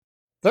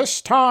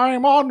This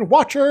time on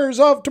Watchers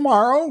of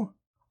Tomorrow.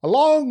 A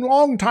long,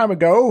 long time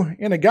ago,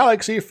 in a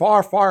galaxy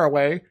far, far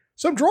away,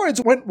 some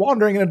droids went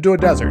wandering into a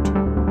desert.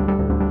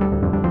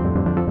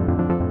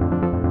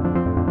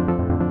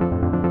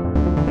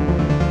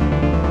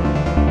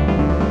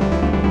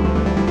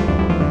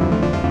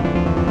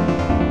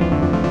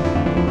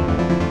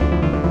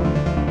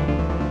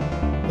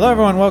 Hello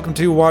everyone, welcome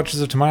to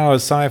Watchers of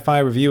Tomorrow's sci-fi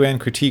review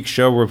and critique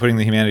show where we're putting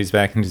the humanities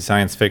back into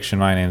science fiction.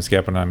 My name is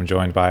Gep and I'm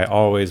joined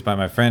always by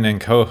my friend and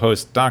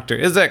co-host Dr.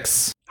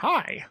 Izix.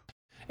 Hi.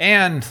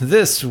 And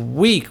this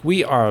week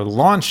we are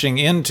launching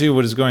into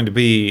what is going to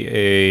be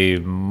a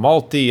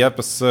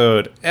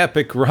multi-episode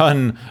epic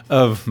run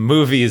of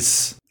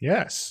movies.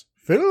 Yes,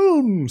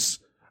 films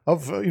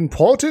of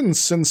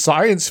importance and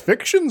science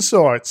fiction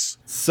sorts.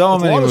 So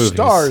with many a lot movies. of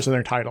stars in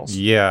their titles.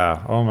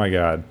 Yeah, oh my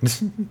god.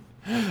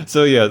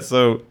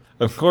 So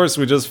of course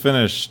we just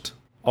finished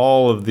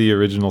all of the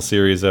original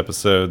series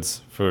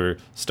episodes for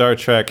Star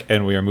Trek,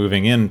 and we are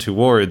moving in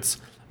towards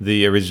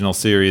the original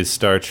series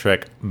Star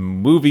Trek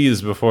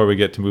movies before we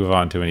get to move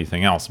on to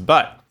anything else.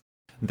 But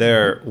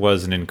there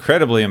was an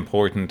incredibly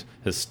important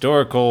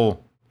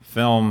historical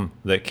film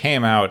that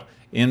came out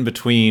in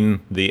between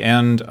the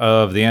end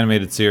of the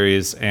animated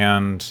series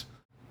and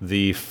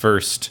the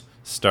first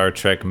Star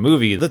Trek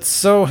movie that's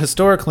so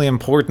historically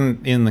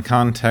important in the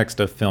context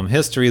of film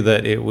history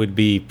that it would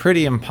be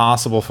pretty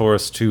impossible for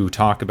us to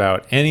talk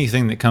about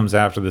anything that comes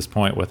after this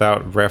point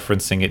without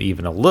referencing it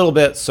even a little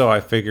bit. So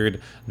I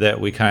figured that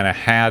we kind of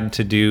had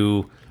to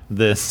do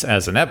this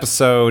as an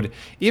episode,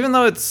 even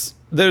though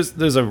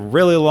there's a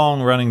really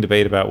long running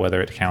debate about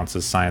whether it counts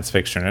as science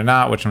fiction or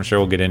not, which I'm sure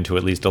we'll get into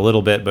at least a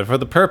little bit. But for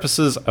the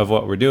purposes of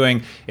what we're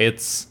doing,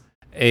 it's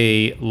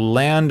a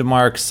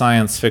landmark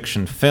science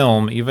fiction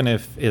film, even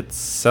if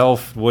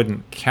itself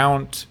wouldn't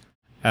count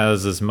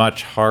as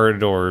much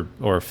hard or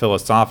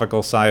philosophical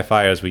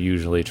sci-fi as we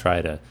usually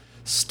try to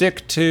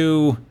stick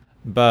to,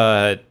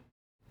 but,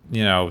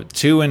 you know,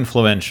 too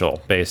influential,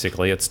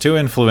 basically. It's too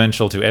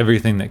influential to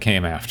everything that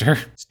came after.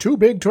 It's too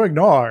big to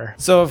ignore.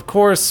 So, of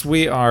course,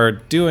 we are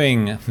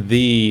doing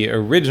the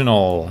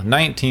original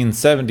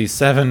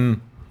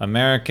 1977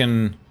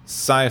 American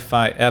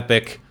sci-fi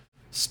epic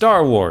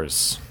Star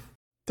Wars.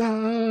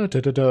 You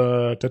can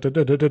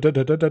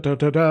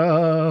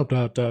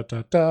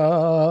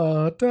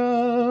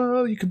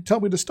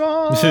tell me to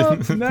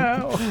stop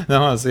now. I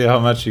want to see how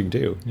much you can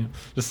do. Yeah.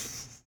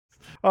 Just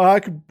I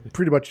could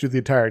pretty much do the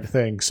entire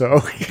thing, so.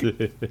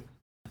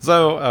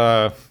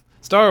 So,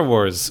 Star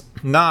Wars,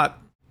 not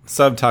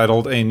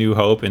subtitled A New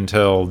Hope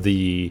until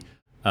the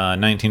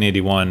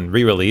 1981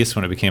 re-release,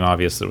 when it became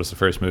obvious that it was the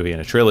first movie in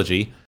a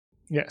trilogy.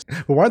 Yes.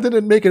 But why they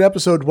didn't make it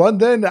episode 1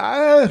 then?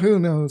 Who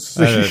knows?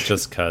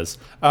 Just cuz.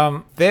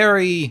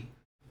 Very,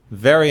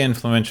 very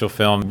influential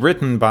film,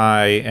 written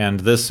by, and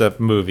this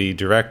movie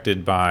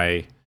directed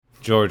by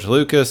George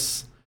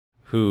Lucas,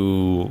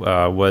 who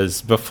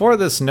was, before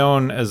this,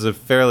 known as a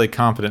fairly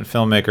competent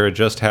filmmaker,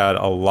 just had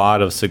a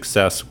lot of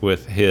success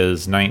with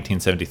his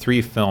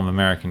 1973 film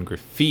American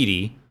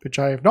Graffiti. Which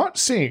I have not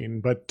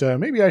seen, but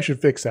maybe I should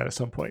fix that at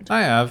some point.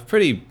 I have.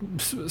 Pretty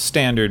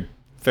standard,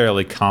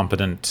 fairly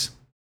competent,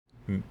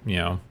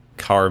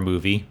 car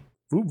movie.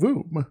 Vroom,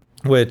 vroom.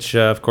 Which,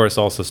 of course,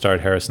 also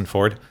starred Harrison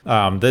Ford.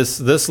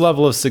 This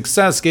level of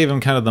success gave him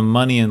kind of the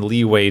money and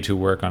leeway to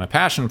work on a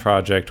passion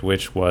project,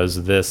 which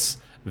was this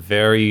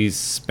very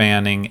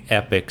spanning,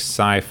 epic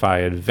sci-fi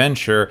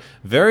adventure,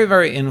 very,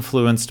 very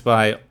influenced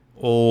by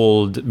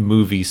old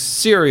movie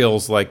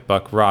serials like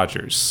Buck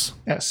Rogers.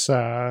 Yes,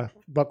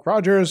 Buck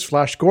Rogers,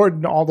 Flash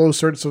Gordon, all those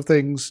sorts of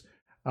things.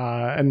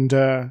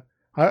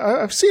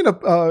 I've seen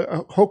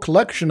a whole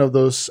collection of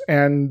those,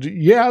 and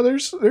yeah,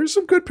 there's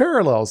some good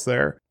parallels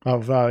there.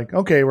 Of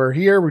okay, we're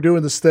here, we're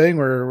doing this thing,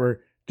 we're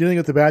dealing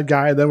with the bad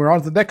guy, and then we're on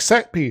to the next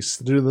set piece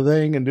to do the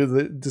thing and do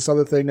this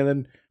other thing, and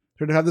then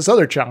sort of have this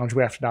other challenge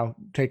we have to now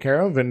take care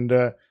of, and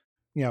kind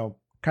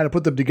of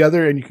put them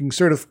together, and you can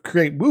sort of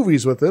create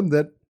movies with them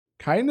that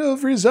kind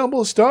of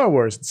resemble Star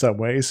Wars in some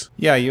ways.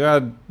 Yeah, you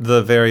had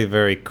the very,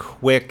 very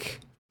quick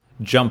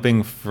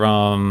jumping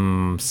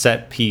from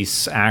set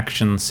piece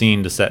action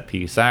scene to set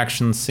piece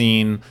action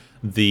scene,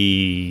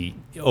 the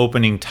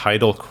opening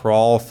title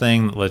crawl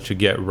thing that lets you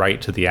get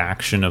right to the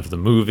action of the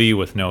movie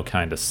with no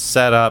kind of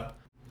setup,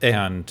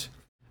 and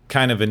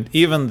kind of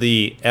even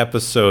the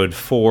episode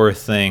 4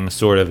 thing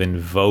sort of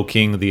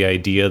invoking the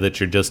idea that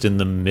you're just in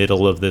the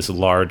middle of this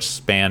large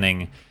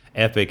spanning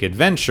epic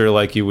adventure,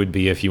 like you would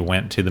be if you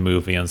went to the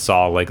movie and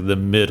saw like the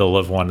middle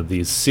of one of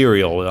these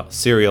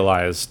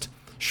serialized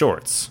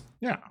shorts.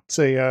 Yeah,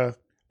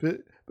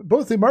 it's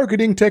both a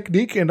marketing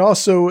technique and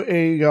also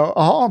a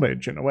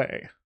homage in a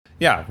way.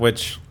 Yeah,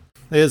 which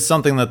is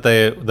something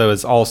that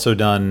was also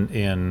done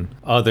in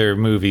other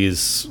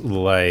movies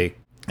like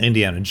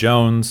Indiana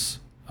Jones.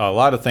 A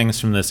lot of things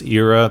from this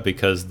era,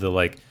 because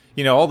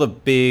all the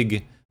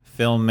big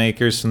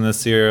filmmakers from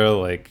this era,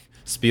 like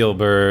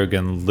Spielberg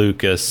and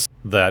Lucas,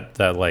 that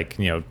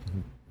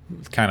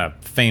kind of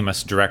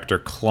famous director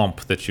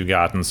clump that you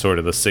got in sort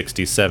of the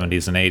 60s,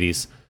 70s, and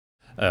 80s.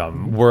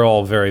 we're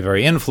all very,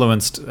 very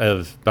influenced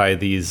by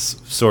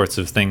these sorts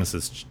of things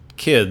as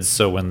kids.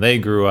 So when they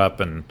grew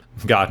up and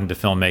got into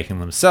filmmaking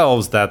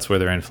themselves, that's where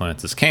their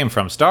influences came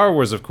from. Star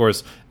Wars, of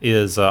course,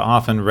 is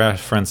often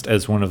referenced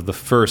as one of the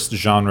first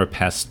genre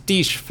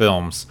pastiche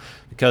films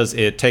because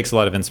it takes a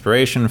lot of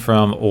inspiration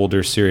from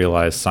older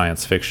serialized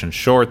science fiction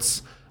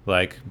shorts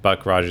like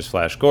Buck Rogers,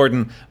 Flash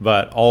Gordon,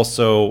 but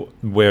also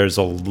wears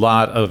a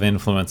lot of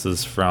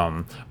influences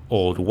from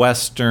old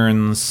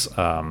westerns,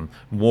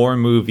 war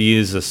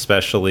movies,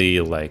 especially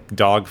like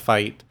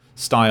dogfight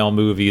style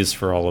movies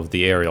for all of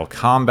the aerial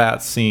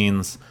combat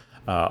scenes,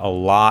 a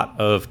lot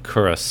of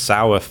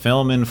Kurosawa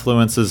film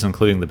influences,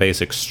 including the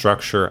basic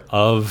structure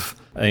of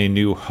A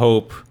New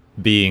Hope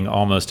being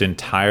almost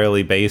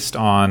entirely based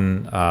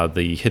on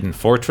the Hidden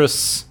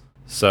Fortress.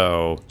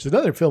 So it's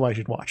another film I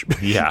should watch.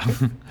 Yeah.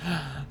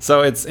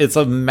 So it's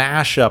a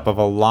mashup of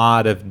a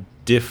lot of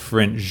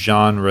different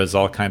genres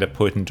all kind of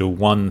put into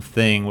one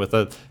thing with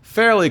a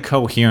fairly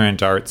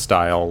coherent art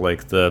style.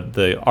 Like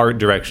the art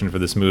direction for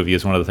this movie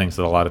is one of the things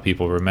that a lot of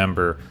people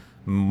remember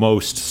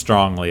most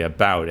strongly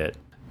about it.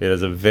 It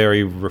is a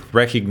very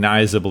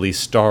recognizably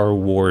Star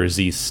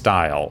Wars-y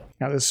style.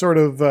 Now, this sort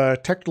of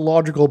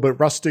technological but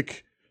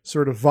rustic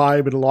sort of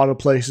vibe in a lot of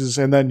places,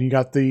 and then you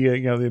got the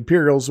the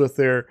Imperials with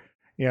their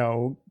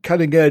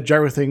cutting edge,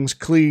 everything's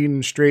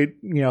clean, straight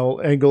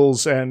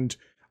angles, and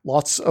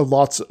lots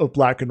of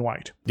black and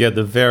white. Yeah,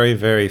 the very,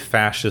 very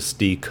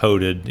fascist-y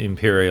coded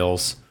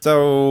Imperials.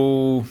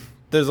 So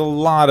there's a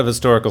lot of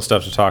historical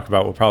stuff to talk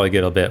about. We'll probably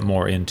get a bit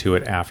more into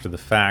it after the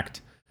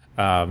fact.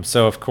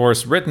 So, of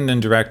course, written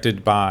and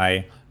directed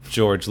by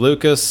George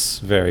Lucas,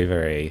 very,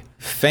 very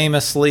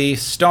famously,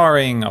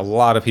 starring a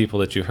lot of people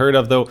that you heard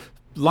of, though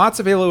lots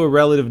of people who were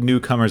relative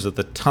newcomers at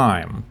the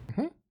time.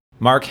 Mm-hmm.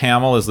 Mark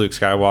Hamill as Luke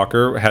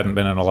Skywalker hadn't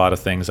been in a lot of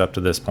things up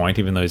to this point,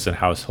 even though he's a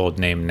household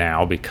name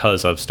now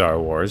because of Star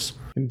Wars.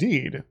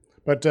 Indeed.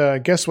 But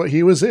guess what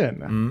he was in?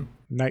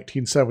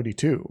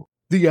 1972.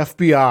 The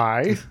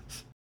FBI.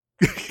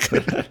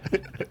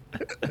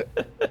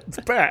 It's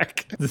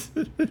back.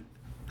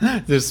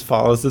 This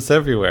follows us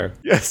everywhere.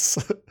 Yes.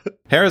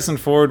 Harrison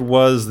Ford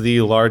was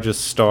the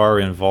largest star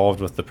involved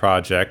with the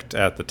project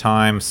at the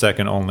time,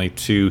 second only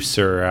to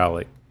Sir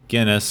Alec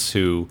Guinness,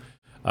 who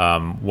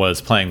was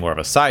playing more of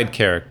a side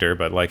character,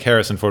 but like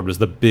Harrison Ford was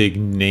the big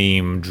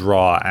name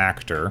draw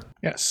actor.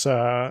 Yes.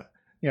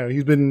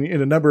 He's been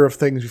in a number of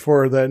things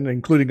before then,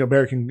 including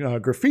American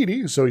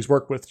Graffiti, so he's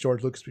worked with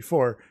George Lucas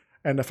before.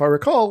 And if I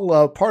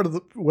recall, part of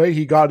the way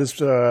he got his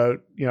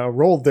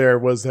role there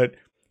was that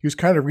he was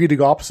kind of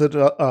reading opposite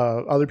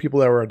other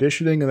people that were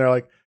auditioning, and they're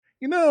like,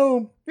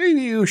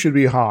 maybe you should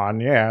be Han.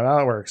 Yeah,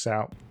 that works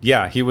out.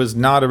 Yeah, he was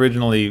not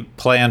originally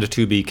planned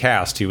to be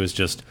cast. He was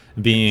just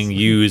being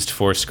used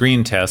for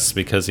screen tests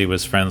because he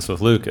was friends with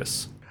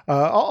Lucas.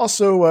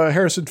 Also,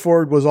 Harrison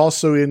Ford was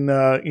also in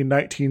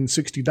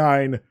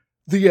 1969,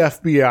 The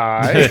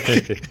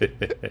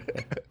FBI.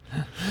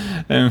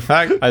 In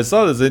fact, I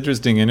saw this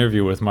interesting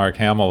interview with Mark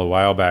Hamill a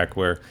while back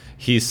where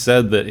he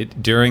said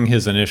that during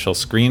his initial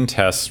screen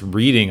tests,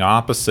 reading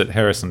opposite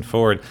Harrison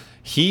Ford,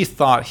 he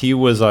thought he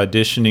was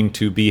auditioning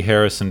to be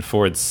Harrison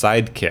Ford's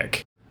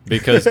sidekick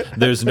because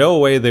there's no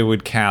way they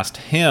would cast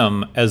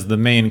him as the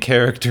main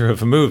character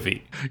of a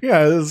movie.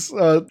 Yeah,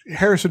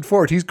 Harrison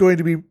Ford, he's going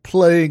to be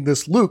playing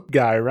this Luke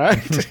guy,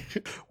 right?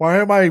 Why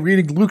am I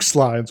reading Luke's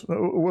lines?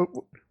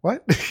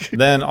 What?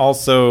 Then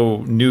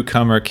also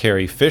newcomer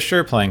Carrie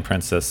Fisher playing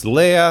Princess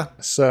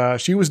Leia.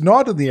 She was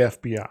not in the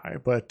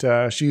FBI,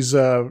 but she's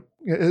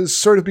has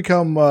sort of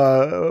become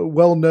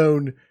well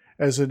known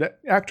as an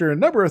actor in a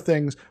number of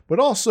things, but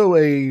also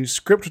a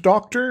script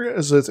doctor,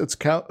 as it's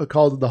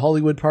called in the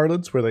Hollywood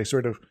parlance, where they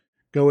sort of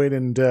go in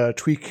and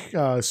tweak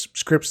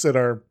scripts that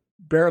are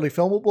barely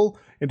filmable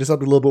into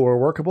something a little bit more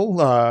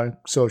workable.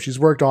 So she's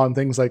worked on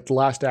things like The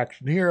Last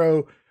Action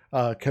Hero,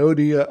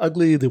 Coyote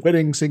Ugly, The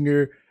Wedding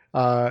Singer,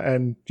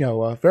 and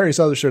various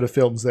other sort of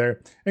films there,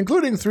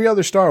 including 3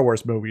 other Star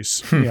Wars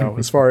movies.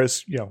 As far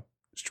as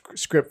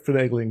script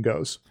finagling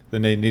goes.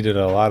 Then they needed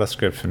a lot of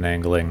script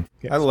finagling.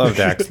 Yes. I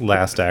loved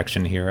Last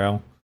Action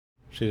Hero.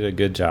 She did a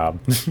good job.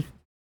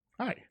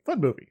 Hi,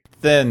 fun movie.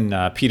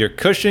 Then Peter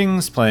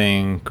Cushing's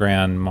playing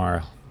Grand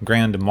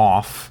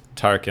Moff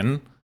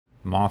Tarkin.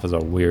 Moff is a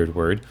weird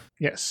word.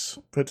 Yes,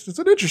 but it's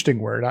an interesting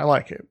word. I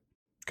like it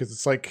because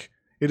it's like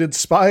it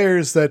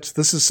inspires that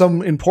this is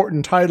some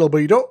important title, but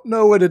you don't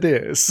know what it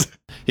is.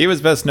 He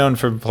was best known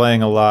for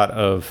playing a lot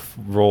of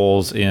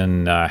roles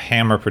in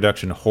Hammer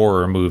production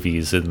horror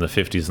movies in the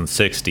 50s and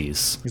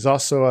 60s. He's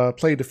also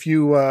played a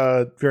few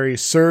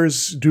various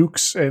Sirs,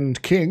 Dukes,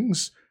 and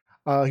Kings.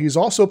 He's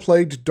also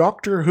played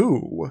Doctor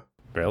Who.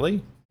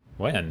 Really?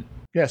 When?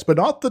 Yes, but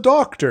not the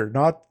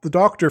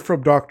Doctor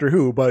from Doctor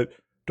Who, but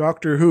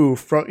Doctor Who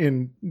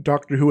in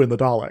Doctor Who and the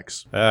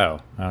Daleks. Oh,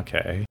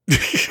 okay.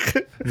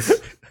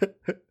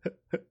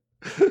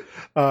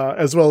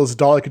 As well as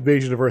Dalek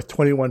Invasion of Earth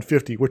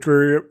 2150, which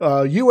were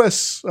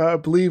U.S. I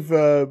believe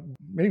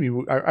maybe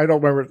I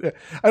don't remember.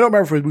 I don't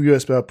remember for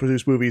U.S.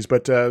 produced movies,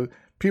 but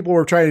people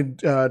were trying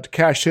to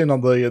cash in on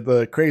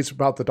the craze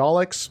about the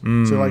Daleks.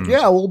 So like,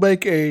 yeah, we'll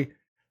make a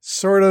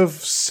sort of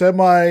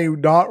semi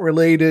not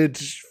related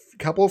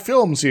couple of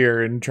films here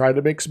and try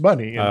to make some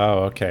money. And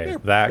okay.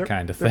 That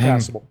kind of thing.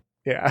 Passable.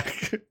 Yeah.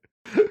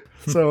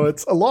 So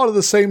it's a lot of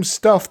the same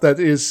stuff that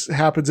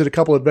happens in a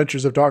couple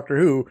adventures of Doctor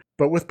Who,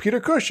 but with Peter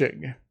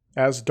Cushing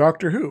as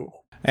Doctor Who.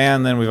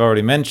 And then we've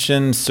already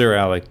mentioned Sir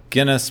Alec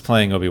Guinness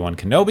playing Obi-Wan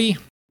Kenobi,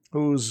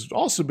 who's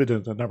also been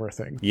in a number of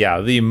things.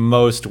 Yeah, the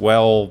most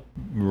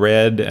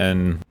well-read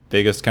and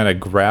biggest kind of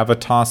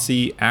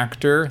gravitas-y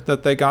actor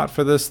that they got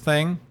for this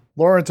thing.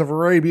 Lawrence of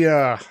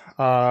Arabia,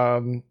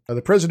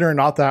 The Prisoner,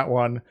 not that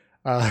one.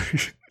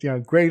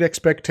 Great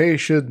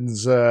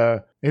Expectations.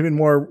 Even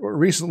more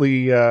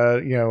recently,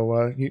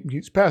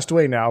 he's passed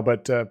away now,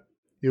 but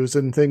he was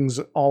in things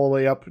all the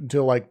way up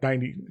until like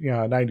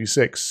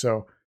 96.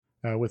 So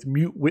with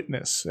Mute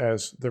Witness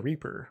as the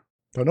Reaper.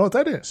 Don't know what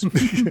that is.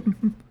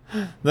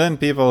 Then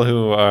people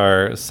who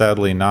are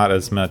sadly not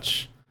as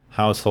much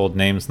household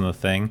names in the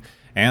thing.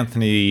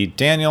 Anthony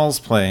Daniels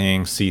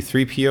playing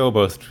C-3PO,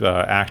 both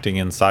acting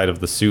inside of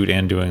the suit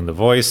and doing the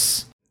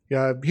voice.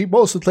 Yeah, he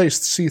mostly plays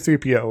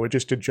C-3PO,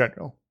 just in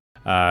general.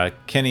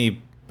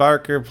 Kenny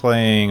Barker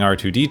playing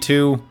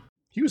R2-D2.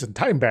 He was in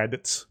Time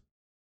Bandits.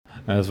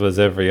 As was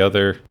every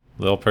other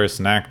little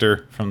person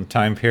actor from the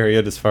time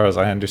period, as far as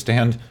I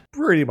understand.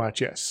 Pretty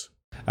much, yes.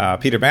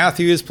 Peter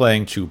Matthews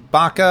playing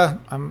Chewbacca.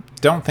 I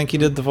don't think he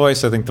did the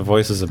voice. I think the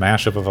voice is a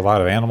mashup of a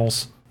lot of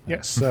animals.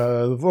 Yes,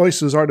 the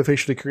voice is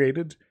artificially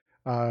created.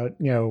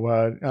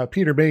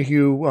 Peter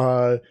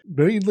Mayhew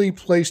mainly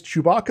plays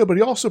Chewbacca, but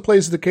he also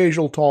plays the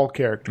occasional tall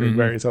character in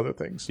various other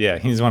things. Yeah,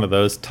 he's one of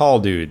those tall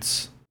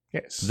dudes.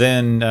 Yes.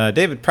 Then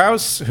David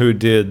Prowse, who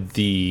did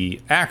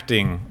the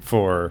acting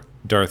for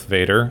Darth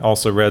Vader,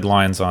 also read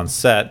lines on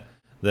set.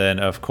 Then,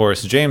 of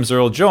course, James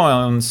Earl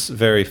Jones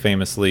very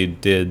famously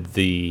did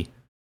the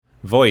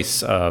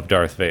voice of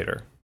Darth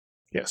Vader.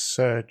 Yes,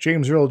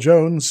 James Earl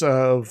Jones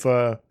of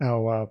the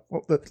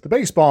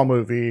baseball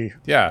movie.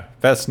 Yeah,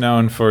 best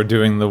known for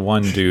doing the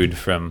one dude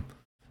from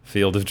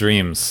Field of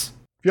Dreams.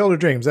 Field of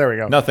Dreams, there we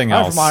go. Nothing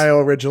I'm else. from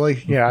Iowa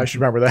originally. Yeah, I should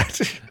remember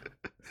that.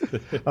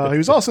 He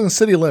was also in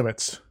City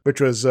Limits,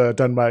 which was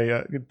covered by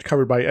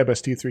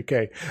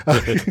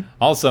MST3K.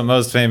 Also,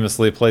 most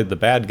famously played the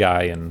bad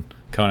guy in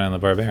Conan the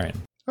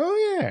Barbarian.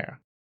 Oh, yeah.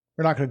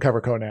 We're not going to cover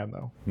Conan,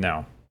 though.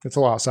 No. It's a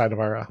lot outside of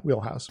our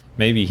wheelhouse.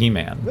 Maybe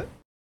He-Man.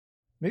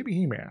 Maybe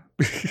He-Man.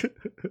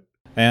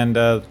 And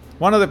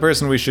one other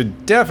person we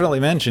should definitely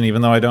mention,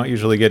 even though I don't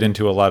usually get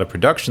into a lot of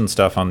production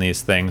stuff on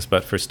these things,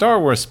 but for Star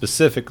Wars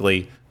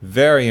specifically,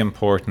 very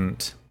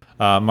important.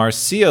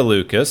 Marcia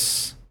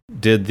Lucas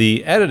did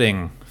the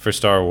editing for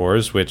Star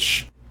Wars,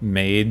 which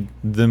made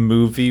the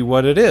movie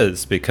what it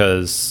is,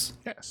 because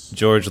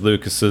George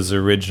Lucas's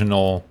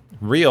original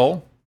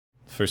reel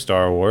for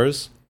Star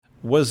Wars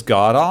was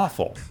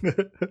god-awful.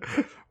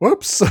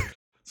 Whoops.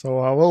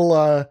 So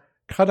we'll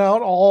cut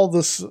out all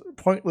this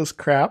pointless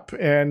crap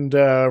and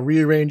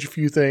rearrange a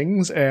few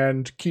things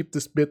and keep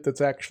this bit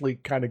that's actually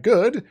kind of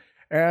good.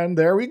 And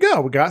there we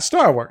go. We got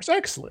Star Wars.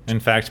 Excellent. In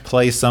fact,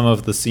 play some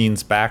of the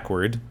scenes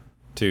backward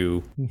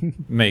to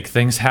make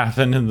things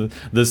happen. And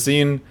the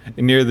scene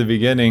near the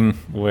beginning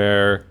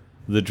where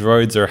the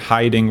droids are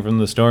hiding from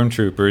the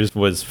stormtroopers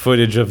was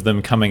footage of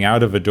them coming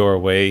out of a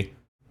doorway,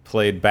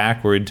 played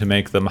backward to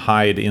make them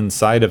hide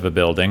inside of a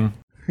building.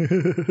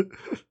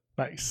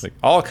 Nice. Like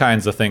all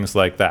kinds of things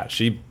like that.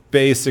 She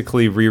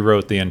basically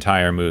rewrote the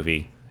entire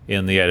movie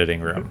in the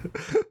editing room.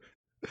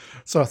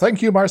 So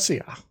thank you,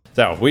 Marcia.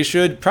 So we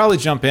should probably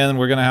jump in.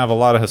 We're going to have a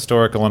lot of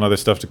historical and other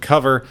stuff to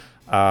cover.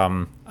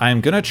 I'm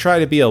going to try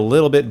to be a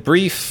little bit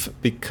brief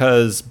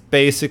because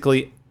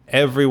basically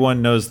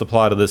everyone knows the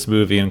plot of this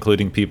movie,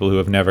 including people who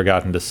have never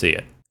gotten to see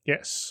it.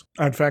 Yes.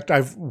 In fact,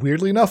 I've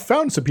weirdly enough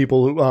found some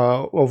people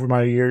over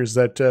my years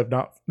that have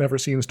never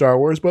seen Star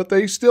Wars, but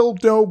they still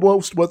know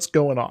most what's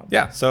going on.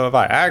 Yeah, so have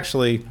I.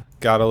 Actually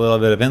got a little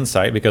bit of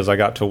insight because I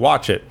got to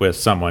watch it with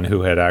someone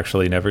who had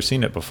actually never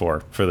seen it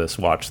before for this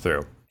watch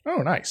through. Oh,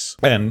 nice.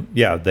 And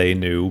yeah, they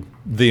knew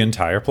the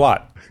entire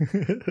plot.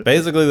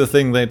 Basically, the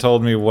thing they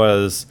told me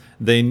was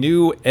they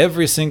knew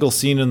every single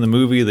scene in the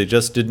movie, they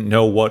just didn't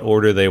know what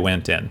order they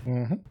went in.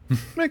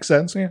 Mm-hmm. Makes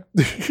sense, yeah.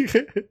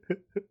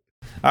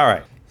 All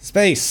right.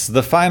 Space,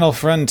 the final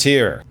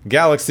frontier.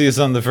 Galaxy is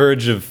on the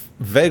verge of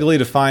vaguely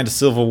defined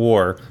civil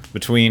war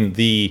between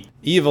the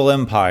Evil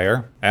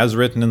Empire, as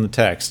written in the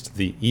text.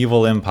 The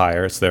Evil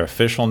Empire, it's their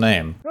official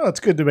name. Well, it's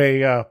good to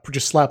be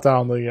just slap that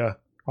on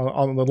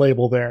the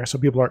label there so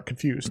people aren't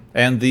confused.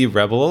 And the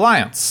Rebel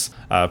Alliance.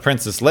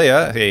 Princess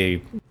Leia,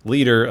 a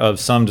leader of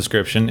some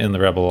description in the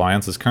Rebel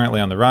Alliance, is currently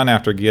on the run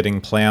after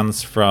getting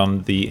plans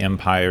from the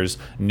Empire's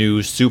new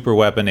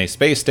superweapon, a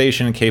space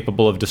station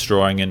capable of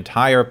destroying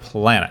entire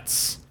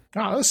planets.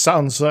 Oh, this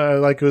sounds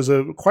like it was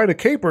quite a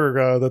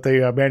caper that they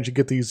managed to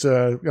get these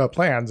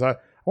plans.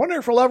 wonder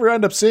if we'll ever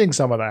end up seeing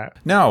some of that.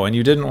 No, and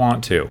you didn't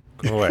want to.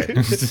 Go away.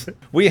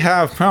 We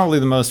have probably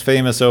the most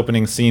famous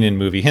opening scene in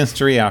movie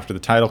history after the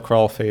title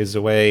crawl fades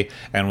away,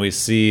 and we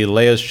see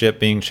Leia's ship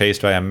being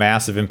chased by a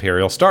massive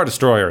Imperial Star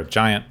Destroyer, a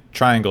giant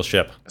triangle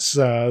ship.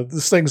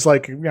 This thing's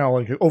like,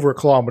 like over a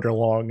kilometer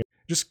long.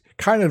 Just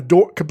kind of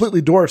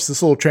completely dwarfs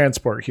this little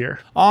transport here.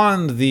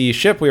 On the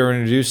ship, we are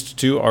introduced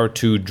to our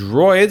two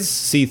droids,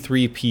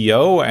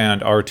 C-3PO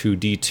and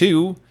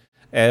R2-D2,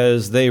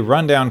 as they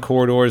run down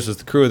corridors as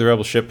the crew of the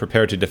rebel ship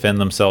prepare to defend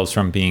themselves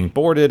from being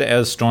boarded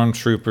as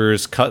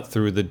stormtroopers cut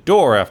through the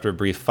door. After a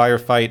brief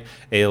firefight,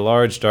 a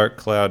large dark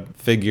cloud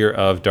figure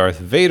of Darth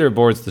Vader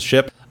boards the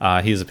ship.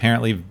 He's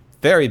apparently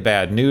very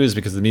bad news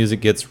because the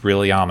music gets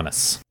really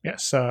ominous.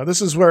 Yes,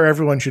 this is where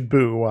everyone should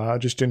boo,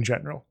 just in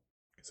general.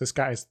 This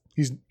guy's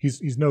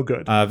he's no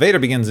good. Vader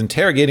begins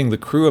interrogating the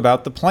crew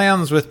about the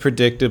plans with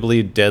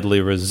predictably deadly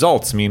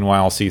results.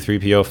 Meanwhile,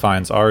 C-3PO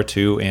finds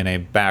R2 in a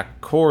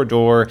back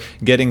corridor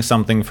getting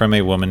something from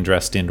a woman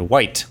dressed in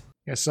white.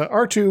 Yes,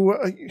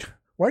 R2,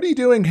 what are you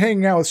doing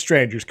hanging out with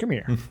strangers? Come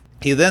here.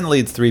 He then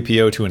leads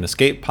 3PO to an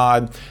escape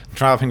pod,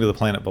 traveling to the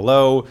planet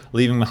below,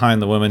 leaving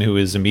behind the woman who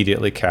is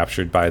immediately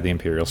captured by the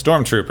Imperial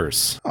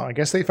stormtroopers. Oh, I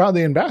guess they found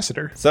the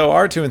ambassador. So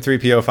R2 and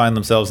 3PO find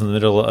themselves in the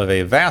middle of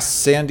a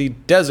vast sandy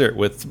desert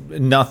with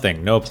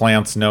nothing, no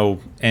plants, no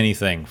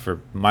anything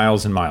for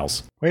miles and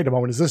miles. Wait a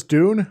moment, is this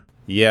Dune?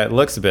 Yeah, it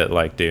looks a bit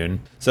like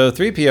Dune. So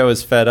 3PO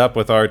is fed up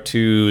with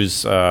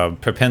R2's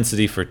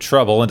propensity for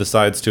trouble and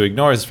decides to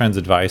ignore his friend's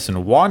advice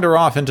and wander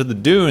off into the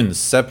dunes,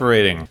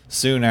 separating.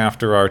 Soon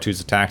after, R2's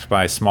attacked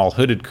by small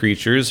hooded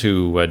creatures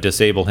who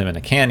disable him in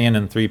a canyon,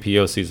 and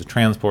 3PO sees a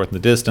transport in the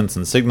distance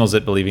and signals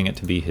it, believing it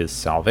to be his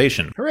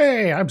salvation.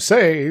 Hooray, I'm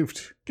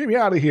saved. Get me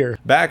out of here.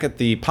 Back at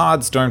the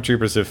pod,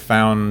 stormtroopers have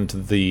found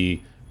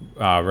the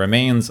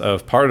remains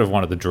of part of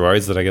one of the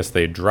droids that I guess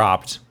they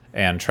dropped,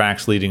 and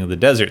tracks leading to the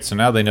desert. So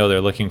now they know they're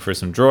looking for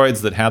some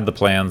droids that had the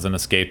plans and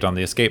escaped on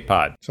the escape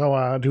pod.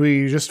 So do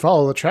we just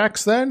follow the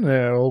tracks then?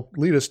 It'll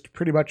lead us to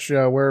pretty much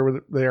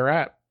where they're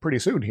at pretty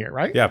soon here,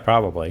 right? Yeah,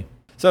 probably.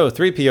 So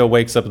 3PO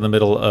wakes up in the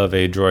middle of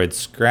a droid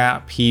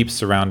scrap heap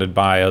surrounded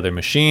by other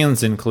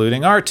machines,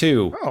 including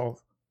R2. Oh,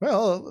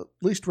 well,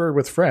 at least we're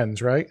with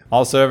friends, right?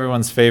 Also,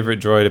 everyone's favorite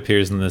droid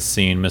appears in this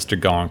scene, Mr.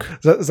 Gonk.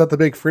 Is that the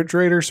big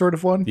refrigerator sort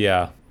of one?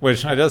 Yeah,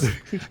 which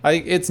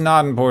it's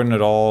not important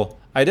at all.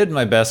 I did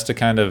my best to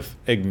kind of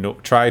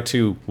try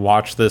to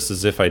watch this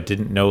as if I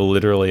didn't know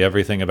literally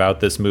everything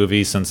about this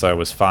movie since I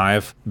was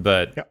 5,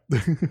 but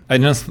it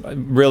just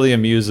really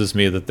amuses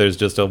me that there's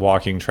just a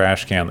walking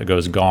trash can that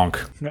goes gonk.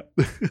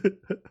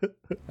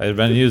 I've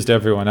been used to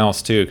everyone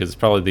else too, because it's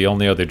probably the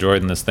only other droid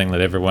in this thing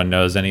that everyone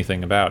knows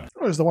anything about.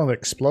 Oh, it's the one that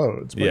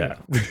explodes. Yeah.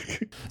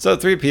 So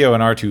 3PO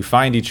and R2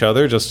 find each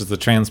other just as the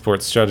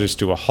transport shudders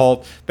to a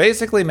halt,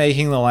 basically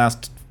making the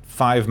last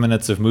 5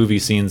 minutes of movie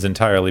scenes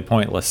entirely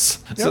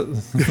pointless. Yep.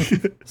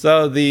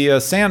 So the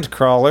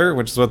Sandcrawler,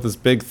 which is what this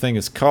big thing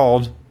is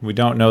called, we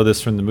don't know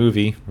this from the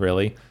movie,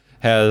 really,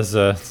 has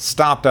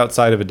stopped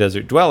outside of a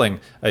desert dwelling.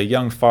 A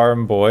young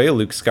farm boy,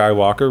 Luke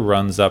Skywalker,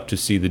 runs up to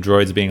see the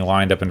droids being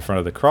lined up in front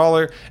of the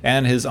crawler,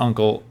 and his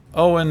uncle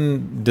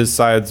Owen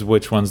decides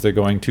which ones they're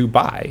going to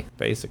buy,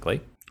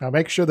 basically.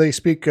 Make sure they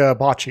speak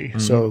Bocce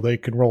so they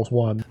can roll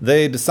 1.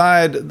 They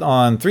decide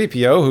on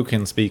 3PO, who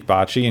can speak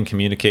Bocce and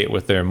communicate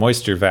with their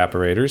moisture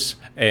evaporators,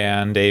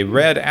 and a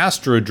red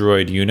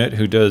astrodroid unit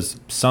who does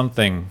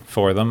something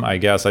for them, I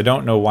guess. I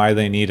don't know why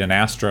they need an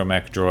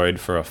astromech droid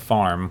for a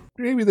farm.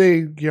 Maybe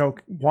they,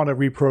 want to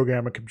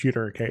reprogram a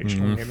computer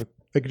occasionally. And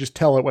they can just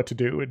tell it what to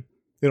do, and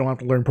they don't have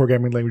to learn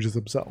programming languages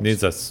themselves.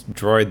 Needs a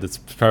droid that's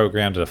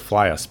programmed to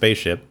fly a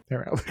spaceship.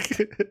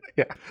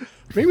 Yeah.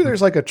 Maybe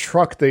there's like a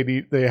truck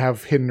they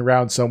have hidden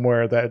around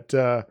somewhere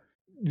that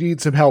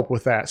needs some help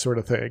with that sort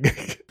of thing.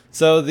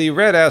 So the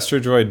red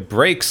asteroid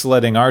breaks,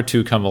 letting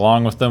R2 come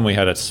along with them. We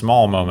had a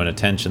small moment of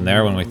tension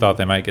there when we thought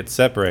they might get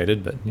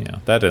separated, but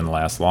that didn't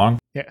last long.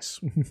 Yes.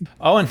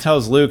 Owen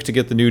tells Luke to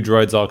get the new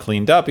droids all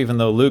cleaned up, even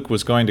though Luke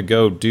was going to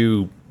go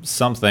do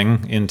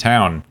something in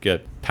town,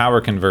 get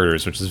power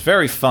converters, which is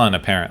very fun,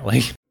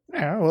 apparently.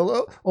 Yeah,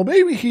 well,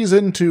 maybe he's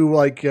into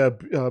like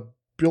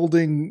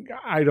building,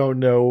 I don't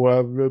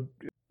know,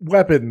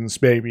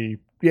 weapons, maybe.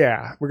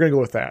 Yeah, we're going to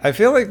go with that. I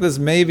feel like this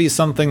may be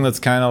something that's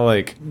kind of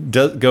like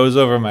goes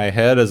over my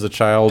head as a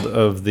child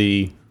of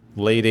the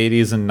late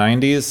 80s and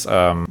 90s,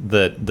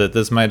 that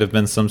this might have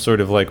been some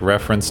sort of like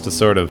reference to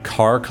sort of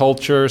car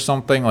culture or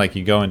something. Like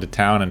you go into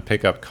town and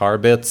pick up car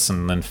bits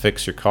and then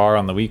fix your car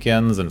on the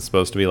weekends, and it's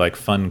supposed to be like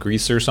fun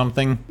grease or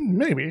something.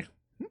 Maybe.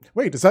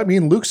 Wait, does that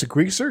mean Luke's a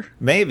greaser?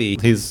 Maybe.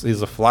 He's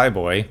a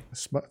flyboy.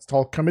 It's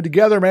all coming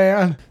together,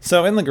 man.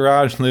 So in the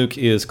garage, Luke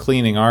is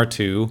cleaning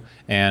R2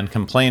 and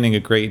complaining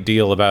a great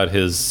deal about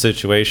his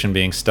situation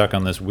being stuck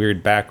on this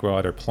weird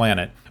backwater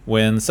planet,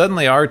 when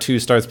suddenly R2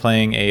 starts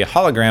playing a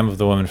hologram of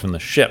the woman from the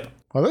ship.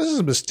 Well, this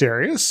is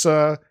mysterious.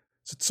 Is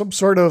it some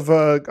sort of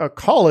a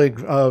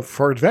calling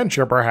for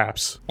adventure,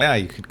 perhaps? Yeah,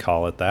 you could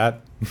call it that.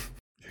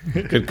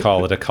 Could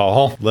call it a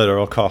call,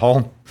 literal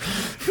call.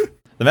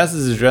 The message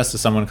is addressed to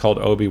someone called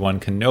Obi-Wan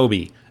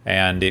Kenobi,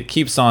 and it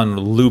keeps on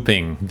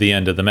looping the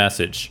end of the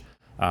message.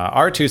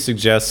 R2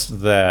 suggests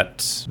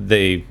that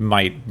they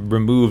might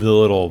remove the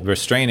little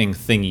restraining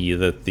thingy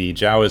that the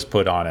Jawas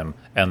put on him,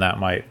 and that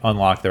might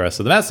unlock the rest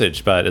of the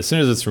message. But as soon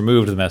as it's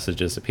removed, the message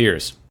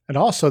disappears. And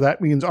also,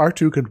 that means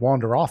R2 could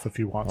wander off if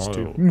he wants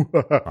to.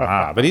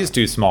 But he's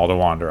too small to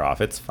wander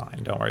off. It's fine.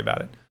 Don't worry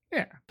about it.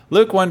 Yeah.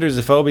 Luke wonders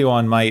if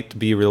Obi-Wan might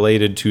be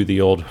related to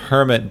the old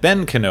hermit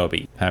Ben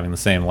Kenobi, having the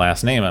same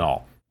last name and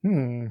all.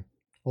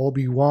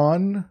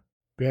 Obi-Wan,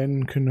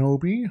 Ben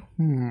Kenobi?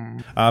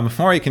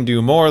 Before he can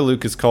do more,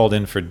 Luke is called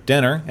in for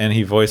dinner, and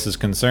he voices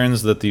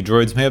concerns that the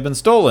droids may have been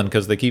stolen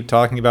because they keep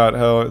talking about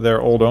how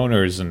they're old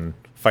owners and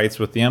fights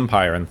with the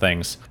Empire and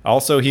things.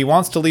 Also, he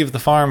wants to leave the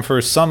farm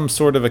for some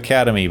sort of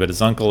academy, but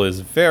his uncle is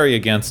very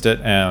against it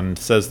and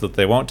says that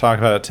they won't talk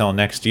about it till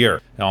next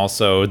year. And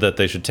also that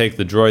they should take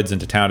the droids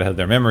into town to have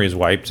their memories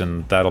wiped,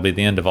 and that'll be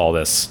the end of all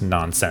this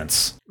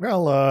nonsense.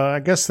 Well, I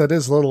guess that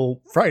is a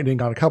little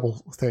frightening on a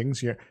couple of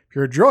things. If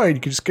you're a droid, you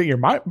can just get your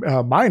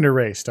mind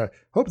erased. I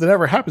hope that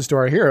never happens to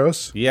our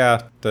heroes.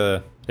 Yeah,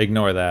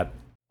 ignore that.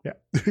 Yeah.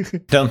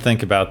 Don't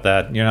think about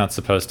that. You're not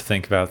supposed to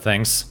think about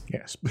things.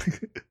 Yes.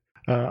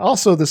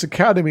 Also, this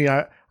academy,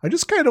 I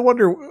just kind of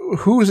wonder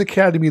whose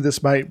academy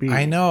this might be.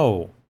 I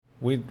know.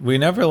 We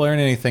never learn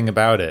anything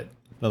about it.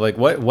 Like,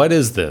 what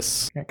is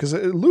this? Because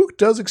Luke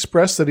does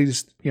express that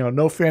he's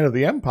no fan of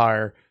the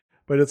Empire,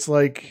 but it's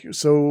like,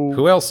 so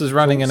who else is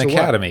running an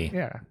academy? What?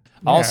 Yeah.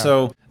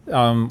 Also,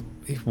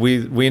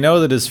 we know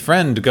that his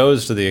friend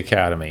goes to the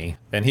academy,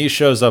 and he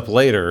shows up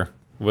later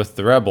with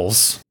the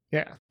rebels.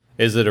 Yeah.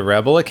 Is it a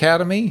rebel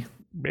academy?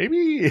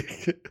 Maybe.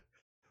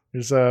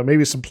 There's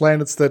maybe some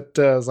planets that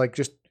is like,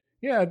 just,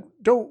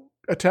 don't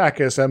attack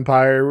us,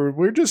 Empire.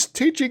 We're just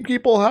teaching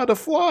people how to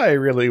fly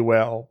really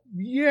well.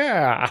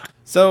 Yeah.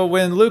 So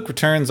when Luke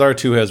returns,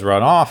 R2 has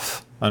run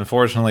off.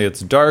 Unfortunately,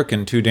 it's dark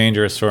and too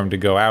dangerous for him to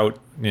go out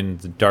in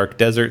the dark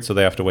desert, so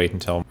they have to wait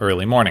until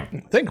early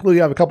morning. Thankfully,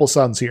 you have a couple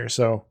suns here,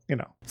 so,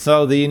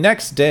 So the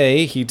next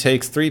day, he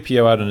takes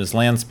 3PO out on his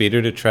land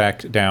speeder to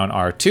track down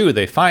R2.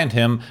 They find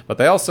him, but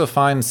they also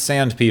find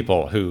sand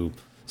people who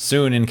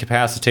soon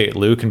incapacitate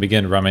Luke and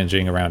begin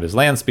rummaging around his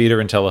land speeder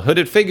until a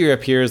hooded figure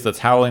appears that's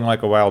howling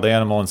like a wild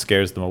animal and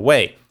scares them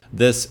away.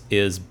 This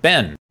is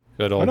Ben.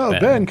 Good old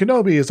Ben. Ben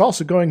Kenobi is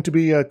also going to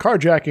be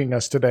carjacking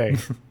us today.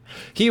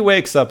 He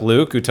wakes up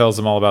Luke, who tells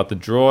him all about the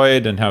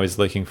droid and how he's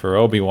looking for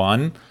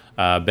Obi-Wan.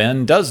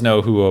 Ben does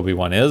know who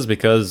Obi-Wan is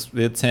because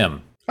it's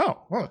him. Oh,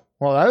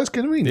 well, that is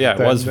convenient. Yeah,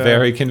 it was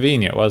very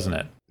convenient, wasn't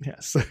it?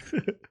 Yes.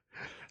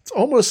 It's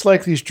almost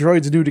like these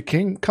droids knew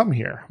to come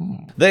here.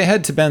 They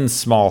head to Ben's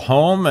small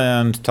home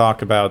and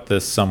talk about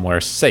this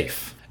somewhere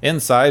safe.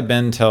 Inside,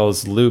 Ben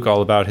tells Luke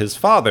all about his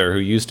father, who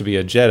used to be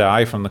a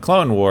Jedi from the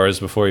Clone Wars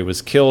before he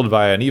was killed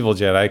by an evil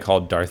Jedi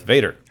called Darth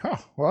Vader.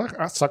 Oh, well,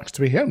 that sucks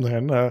to be him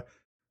then.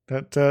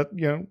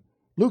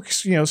 Luke's,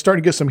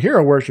 starting to get some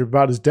hero worship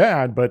about his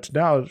dad, but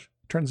now it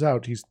turns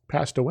out he's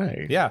passed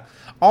away. Yeah.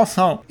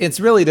 Also, it's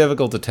really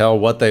difficult to tell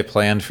what they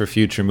planned for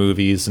future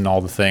movies and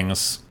all the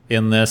things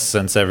in this,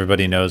 since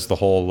everybody knows the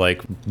whole, I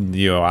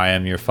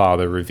am your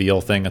father reveal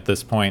thing at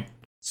this point.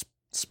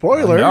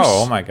 Spoilers! No,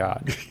 oh my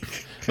god.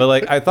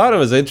 But, I thought it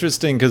was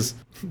interesting because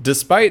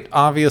despite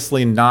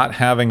obviously not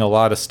having a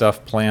lot of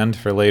stuff planned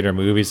for later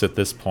movies at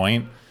this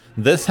point,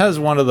 this has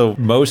one of the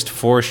most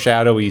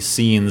foreshadowy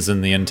scenes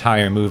in the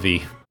entire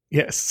movie.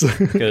 Yes.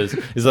 Because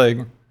he's like,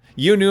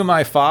 you knew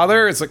my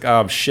father? It's like,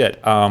 oh, shit.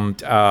 He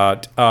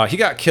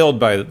got killed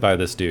by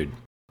this dude.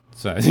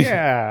 So,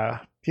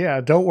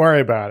 yeah, don't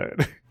worry about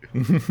it.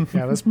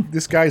 Yeah,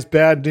 this guy's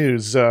bad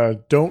news.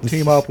 Don't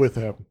team up with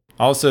him.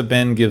 Also,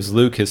 Ben gives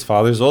Luke his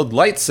father's old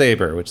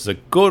lightsaber, which is a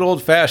good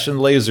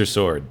old-fashioned laser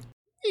sword.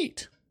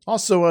 Neat.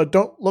 Also,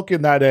 don't look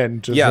in that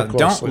end.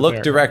 Don't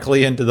look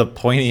directly into the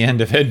pointy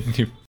end of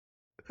it.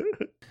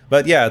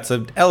 But yeah, it's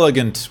an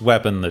elegant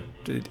weapon that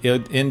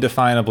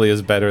indefinably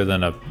is better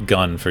than a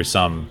gun for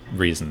some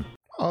reason.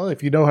 Well,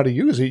 if you know how to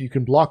use it, you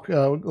can block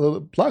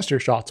blaster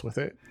shots with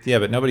it. Yeah,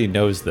 but nobody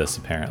knows this,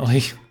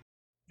 apparently.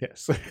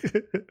 Yes. So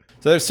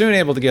they're soon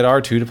able to get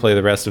R2 to play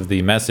the rest of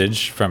the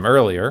message from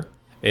earlier.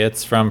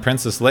 It's from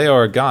Princess Leia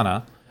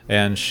Organa,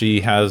 and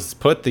she has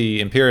put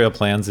the Imperial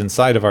plans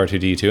inside of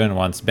R2-D2 and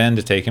wants Ben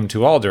to take him to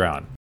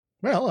Alderaan.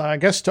 Well, I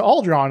guess to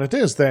Alderaan it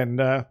is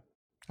then.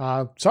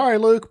 Sorry,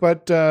 Luke,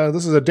 but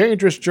this is a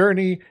dangerous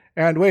journey,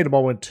 and wait a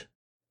moment.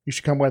 You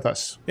should come with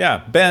us.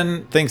 Yeah,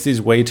 Ben thinks he's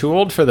way too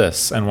old for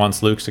this and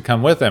wants Luke to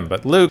come with him,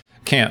 but Luke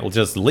can't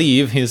just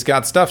leave. He's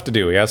got stuff to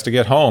do. He has to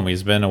get home.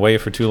 He's been away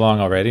for too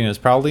long already and is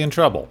probably in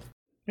trouble.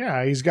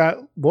 Yeah, he's got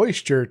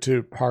moisture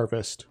to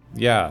harvest.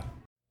 Yeah.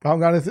 I'm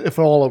going to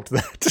follow up to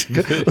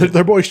that.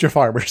 They're moisture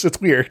farmers. It's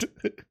weird.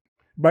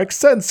 Makes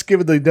sense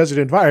given the desert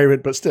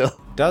environment, but still.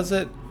 Does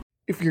it?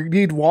 If you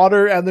need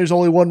water and there's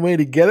only one way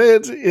to get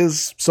it,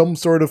 is some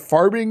sort of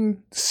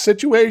farming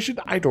situation?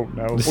 I don't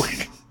know.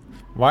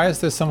 Why is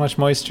there so much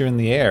moisture in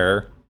the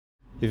air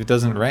if it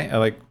doesn't rain?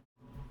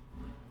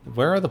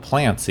 Where are the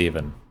plants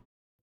even?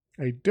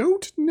 I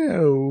don't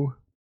know.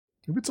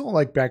 Maybe it's all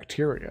like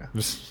bacteria.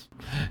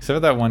 Except for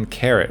that one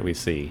carrot we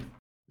see.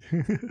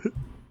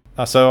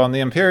 So on the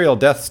Imperial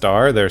Death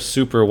Star, their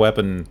super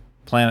weapon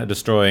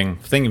planet-destroying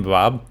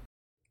thingamabob,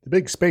 The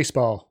big space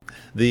ball.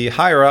 the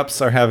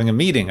higher-ups are having a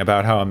meeting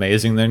about how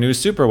amazing their new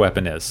super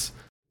weapon is.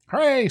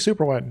 Hooray,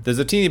 super one. There's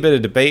a teeny bit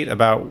of debate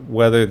about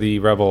whether the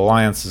Rebel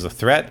Alliance is a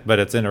threat, but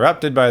it's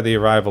interrupted by the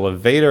arrival of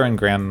Vader and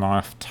Grand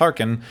Moff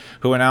Tarkin,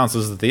 who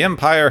announces that the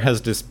Empire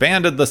has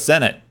disbanded the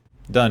Senate.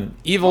 Done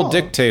evil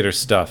dictator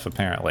stuff,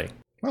 apparently.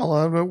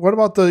 Well, what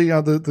about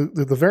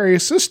the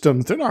various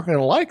systems? They're not going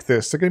to like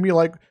this. They're going to be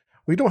like,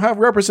 we don't have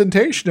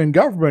representation in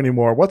government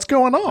anymore. What's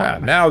going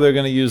on? Now they're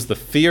going to use the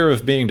fear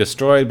of being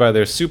destroyed by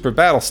their super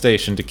battle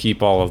station to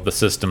keep all of the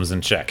systems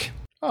in check.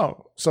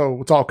 Oh, so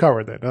it's all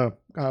covered then.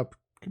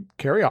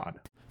 Carry on.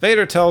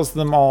 Vader tells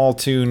them all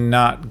to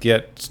not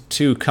get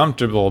too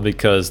comfortable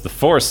because the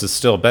Force is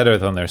still better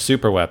than their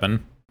super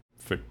weapon,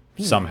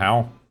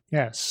 somehow.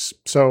 Yes.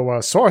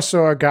 So,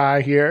 sorcerer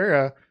guy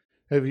here,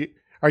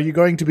 are you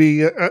going to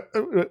be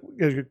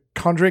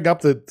conjuring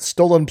up the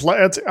stolen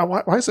planets?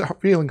 Why is it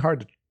feeling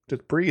hard to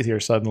breathe here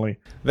suddenly?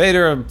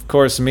 Vader, of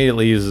course,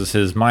 immediately uses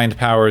his mind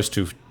powers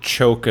to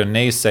choke a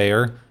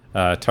naysayer.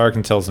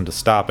 Tarkin tells him to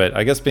stop it.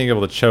 I guess being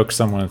able to choke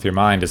someone with your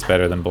mind is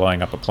better than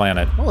blowing up a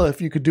planet. Well,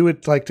 if you could do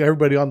it like to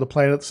everybody on the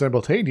planet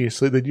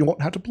simultaneously, then you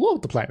won't have to blow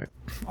up the planet.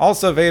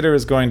 Also, Vader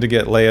is going to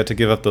get Leia to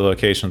give up the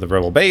location of the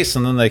Rebel base,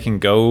 and then they can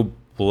go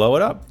blow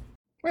it up.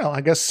 Well,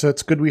 I guess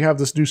it's good we have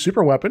this new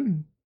super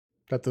weapon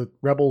that the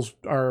Rebels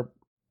are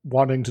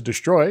wanting to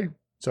destroy.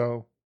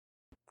 So,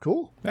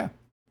 cool. Yeah.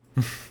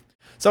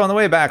 So on the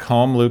way back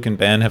home, Luke and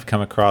Ben have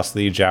come across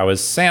the Jawas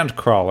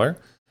Sandcrawler,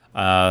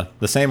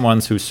 the same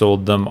ones who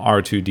sold them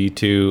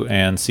R2-D2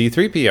 and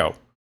C-3PO.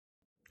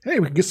 Hey,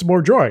 we can get some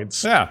more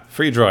droids. Yeah,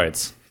 free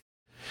droids.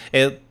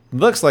 It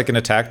looks like an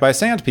attack by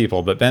sand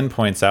people, but Ben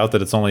points out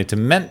that it's only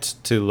meant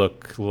to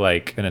look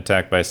like an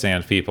attack by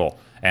sand people,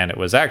 and it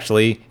was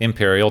actually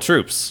Imperial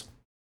troops.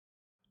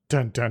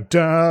 Dun dun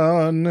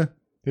dun!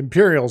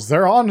 Imperials,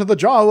 they're on to the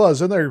Jawas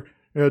and their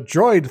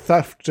droid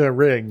theft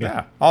ring.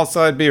 Yeah.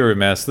 Also, I'd be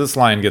remiss. This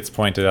line gets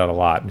pointed out a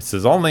lot. It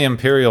says, only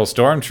Imperial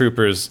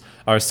stormtroopers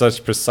are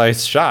such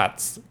precise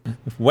shots.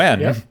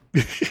 When? Yep.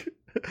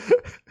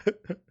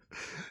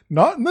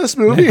 Not in this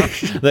movie.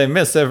 They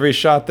miss every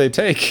shot they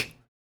take.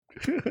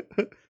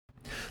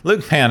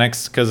 Luke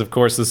panics, because of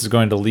course this is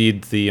going to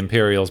lead the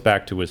Imperials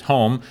back to his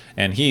home,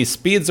 and he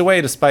speeds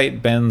away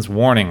despite Ben's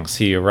warnings.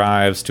 He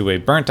arrives to a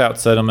burnt-out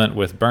settlement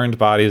with burned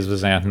bodies of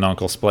his aunt and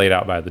uncle splayed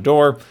out by the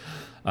door.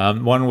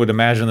 One would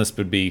imagine this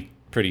would be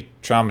pretty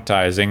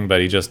traumatizing,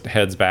 but he just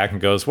heads back and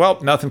goes,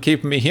 well, nothing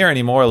keeping me here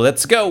anymore,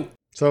 let's go!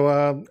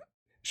 So,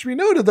 should be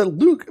noted that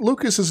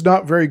Lucas is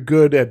not very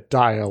good at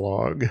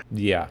dialogue.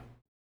 Yeah.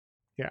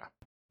 Yeah.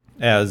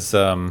 As,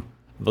 I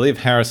believe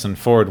Harrison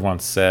Ford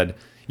once said,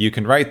 you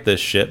can write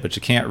this shit, but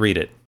you can't read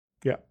it.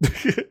 Yeah.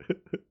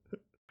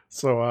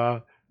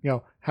 So,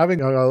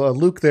 having a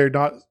Luke there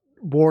not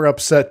more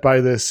upset by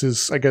this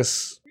is, I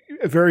guess,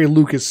 a very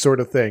Lucas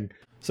sort of thing.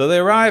 So they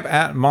arrive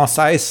at Mos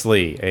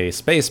Eisley, a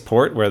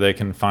spaceport where they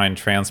can find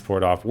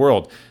transport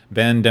off-world.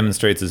 Ben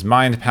demonstrates his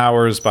mind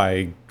powers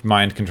by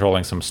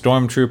mind-controlling some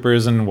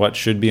stormtroopers in what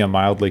should be a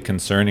mildly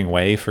concerning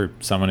way for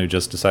someone who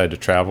just decided to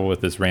travel with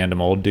this random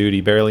old dude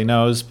he barely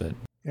knows, but...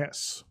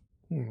 Yes.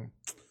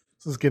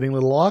 This is getting a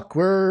little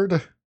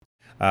awkward.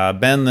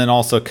 Ben then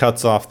also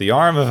cuts off the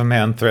arm of a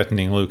man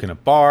threatening Luke in a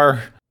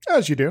bar.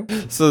 As you do.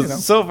 So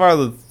far,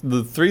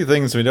 the three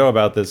things we know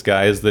about this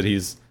guy is that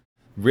he's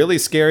really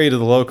scary to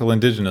the local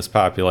indigenous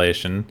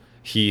population,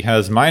 he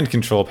has mind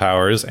control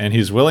powers, and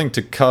he's willing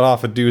to cut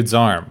off a dude's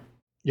arm.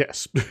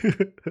 Yes.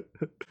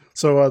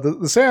 So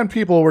the Sand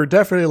people were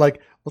definitely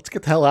like, let's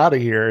get the hell out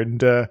of here,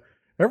 and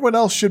everyone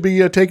else should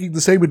be taking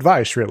the same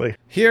advice, really.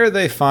 Here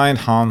they find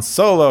Han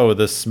Solo,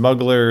 the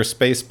smuggler,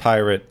 space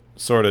pirate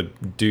sort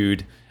of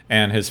dude,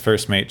 and his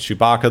first mate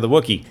Chewbacca the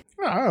Wookiee.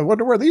 I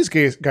wonder where these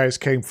guys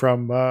came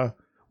from.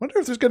 Wonder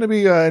if there's going to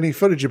be any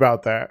footage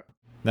about that.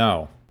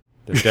 No.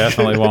 There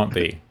definitely won't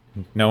be.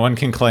 No one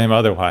can claim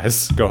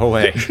otherwise. Go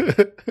away.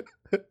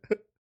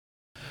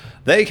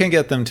 They can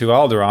get them to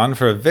Alderaan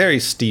for a very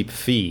steep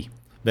fee.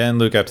 Ben and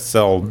Luke have to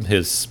sell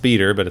his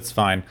speeder, but it's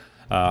fine.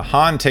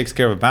 Han takes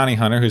care of a bounty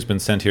hunter who's been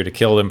sent here to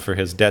kill him for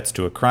his debts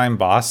to a crime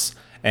boss.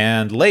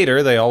 And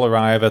later, they all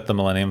arrive at the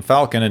Millennium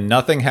Falcon, and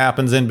nothing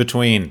happens in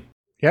between.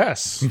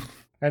 Yes.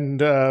 And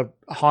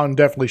Han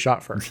definitely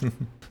shot first.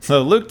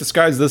 So Luke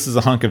describes this as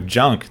a hunk of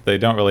junk. They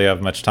don't really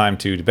have much time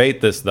to debate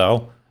this,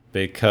 though,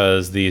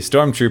 because the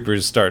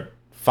stormtroopers start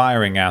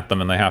firing at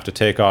them and they have to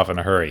take off in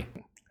a hurry.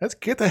 Let's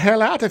get the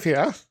hell out of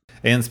here.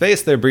 In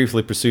space, they're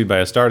briefly pursued by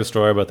a Star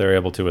Destroyer, but they're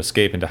able to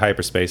escape into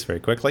hyperspace very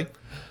quickly.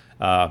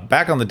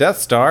 Back on the Death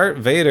Star,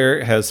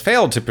 Vader has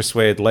failed to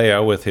persuade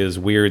Leia with his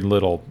weird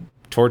little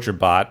torture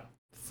bot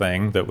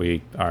thing that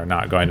we are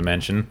not going to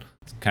mention.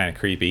 It's kind of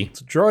creepy.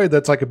 It's a droid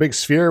that's like a big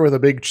sphere with a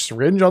big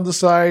syringe on the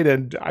side,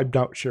 and I'm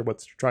not sure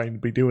what's trying to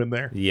be doing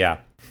there. Yeah.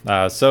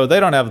 So they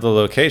don't have the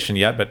location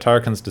yet, but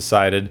Tarkin's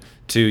decided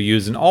to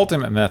use an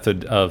ultimate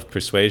method of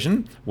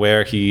persuasion,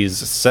 where he's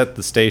set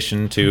the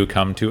station to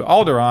come to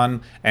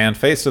Alderaan, and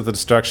faced with the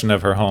destruction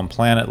of her home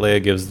planet,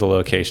 Leia gives the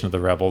location of the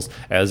rebels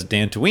as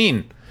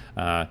Dantooine.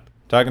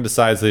 Tarkin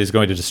decides that he's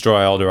going to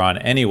destroy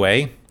Alderaan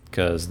anyway,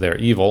 because they're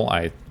evil,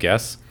 I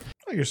guess.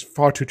 You're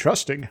far too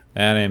trusting.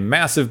 And a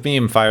massive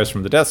beam fires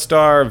from the Death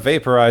Star,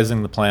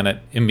 vaporizing the planet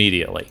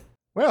immediately.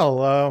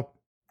 Well,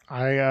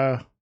 I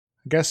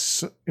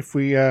guess if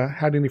we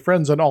had any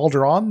friends on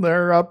Alderaan,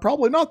 they're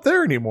probably not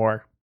there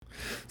anymore.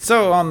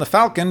 So on the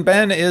Falcon,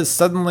 Ben is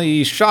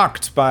suddenly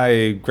shocked by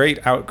a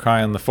great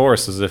outcry in the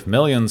Force, as if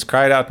millions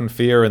cried out in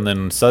fear and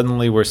then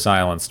suddenly were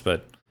silenced.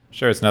 But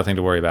sure, it's nothing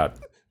to worry about.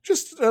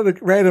 Just a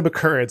random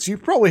occurrence. You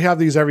probably have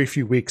these every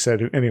few weeks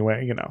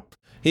anyway, you know.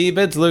 He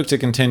bids Luke to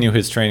continue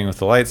his training with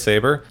the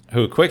lightsaber,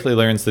 who quickly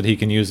learns that he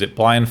can use it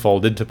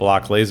blindfolded to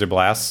block laser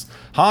blasts.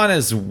 Han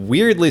is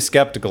weirdly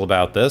skeptical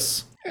about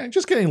this. Yeah,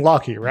 just getting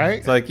lucky, right?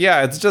 It's like,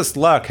 yeah, it's just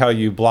luck how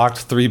you blocked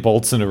 3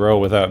 bolts in a row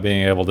without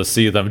being able to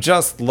see them.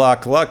 Just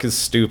luck. Luck is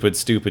stupid.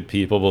 Stupid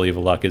people believe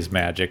luck is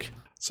magic.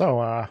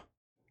 So,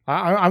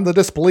 I'm the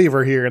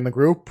disbeliever here in the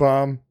group.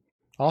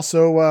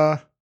 Also,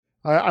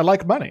 I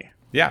like money.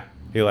 Yeah,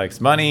 he likes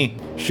money,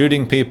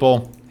 shooting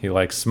people, he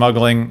likes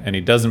smuggling, and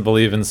he doesn't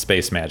believe in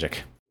space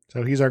magic.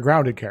 So he's our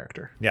grounded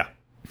character. Yeah.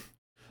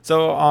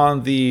 So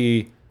on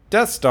the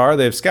Death Star,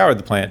 they've scoured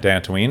the planet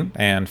Dantooine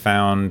and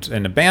found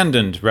an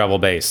abandoned rebel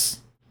base,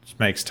 which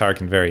makes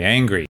Tarkin very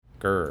angry.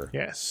 Grr.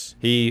 Yes.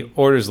 He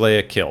orders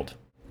Leia killed,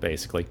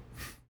 basically.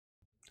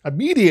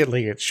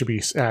 Immediately it should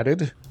be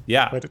added.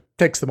 Yeah. But it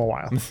takes them a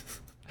while.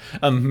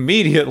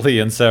 Immediately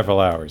in several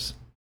hours.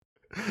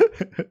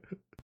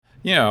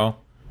 You know,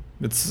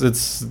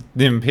 it's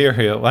the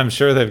Imperial. I'm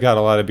sure they've got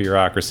a lot of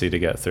bureaucracy to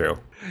get through.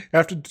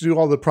 Have to do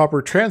all the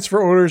proper transfer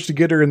orders to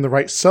get her in the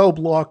right cell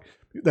block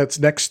that's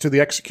next to the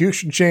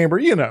execution chamber,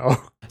 you know.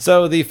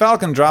 So the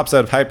Falcon drops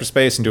out of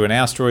hyperspace into an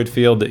asteroid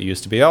field that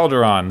used to be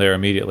Alderaan. They're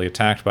immediately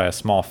attacked by a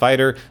small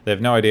fighter. They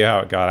have no idea how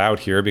it got out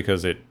here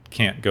because it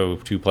can't go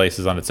 2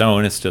 places on its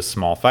own. It's just a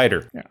small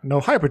fighter. Yeah,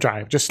 no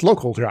hyperdrive, just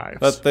local drives.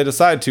 But they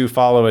decide to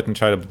follow it and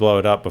try to blow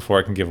it up before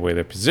it can give away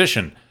their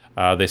position.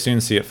 They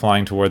soon see it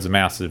flying towards a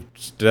massive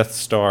Death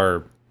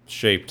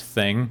Star-shaped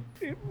thing.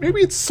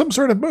 Maybe it's some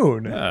sort of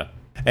moon.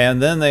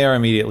 And then they are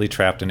immediately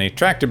trapped in a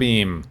tractor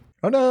beam.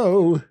 Oh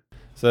no.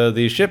 So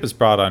the ship is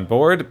brought on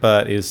board,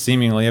 but is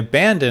seemingly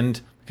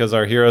abandoned because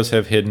our heroes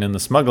have hidden in the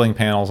smuggling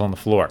panels on the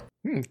floor.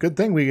 Good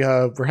thing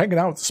we're hanging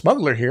out with the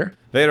smuggler here.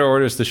 Vader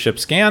orders the ship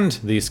scanned.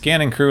 The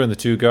scanning crew and the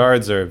 2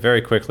 guards are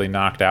very quickly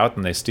knocked out,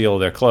 and they steal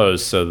their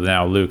clothes. So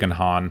now Luke and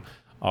Han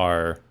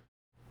are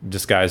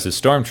disguised as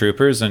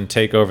stormtroopers and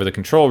take over the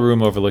control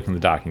room overlooking the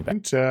docking bay.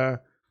 And,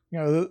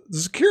 the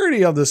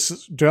security of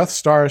this Death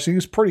Star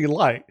seems pretty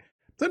light.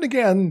 Then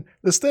again,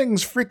 this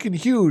thing's freaking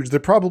huge. There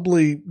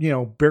probably,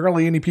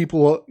 barely any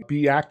people will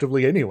be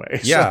actively anyway.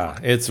 Yeah,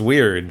 it's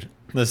weird.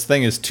 This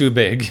thing is too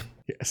big.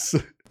 Yes.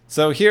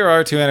 So here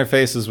R2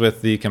 interfaces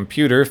with the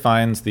computer,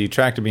 finds the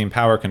tractor beam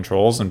power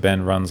controls, and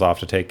Ben runs off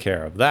to take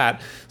care of that.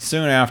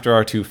 Soon after,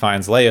 R2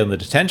 finds Leia in the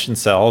detention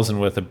cells,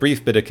 and with a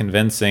brief bit of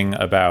convincing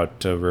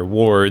about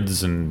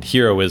rewards and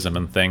heroism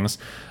and things,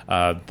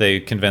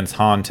 they convince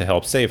Han to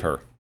help save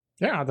her.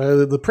 Yeah,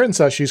 the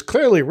princess, she's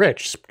clearly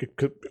rich.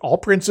 All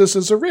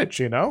princesses are rich,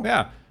 you know?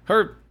 Yeah,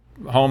 her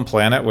home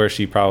planet where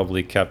she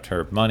probably kept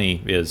her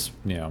money is,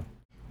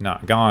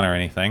 not gone or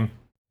anything.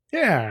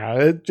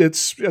 Yeah,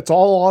 it's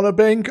all on a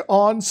bank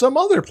on some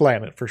other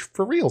planet for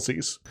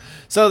realsies.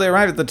 So they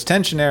arrive at the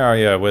detention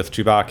area with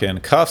Chewbacca in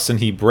cuffs, and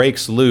he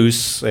breaks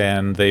loose,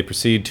 and they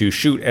proceed to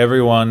shoot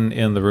everyone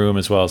in the room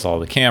as well as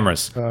all the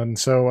cameras. And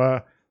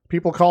so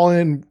people call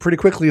in pretty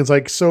quickly. It's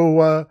like,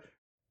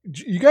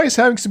 you guys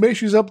having some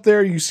issues up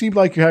there? You seem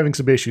like you're having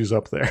some issues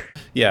up there.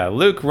 Yeah,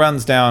 Luke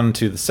runs down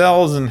to the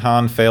cells, and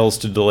Han fails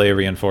to delay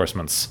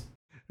reinforcements.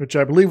 Which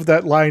I believe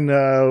that line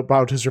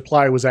about his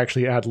reply was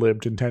actually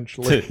ad-libbed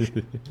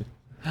intentionally.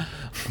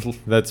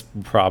 That's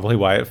probably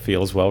why it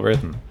feels well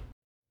written.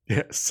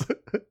 Yes.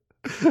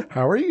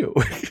 How are you?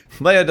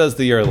 Leia does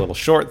the "you're a little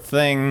short"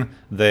 thing.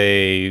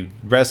 They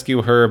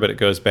rescue her, but it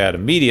goes bad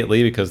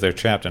immediately because they're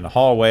trapped in a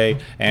hallway,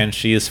 and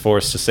she is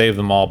forced to save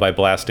them all by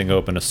blasting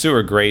open a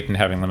sewer grate and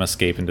having them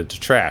escape into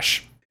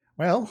trash.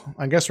 Well,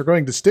 I guess we're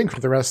going distinct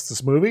for the rest of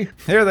this movie.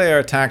 Here they are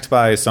attacked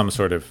by some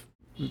sort of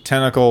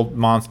tentacle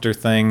monster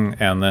thing,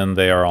 and then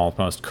they are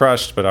almost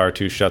crushed, but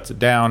R2 shuts it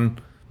down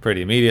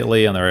pretty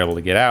immediately, and they're able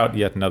to get out.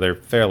 Yet another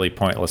fairly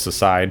pointless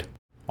aside,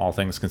 all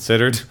things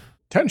considered.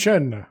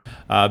 Tension!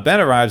 Ben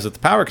arrives at the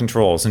power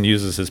controls and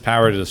uses his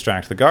power to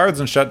distract the guards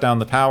and shut down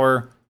the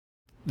power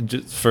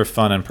just for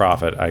fun and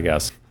profit, I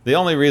guess. The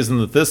only reason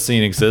that this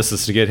scene exists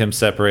is to get him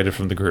separated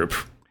from the group.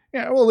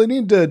 Yeah, well, they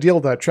need to deal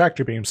with that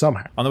tractor beam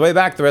somehow. On the way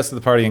back, the rest of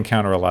the party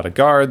encounter a lot of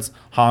guards.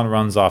 Han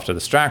runs off to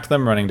distract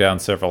them, running down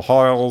several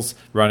halls,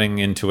 running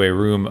into a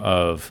room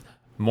of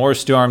more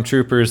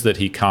stormtroopers that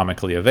he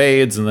comically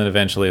evades, and then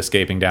eventually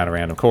escaping down a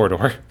random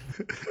corridor.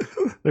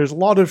 There's a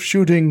lot of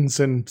shootings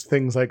and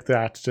things like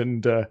that,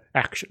 and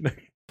action.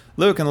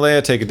 Luke and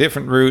Leia take a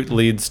different route,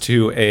 leads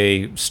to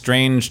a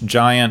strange,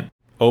 giant,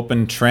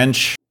 open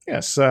trench.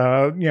 Yes,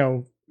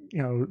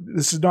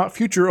 this is not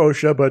future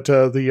OSHA, but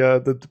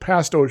the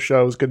past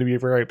OSHA is going to be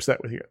very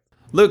upset with you.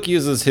 Luke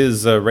uses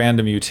his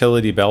random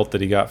utility belt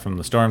that he got from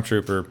the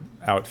Stormtrooper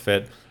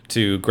outfit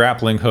to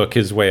grappling hook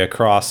his way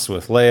across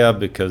with Leia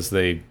because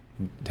they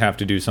have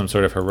to do some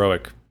sort of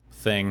heroic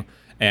thing.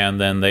 And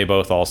then they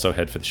both also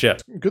head for the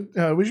ship. Good.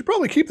 We should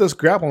probably keep this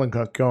grappling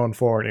hook going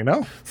forward,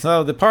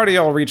 So the party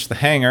all reach the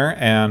hangar,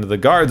 and the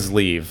guards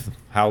leave.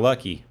 How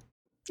lucky.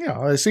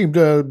 Yeah, they seemed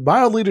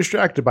mildly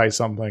distracted by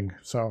something,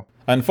 so...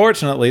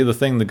 Unfortunately, the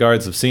thing the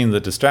guards have seen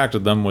that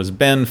distracted them was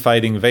Ben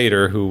fighting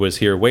Vader, who was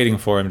here waiting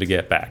for him to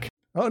get back.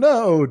 Oh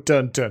no,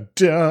 dun dun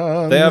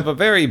dun. They have a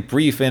very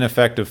brief,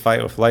 ineffective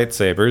fight with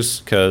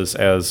lightsabers, because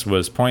as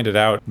was pointed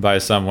out by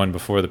someone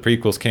before the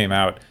prequels came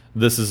out,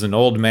 this is an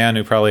old man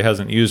who probably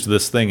hasn't used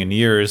this thing in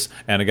years,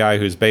 and a guy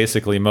who's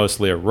basically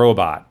mostly a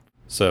robot.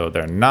 So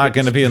they're not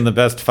going to be in the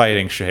best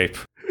fighting shape.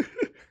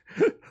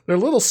 They're a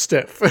little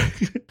stiff.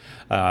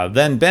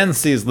 Then Ben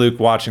sees Luke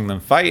watching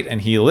them fight,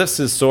 and he lifts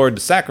his sword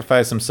to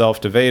sacrifice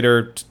himself to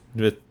Vader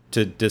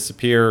to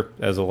disappear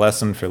as a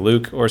lesson for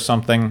Luke or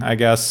something, I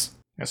guess.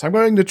 Yes, I'm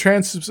going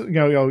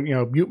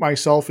to mute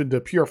myself into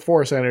pure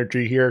force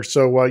energy here,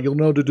 so you'll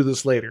know to do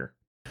this later.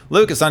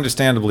 Luke is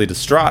understandably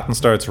distraught and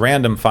starts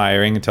random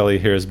firing until he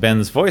hears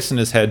Ben's voice in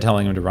his head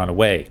telling him to run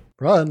away.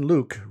 Run,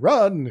 Luke,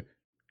 run!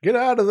 Get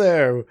out of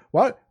there!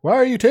 Why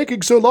are you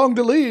taking so long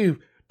to leave?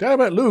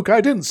 Damn it, Luke,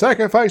 I didn't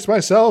sacrifice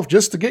myself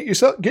just to get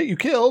you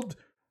killed.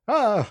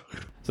 So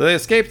they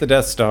escape the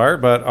Death Star,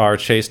 but are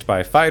chased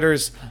by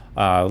fighters.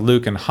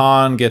 Luke and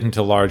Han get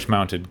into large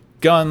mounted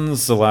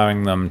guns,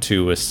 allowing them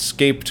to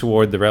escape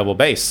toward the Rebel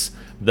base.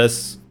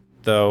 This,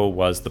 though,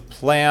 was the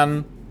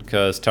plan,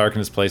 because Tarkin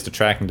has placed a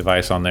tracking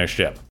device on their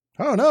ship.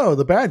 Oh no,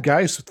 the bad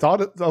guys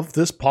thought of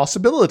this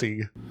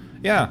possibility.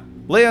 Yeah,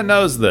 Leia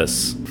knows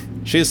this.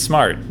 She's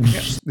smart.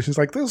 Yeah, she's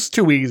like, this is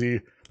too easy.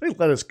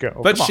 Let us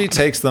go. But she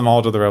takes them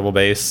all to the Rebel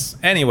base.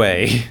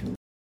 Anyway,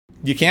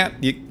 you can't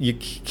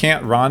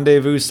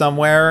rendezvous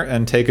somewhere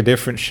and take a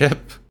different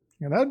ship.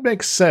 Yeah, that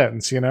makes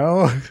sense,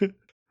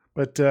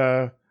 But,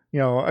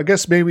 I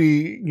guess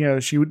maybe,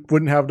 she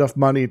wouldn't have enough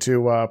money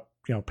to,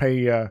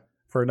 pay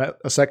for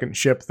a second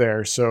ship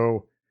there.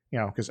 So,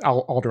 because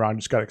Alderaan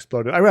just got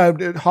exploded.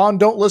 Han,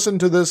 don't listen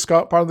to this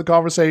part of the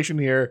conversation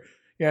here.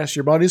 Yes,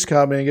 your money's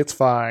coming. It's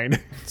fine.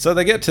 So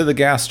they get to the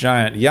gas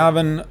giant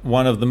Yavin,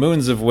 one of the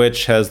moons of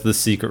which has the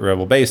secret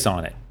Rebel base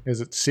on it. Is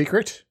it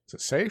secret? Is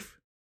it safe?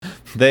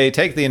 They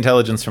take the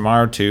intelligence from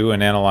R2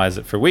 and analyze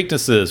it for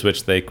weaknesses,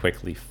 which they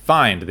quickly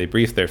find. They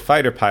brief their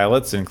fighter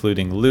pilots,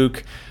 including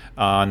Luke,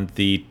 on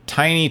the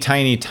tiny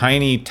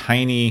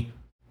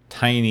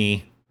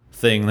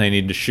thing they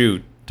need to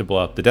shoot to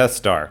blow up the Death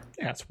Star.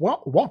 Yeah, it's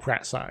womp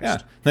rat sized. Yeah,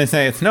 they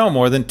say it's no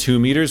more than 2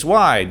 meters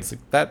wide. It's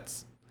like,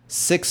 that's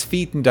 6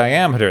 feet in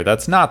diameter.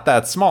 That's not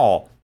that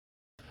small.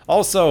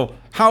 Also,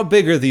 how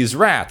big are these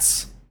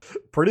rats?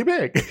 Pretty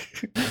big.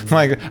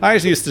 Like, I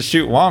used to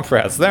shoot womp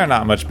rats. They're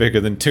not much bigger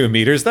than 2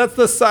 meters. That's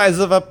the size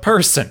of a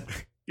person.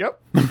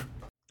 Yep.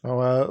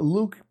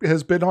 Luke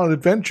has been on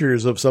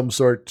adventures of some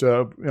sort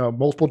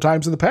multiple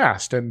times in the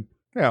past, and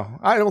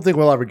I don't think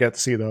we'll ever get to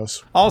see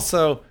those.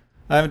 Also,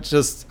 I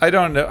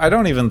don't know. I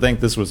don't even think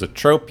this was a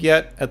trope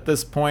yet at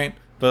this point,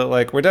 but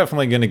like, we're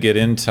definitely going to get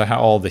into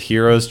all the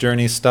hero's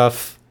journey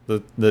stuff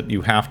that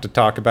you have to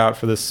talk about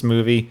for this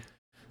movie.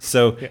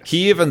 So yes.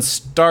 He even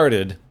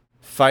started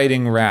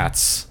fighting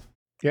rats.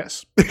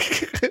 Yes.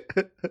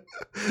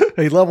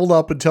 He leveled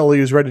up until he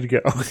was ready to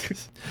go.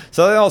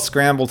 So they all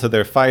scramble to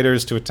their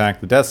fighters to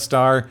attack the Death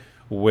Star,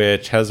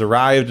 which has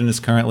arrived and is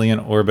currently in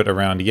orbit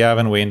around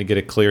Yavin, waiting to get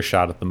a clear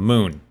shot at the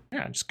moon.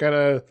 Yeah, just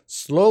gotta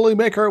slowly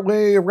make our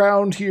way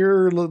around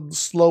here,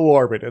 slow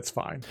orbit, it's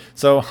fine.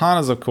 So Han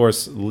is, of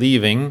course,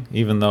 leaving,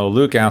 even though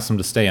Luke asked him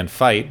to stay and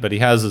fight, but he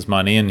has his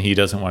money and he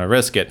doesn't want to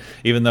risk it,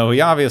 even though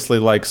he obviously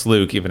likes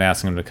Luke, even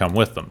asking him to come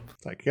with them.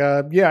 Like,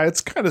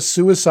 it's kind of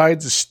suicide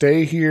to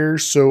stay here,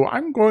 so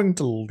I'm going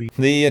to leave.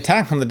 The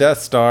attack on the Death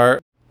Star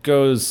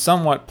goes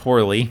somewhat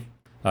poorly.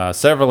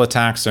 Several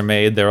attacks are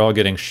made. They're all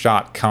getting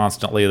shot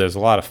constantly. There's a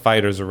lot of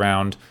fighters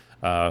around.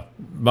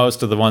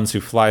 Most of the ones who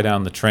fly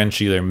down the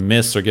trench either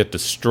miss or get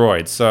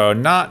destroyed. So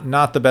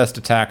not the best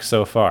attack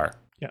so far.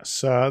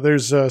 Yes,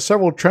 there's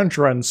several trench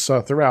runs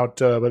throughout,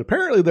 but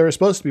apparently there are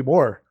supposed to be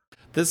more.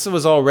 This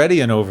was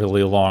already an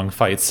overly long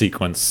fight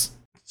sequence.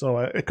 So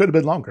it could have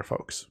been longer,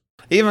 folks.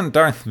 Even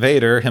Darth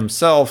Vader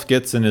himself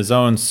gets in his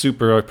own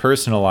super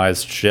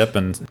personalized ship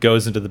and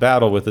goes into the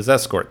battle with his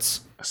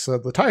escorts. So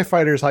the TIE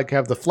fighters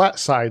have the flat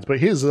sides, but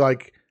his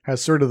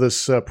has sort of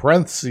this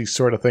parentheses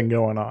sort of thing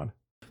going on.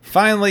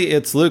 Finally,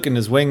 it's Luke and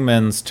his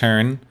wingman's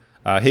turn.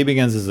 He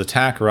begins his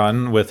attack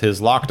run with his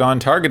locked-on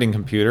targeting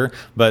computer,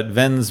 but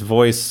Ben's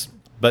voice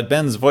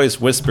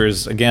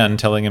whispers again,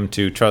 telling him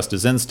to trust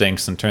his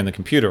instincts and turn the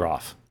computer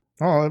off.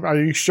 Oh, are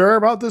you sure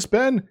about this,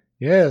 Ben?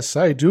 Yes,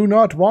 I do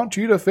not want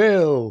you to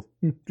fail.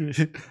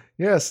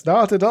 Yes,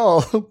 not at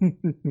all.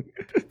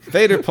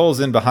 Vader pulls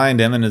in behind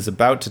him and is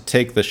about to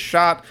take the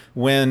shot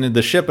when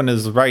the ship on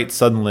his right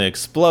suddenly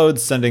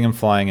explodes, sending him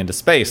flying into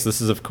space.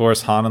 This is, of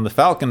course, Han and the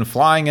Falcon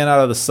flying in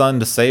out of the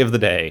sun to save the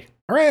day.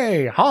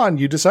 Hooray, Han,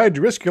 you decided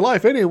to risk your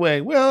life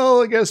anyway.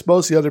 Well, I guess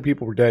most of the other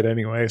people were dead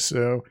anyway,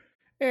 so...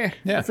 Yeah.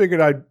 I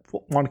figured I'd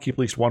want to keep at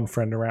least one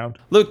friend around.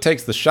 Luke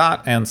takes the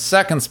shot, and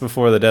seconds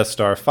before the Death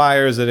Star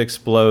fires, it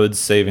explodes,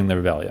 saving the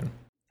rebellion.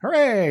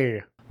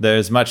 Hooray!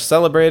 There's much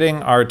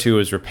celebrating. R2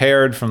 is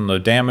repaired from the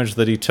damage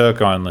that he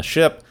took on the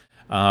ship.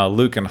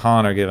 Luke and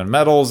Han are given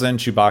medals, and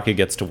Chewbacca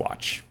gets to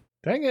watch.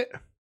 Dang it.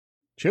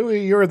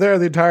 Chewie, you were there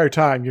the entire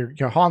time.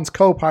 You're Han's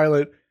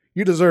co-pilot.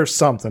 You deserve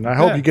something. I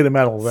hope you get a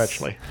medal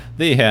eventually.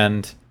 The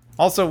end.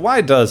 Also,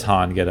 why does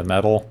Han get a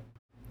medal?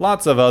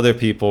 Lots of other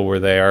people were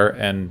there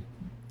and,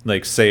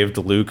 saved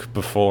Luke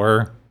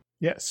before.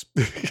 Yes.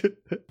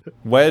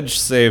 Wedge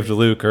saved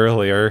Luke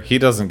earlier. He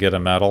doesn't get a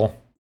medal.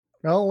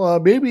 Well,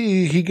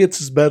 maybe he gets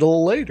his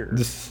medal later.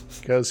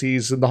 Because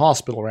he's in the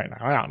hospital right now.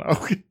 I don't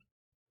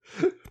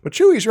know. But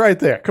Chewie's right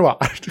there. Come on.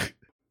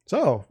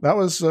 So, that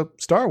was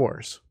Star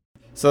Wars.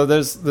 So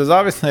there's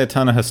obviously a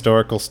ton of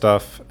historical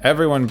stuff.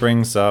 Everyone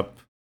brings up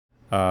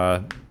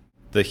the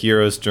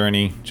hero's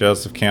journey,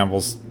 Joseph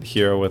Campbell's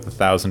Hero with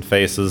 1,000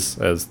 Faces,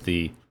 as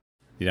the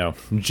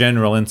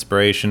general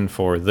inspiration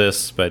for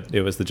this, but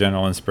it was the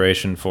general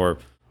inspiration for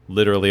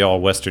literally all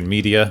Western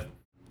media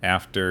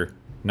after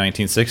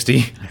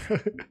 1960.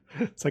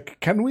 It's like,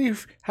 can we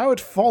how it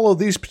follow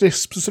these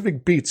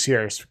specific beats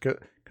here? Because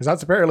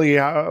that's apparently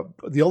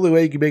the only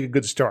way you can make a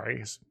good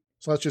story.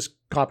 So let's just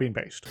copy and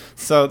paste.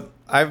 So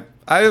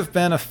I've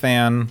been a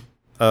fan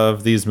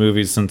of these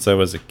movies since I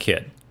was a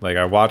kid.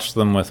 I watched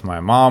them with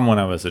my mom when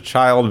I was a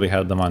child. We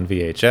had them on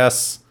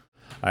VHS.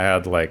 I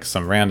had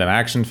some random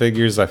action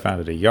figures I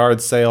found at a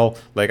yard sale.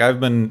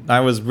 I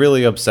was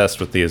really obsessed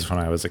with these when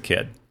I was a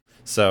kid.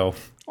 So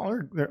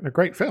they're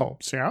great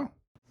films,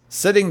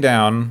 sitting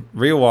down,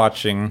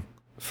 rewatching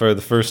for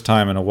the first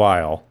time in a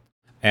while,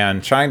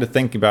 and trying to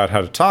think about how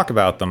to talk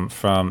about them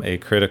from a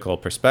critical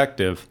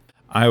perspective,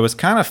 I was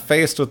kind of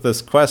faced with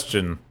this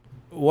question: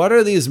 what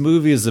are these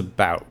movies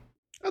about?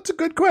 That's a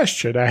good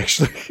question,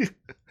 actually.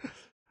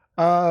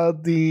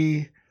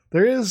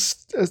 There is,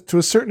 to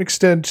a certain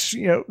extent,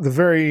 the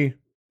very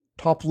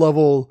top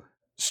level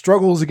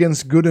struggles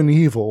against good and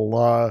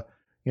evil.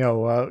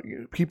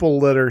 People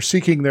that are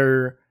seeking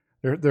their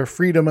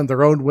freedom and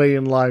their own way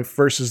in life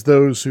versus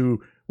those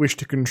who wish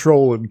to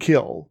control and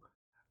kill.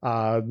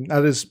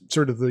 That is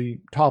sort of the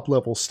top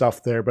level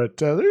stuff there, but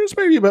there's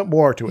maybe a bit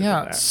more to it.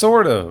 Yeah, than that.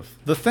 Sort of.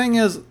 The thing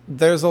is,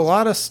 there's a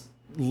lot of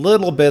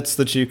little bits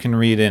that you can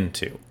read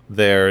into.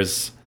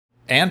 There's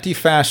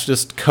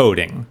anti-fascist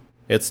coding.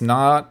 It's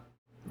not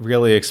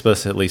really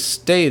explicitly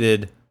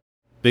stated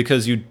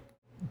because you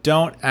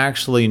don't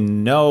actually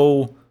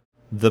know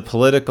the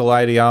political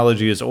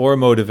ideologies or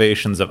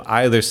motivations of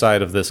either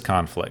side of this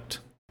conflict.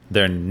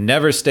 They're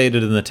never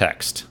stated in the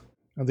text.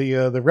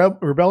 The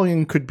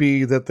rebellion could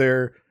be that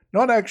they're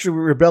not actually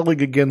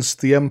rebelling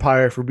against the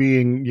Empire for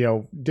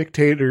being,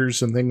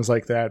 dictators and things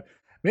like that.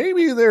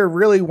 Maybe they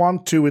really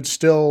want to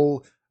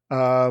instill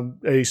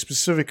a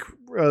specific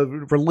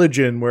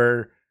religion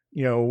where,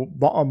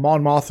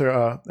 Mon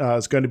Mothma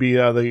is going to be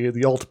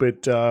the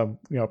ultimate,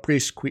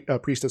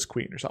 priestess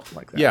queen or something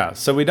like that. Yeah,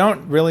 so we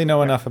don't really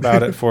know enough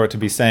about it for it to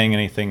be saying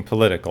anything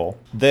political.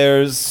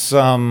 There's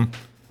some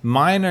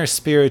minor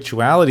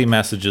spirituality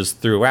messages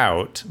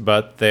throughout,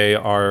 but they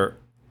are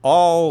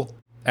all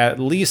at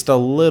least a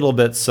little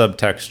bit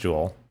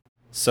subtextual.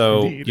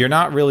 So Indeed. You're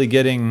not really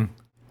getting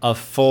a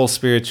full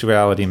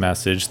spirituality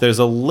message. There's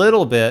a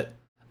little bit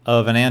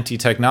of an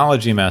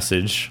anti-technology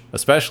message,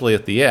 especially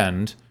at the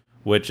end,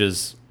 which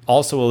is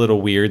also a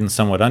little weird and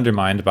somewhat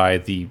undermined by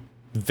the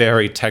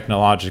very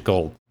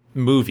technological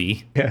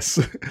movie. Yes.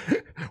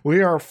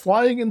 We are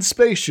flying in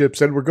spaceships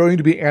and we're going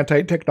to be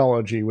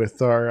anti-technology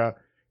with our,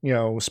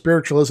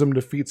 spiritualism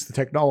defeats the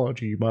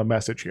technology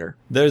message here.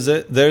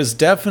 There's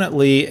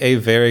definitely a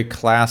very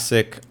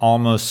classic,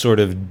 almost sort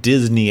of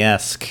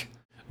Disney-esque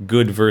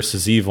good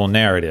versus evil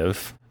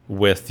narrative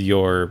with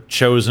your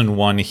chosen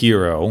one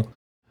hero.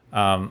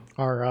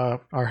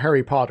 Our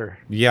Harry Potter.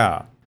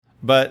 Yeah.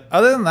 But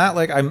other than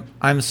that,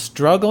 I'm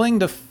struggling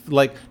to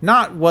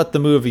not what the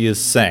movie is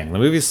saying. The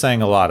movie is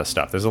saying a lot of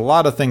stuff. There's a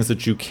lot of things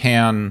that you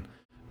can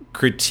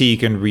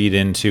critique and read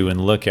into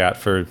and look at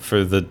for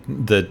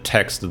the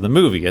text of the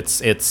movie.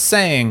 It's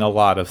saying a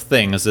lot of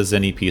things, as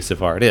any piece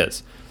of art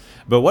is.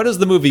 But what does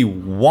the movie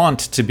want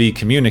to be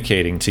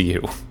communicating to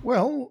you?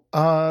 Well,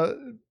 I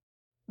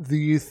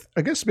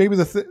guess maybe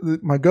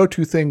my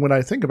go-to thing when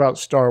I think about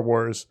Star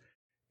Wars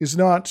is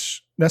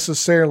not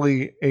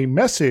necessarily a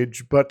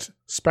message, but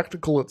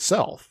spectacle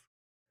itself.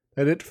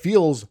 That it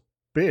feels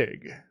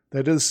big.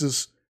 That this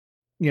is,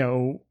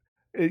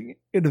 an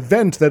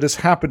event that is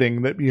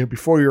happening that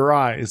before your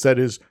eyes that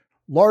is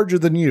larger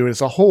than you.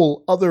 It's a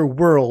whole other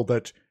world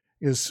that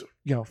is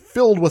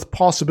filled with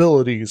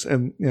possibilities,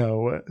 and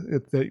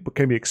that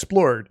can be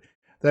explored.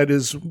 That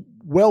is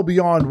well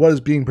beyond what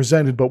is being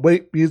presented, but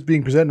what is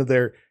being presented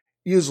there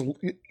is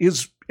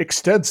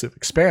extensive,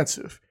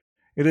 expansive.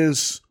 It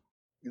is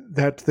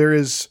that there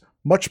is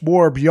much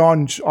more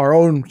beyond our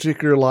own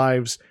particular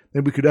lives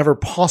than we could ever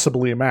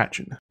possibly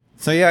imagine.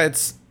 So yeah,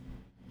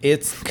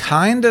 it's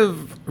kind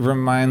of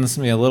reminds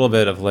me a little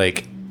bit of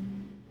like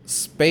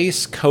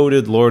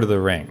space-coded Lord of the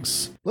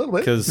Rings. A little bit.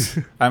 Because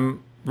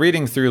I'm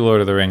reading through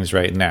Lord of the Rings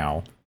right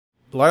now.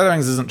 Lord of the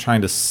Rings isn't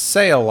trying to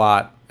say a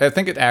lot. I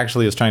think it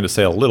actually is trying to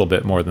say a little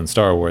bit more than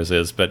Star Wars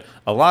is, but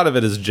a lot of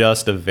it is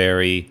just a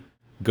very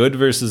good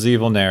versus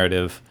evil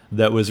narrative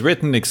that was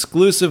written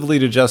exclusively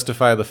to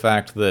justify the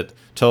fact that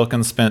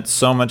Tolkien spent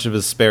so much of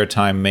his spare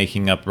time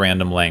making up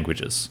random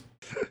languages.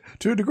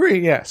 To a degree,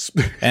 yes.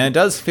 And it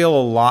does feel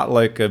a lot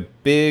like a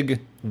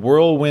big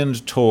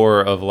whirlwind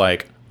tour of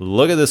like,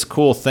 look at this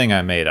cool thing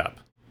I made up.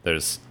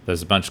 There's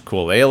a bunch of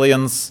cool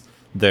aliens.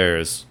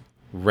 There's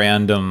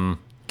random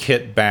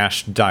kit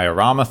bash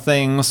diorama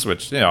things,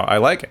 which, I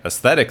like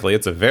aesthetically.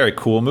 It's a very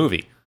cool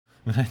movie.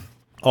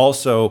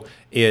 Also,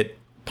 it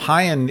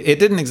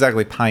didn't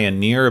exactly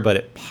pioneer, but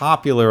it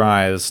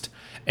popularized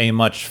a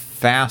much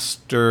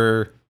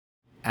faster,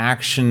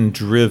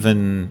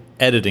 action-driven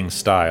editing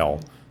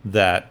style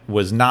that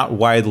was not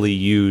widely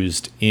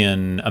used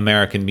in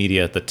American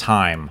media at the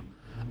time.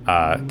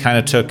 Kind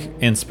of took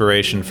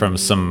inspiration from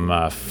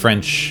some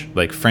French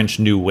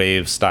New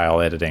Wave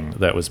style editing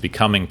that was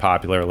becoming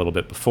popular a little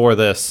bit before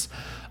this.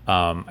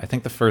 I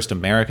think the first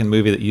American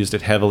movie that used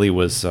it heavily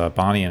was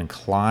Bonnie and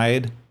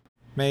Clyde,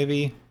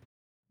 maybe?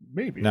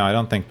 Maybe. No, I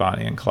don't think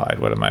Bonnie and Clyde.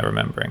 What am I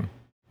remembering?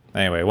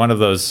 Anyway, one of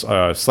those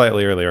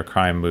slightly earlier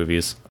crime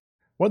movies.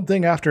 One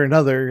thing after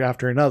another,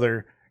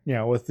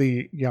 with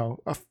the,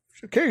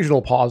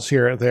 occasional pause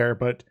here and there,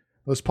 but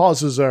those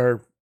pauses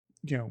are,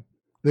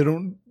 they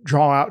don't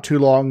draw out too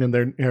long, and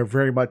they're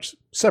very much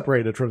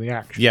separated from the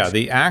action. Yeah,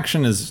 the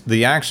action is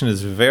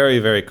very,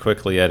 very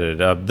quickly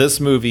edited. This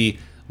movie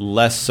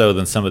less so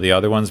than some of the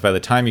other ones. By the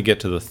time you get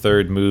to the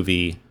third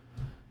movie,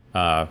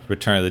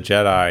 Return of the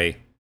Jedi,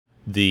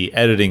 the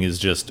editing is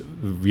just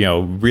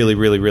really,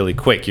 really, really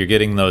quick. You're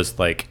getting those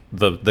like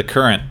the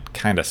current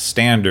kind of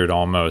standard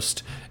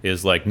almost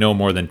is like no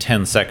more than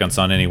 10 seconds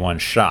on any one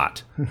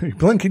shot. You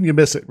blink and you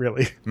miss it,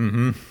 really.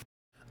 Mm-hmm.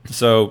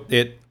 So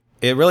it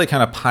really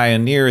kind of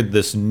pioneered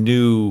this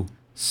new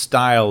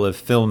style of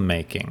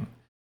filmmaking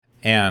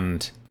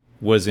and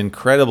was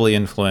incredibly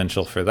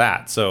influential for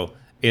that. So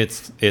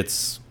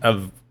it's a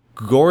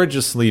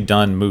gorgeously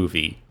done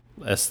movie.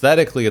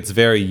 Aesthetically, it's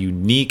very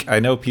unique. I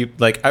know people,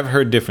 like, I've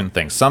heard different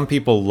things. Some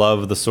people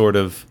love the sort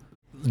of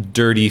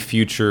dirty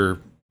future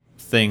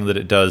thing that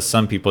it does.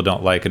 Some people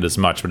don't like it as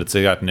much, but it's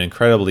got an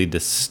incredibly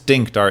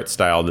distinct art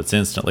style that's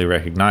instantly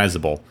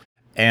recognizable.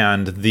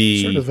 And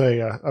sort of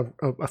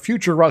a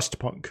future rust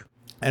punk.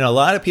 And a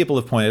lot of people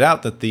have pointed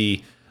out that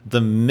the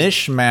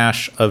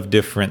mishmash of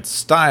different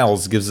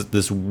styles gives it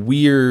this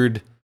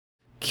weird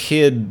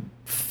kid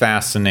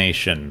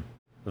fascination.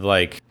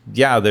 Like,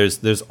 yeah,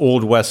 there's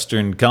old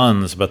Western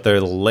guns, but they're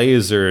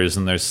lasers,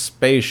 and there's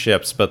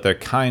spaceships, but they're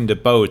kind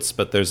of boats,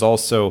 but there's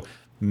also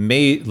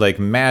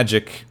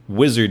magic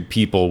wizard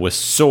people with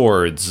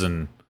swords,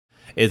 and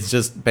it's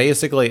just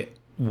basically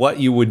what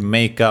you would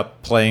make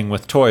up playing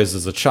with toys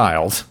as a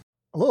child.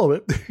 A little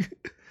bit.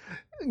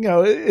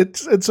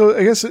 It's so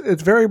I guess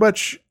it's very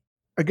much,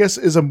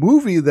 is a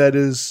movie that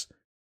is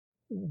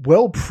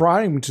well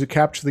primed to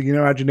capture the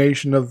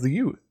imagination of the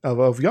youth,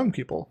 of young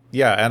people.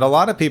 Yeah, and a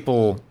lot of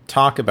people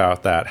talk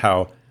about that,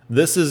 how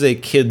this is a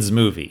kid's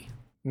movie.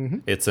 Mm-hmm.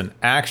 It's an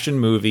action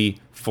movie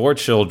for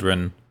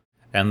children,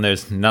 and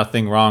there's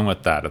nothing wrong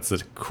with that. It's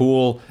a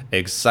cool,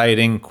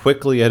 exciting,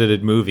 quickly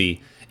edited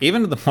movie,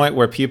 even to the point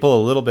where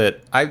people a little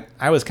bit...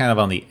 I was kind of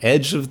on the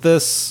edge of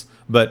this,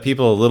 but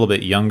people a little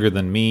bit younger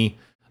than me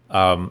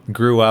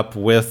grew up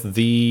with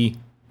the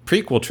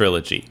prequel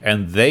trilogy,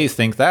 and they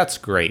think that's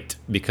great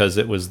because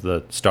it was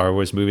the Star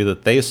Wars movie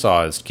that they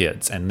saw as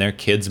kids, and they're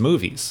kids'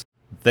 movies.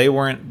 They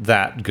weren't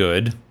that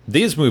good.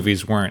 These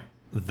movies weren't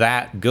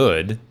that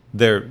good.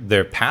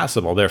 They're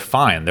passable. They're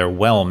fine. They're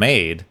well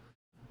made,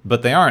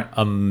 but they aren't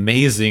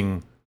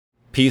amazing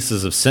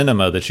pieces of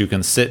cinema that you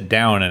can sit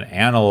down and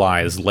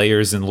analyze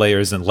layers and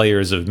layers and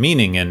layers of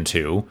meaning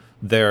into.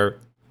 They're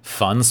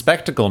fun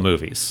spectacle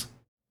movies.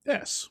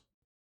 Yes.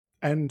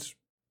 And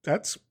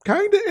that's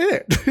kind of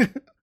it.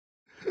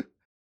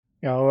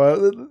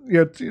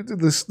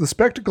 The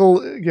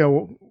spectacle,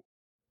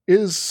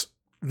 is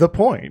the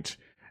point.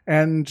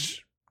 And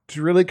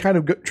to really kind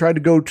of try to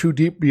go too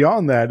deep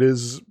beyond that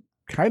is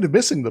kind of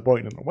missing the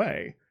point in a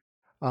way.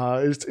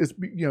 It's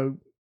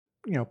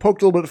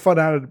poked a little bit of fun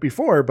out of it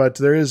before, but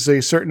there is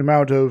a certain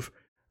amount of,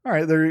 all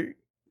right,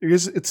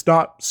 it's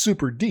not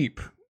super deep,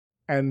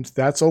 and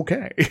that's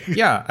okay.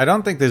 Yeah, I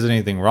don't think there's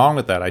anything wrong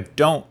with that. I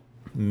don't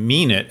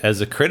mean it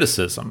as a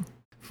criticism,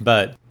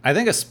 but I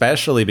think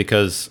especially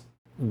because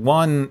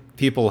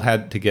people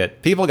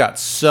got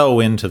so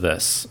into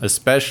this,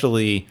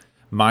 especially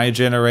my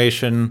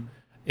generation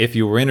if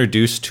you were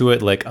introduced to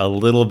it like a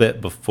little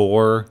bit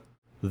before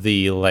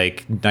the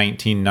like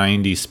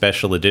 1990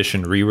 special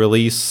edition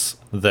re-release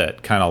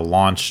that kind of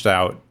launched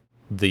out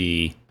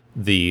the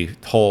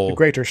whole The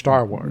greater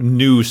Star Wars.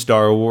 new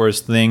Star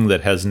Wars thing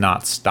that has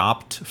not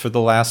stopped for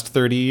the last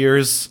 30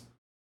 years.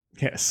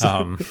 Yes.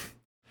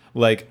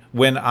 Like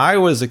when I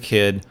was a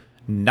kid,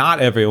 not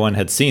everyone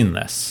had seen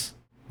this.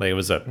 Like it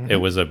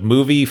was a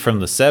movie from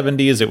the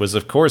 70s. It was,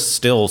 of course,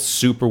 still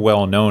super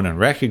well known and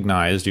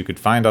recognized. You could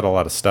find out a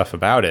lot of stuff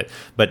about it,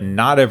 but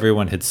not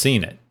everyone had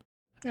seen it.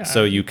 Yeah.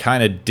 So you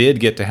kind of did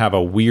get to have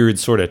a weird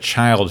sort of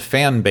child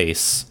fan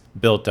base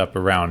built up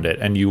around it,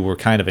 and you were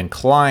kind of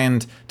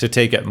inclined to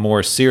take it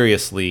more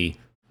seriously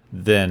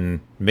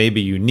than maybe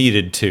you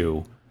needed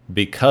to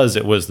because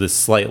it was this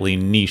slightly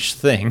niche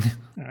thing.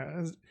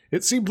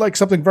 It seemed like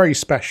something very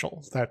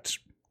special that,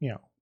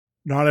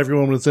 not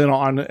everyone was in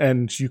on,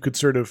 and you could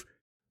sort of,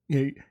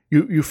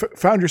 you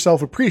found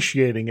yourself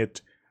appreciating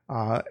it,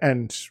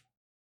 and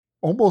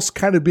almost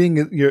kind of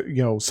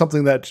being,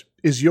 something that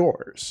is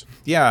yours.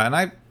 Yeah,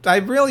 and I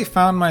really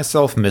found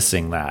myself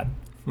missing that.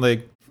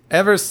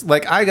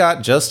 I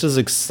got just as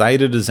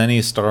excited as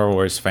any Star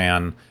Wars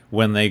fan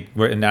when they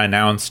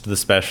announced the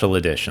special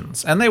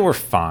editions, and they were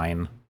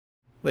fine.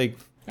 They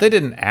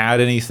didn't add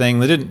anything.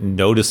 They didn't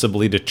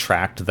noticeably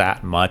detract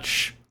that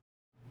much,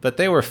 but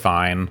they were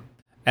fine.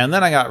 And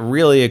then I got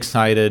really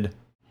excited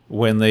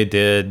when they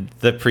did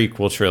the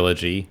prequel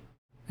trilogy,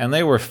 and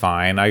they were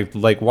fine. I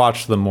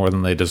watched them more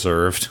than they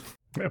deserved.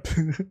 Yep.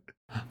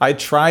 I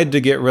tried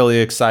to get really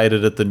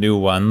excited at the new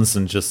ones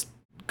and just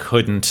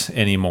couldn't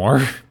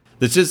anymore.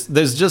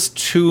 There's just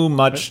too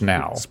much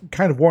now. It's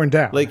kind of worn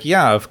down.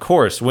 Yeah, of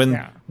course.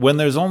 When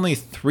there's only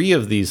 3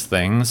 of these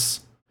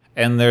things,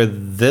 and they're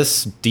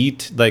this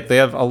they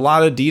have a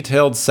lot of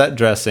detailed set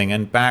dressing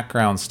and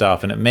background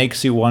stuff, and it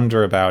makes you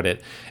wonder about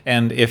it.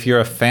 And if you're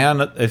a fan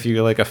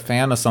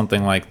of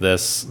something like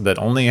this that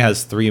only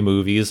has 3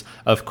 movies,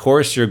 of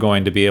course you're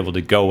going to be able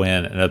to go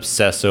in and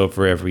obsess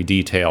over every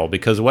detail,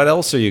 because what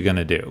else are you going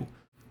to do?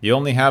 You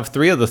only have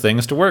 3 of the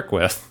things to work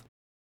with.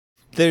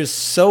 There's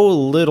so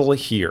little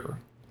here.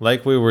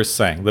 Like we were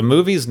saying, the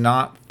movie's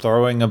not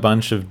throwing a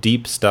bunch of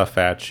deep stuff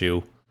at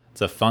you. It's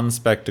a fun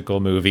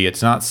spectacle movie.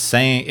 It's not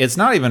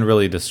even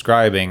really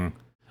describing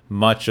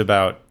much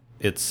about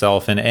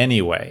itself in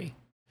any way.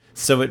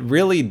 So it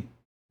really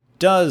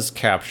does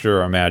capture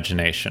our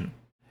imagination.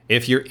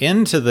 If you're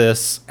into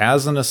this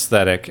as an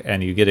aesthetic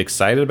and you get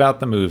excited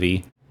about the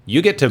movie,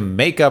 you get to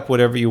make up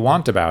whatever you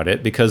want about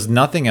it because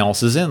nothing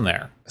else is in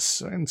there.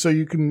 And so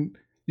you can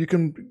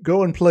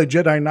go and play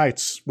Jedi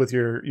Knights with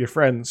your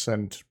friends,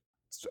 and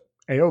it's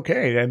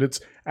A-okay. And it's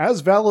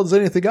as valid as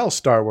anything else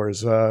Star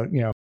Wars,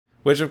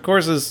 Which, of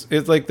course, is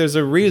like there's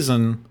a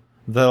reason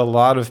that a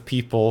lot of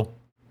people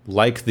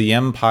like the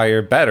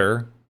Empire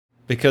better,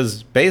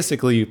 because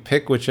basically you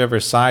pick whichever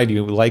side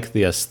you like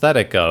the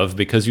aesthetic of,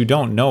 because you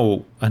don't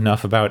know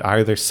enough about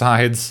either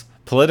side's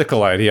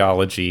political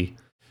ideology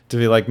to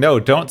be like, no,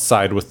 don't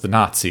side with the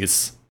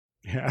Nazis.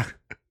 Yeah.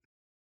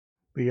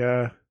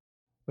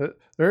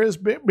 There is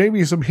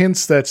maybe some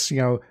hints that,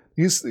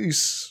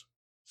 these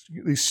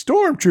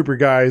stormtrooper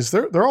guys,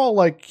 they're all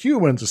like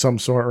humans of some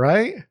sort,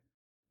 right?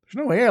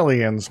 There's no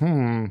aliens.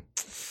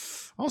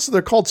 Also,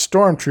 they're called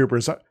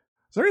stormtroopers.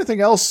 Is there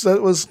anything else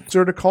that was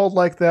sort of called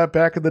like that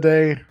back in the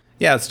day?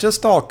 Yeah, it's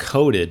just all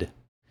coded.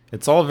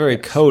 It's all very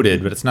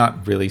coded, but it's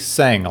not really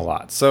saying a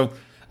lot. So,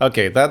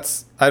 okay,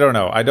 I don't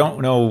know. I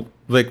don't know.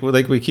 Like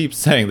we keep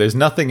saying, there's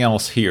nothing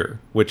else here,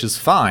 which is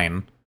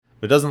fine.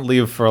 But it doesn't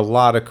leave for a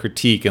lot of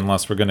critique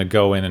unless we're going to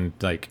go in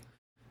and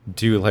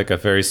do a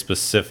very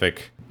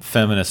specific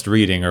feminist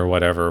reading or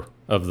whatever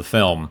of the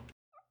film.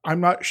 I'm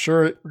not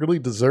sure it really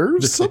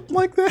deserves something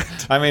like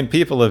that. I mean,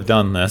 people have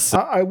done this.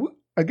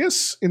 I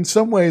guess in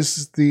some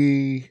ways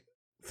the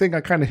thing I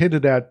kind of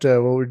hinted at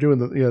while we are doing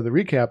the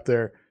recap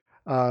there,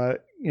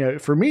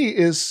 for me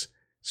is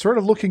sort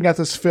of looking at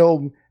this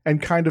film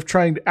and kind of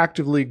trying to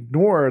actively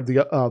ignore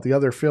the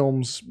other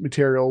films,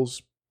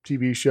 materials,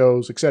 TV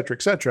shows,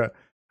 etc.,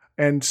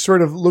 and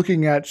sort of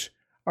looking at,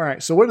 all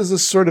right, so what is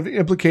this sort of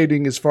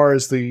implicating as far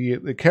as the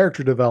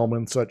character development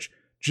and such,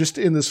 just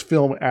in this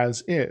film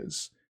as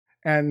is.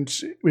 And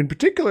in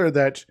particular,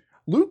 that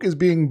Luke is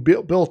being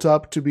built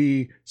up to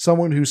be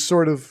someone who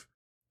sort of,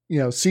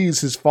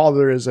 sees his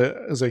father as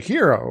a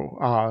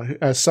hero,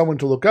 as someone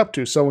to look up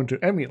to, someone to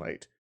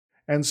emulate.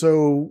 And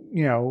so,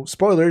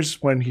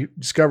 spoilers, when he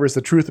discovers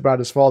the truth about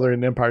his father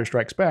in Empire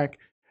Strikes Back,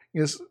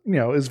 is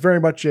very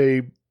much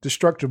a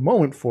destructive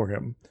moment for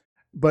him.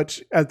 But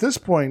at this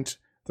point,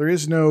 there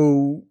is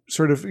no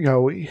sort of,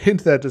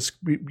 hint that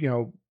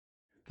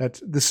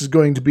that this is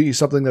going to be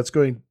something that's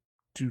going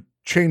to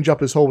change up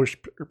his whole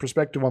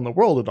perspective on the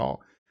world at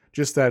all.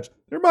 Just that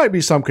there might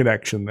be some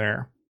connection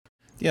there.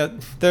 Yeah,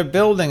 they're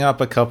building up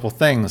a couple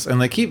things,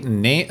 and they keep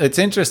it's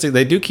interesting.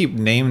 They do keep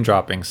name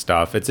dropping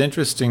stuff. It's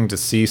interesting to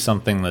see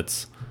something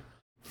that's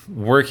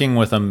working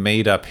with a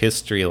made up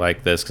history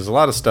like this, because a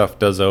lot of stuff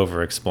does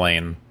over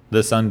explain.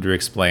 This under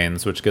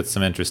explains, which gets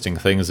some interesting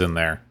things in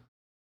there.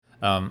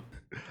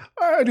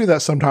 I do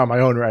that sometime in my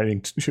own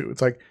writing too.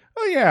 It's like,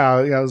 oh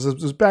yeah, this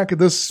is back at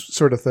this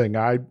sort of thing.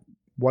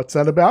 What's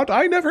that about?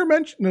 I never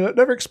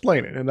never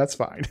explain it, and that's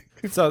fine.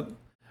 So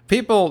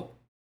people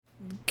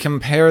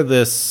compare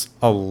this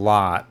a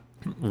lot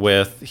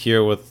with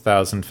Hero with a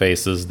Thousand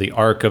Faces, the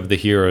arc of the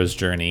hero's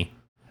journey.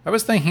 I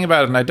was thinking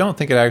about it, and I don't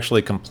think it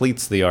actually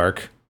completes the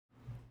arc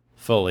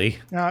fully.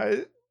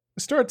 It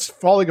starts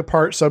falling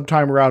apart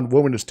sometime around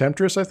Woman is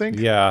Temptress, I think.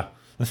 Yeah.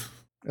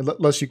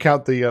 Unless you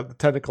count the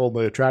tentacle and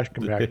the trash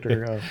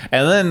compactor.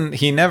 And then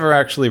he never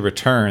actually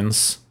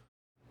returns,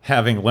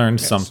 having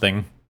learned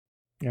something.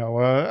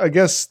 I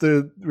guess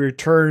the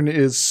return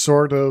is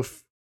sort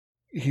of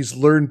he's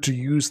learned to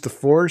use the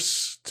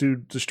Force to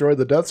destroy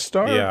the Death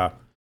Star. Yeah.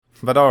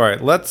 But all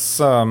right, let's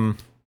get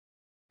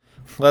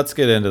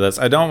into this.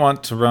 I don't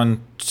want to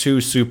run too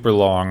super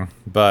long,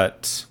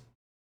 but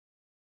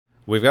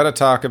we've got to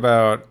talk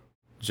about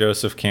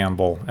Joseph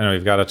Campbell, and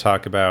we've got to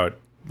talk about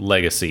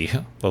legacy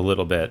a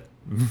little bit.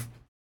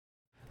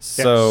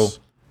 So, yes.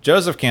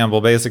 Joseph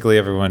Campbell, basically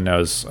everyone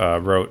knows,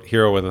 wrote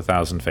Hero with a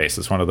Thousand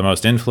Faces, one of the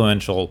most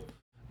influential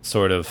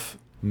sort of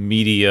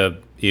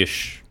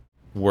media-ish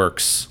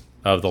works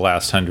of the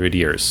last 100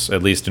 years,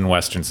 at least in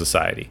Western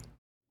society.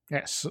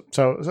 Yes,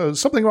 so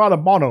something about a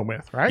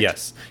monomyth, right?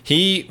 Yes.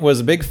 He was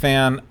a big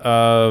fan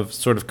of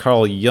sort of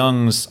Carl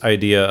Jung's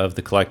idea of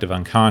the collective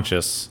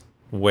unconscious,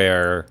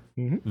 where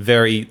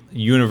very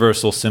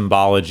universal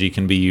symbology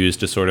can be used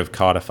to sort of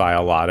codify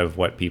a lot of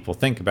what people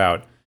think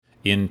about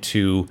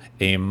into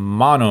a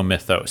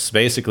monomythos.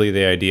 Basically,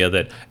 the idea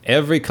that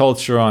every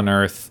culture on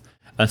Earth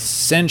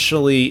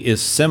essentially is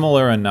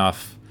similar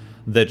enough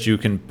that you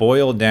can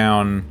boil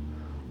down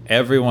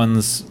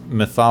everyone's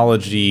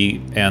mythology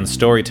and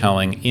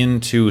storytelling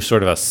into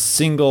sort of a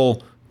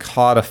single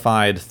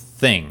codified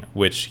thing,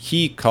 which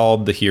he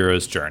called the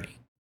hero's journey.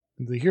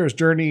 The hero's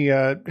journey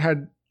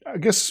had, I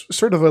guess,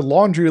 sort of a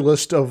laundry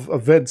list of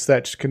events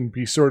that can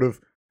be sort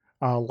of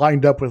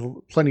lined up with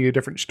plenty of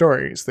different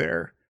stories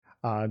there.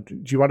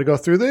 Do you want to go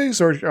through these,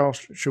 or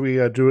should we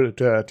do it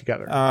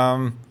together?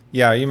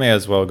 Yeah, you may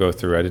as well go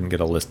through. I didn't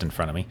get a list in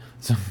front of me.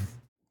 So.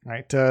 All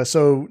right,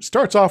 so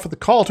starts off with the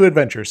call to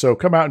adventure, so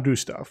come out and do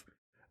stuff.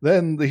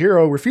 Then the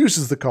hero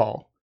refuses the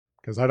call,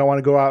 because I don't want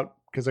to go out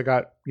because I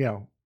got,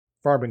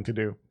 farming to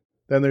do.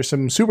 Then there's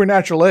some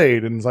supernatural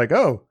aid, and it's like,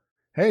 oh,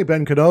 hey,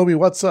 Ben Kenobi,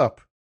 what's up?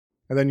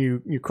 And then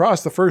you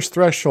cross the first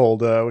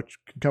threshold, which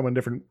can come in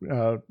different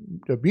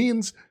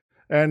beans,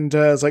 and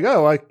it's like,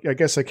 oh, I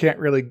guess I can't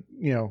really,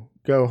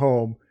 go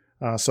home.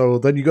 So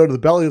then you go to the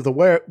belly of the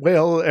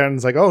whale, and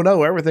it's like, oh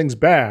no, everything's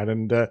bad,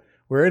 and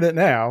we're in it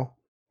now.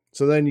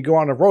 So then you go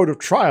on a road of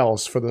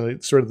trials for the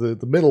sort of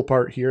the middle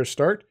part here,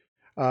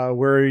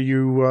 where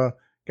you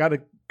got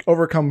to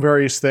overcome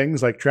various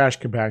things like trash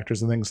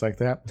compactors and things like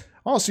that.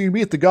 Also, you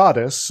meet the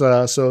goddess,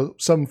 so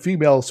some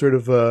female sort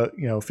of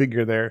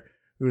figure there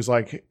who's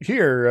like,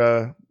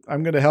 here,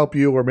 I'm going to help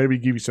you, or maybe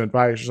give you some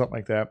advice or something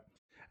like that.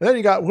 And then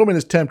you got Woman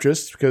as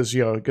Temptress, because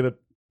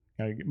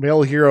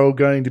male hero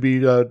going to be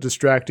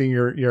distracting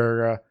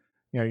you're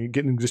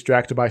getting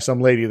distracted by some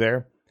lady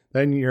there.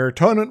 Then your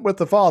atonement with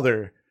the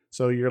father.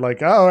 So you're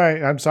like, oh,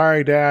 I'm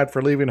sorry, Dad,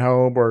 for leaving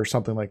home, or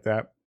something like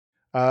that.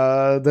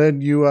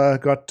 Then you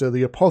got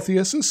the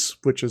apotheosis,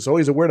 which is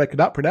always a word I could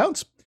not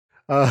pronounce.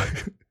 Where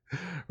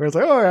it's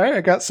like, all right,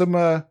 I got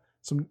some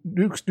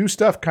new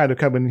stuff kind of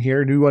coming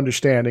here, new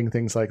understanding,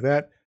 things like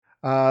that.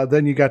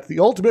 Then you got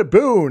the ultimate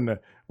boon,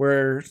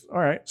 where,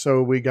 all right,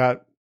 so we've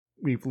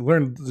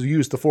learned to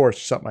use the Force or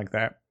something like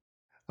that.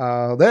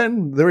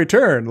 Then the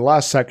return, the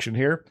last section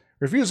here,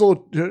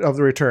 refusal of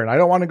the return. I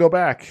don't want to go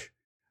back.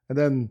 And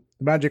then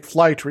the magic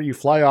flight, where you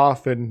fly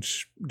off and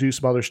do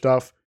some other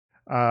stuff.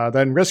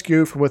 Then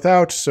rescue from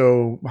without.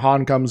 So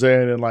Han comes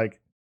in and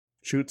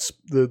shoots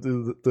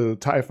the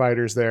TIE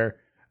fighters there.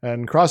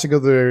 And crossing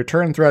of the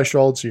return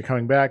threshold, so you're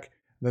coming back.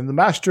 And then the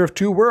Master of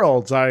Two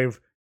Worlds. I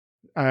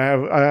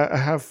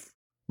have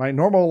my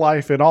normal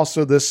life and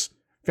also this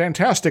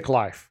fantastic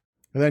life.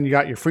 And then you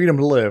got your freedom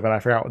to live, and I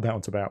forgot what that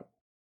one's about.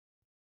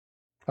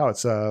 Oh,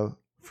 it's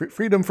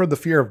freedom from the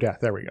fear of death.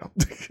 There we go.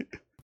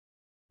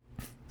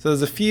 So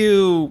there's a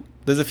few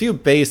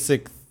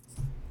basic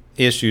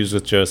issues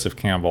with Joseph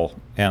Campbell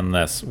and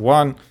this.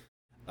 One,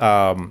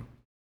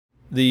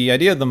 the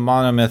idea of the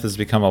monomyth has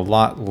become a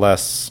lot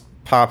less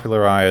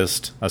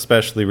popularized,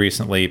 especially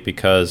recently,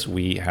 because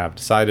we have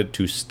decided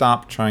to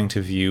stop trying to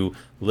view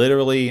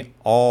literally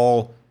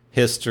all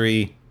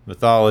history,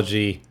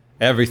 mythology,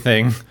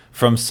 everything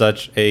from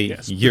such a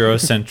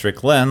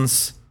Eurocentric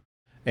lens.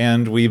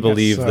 And we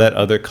believe that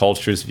other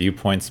cultures'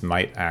 viewpoints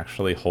might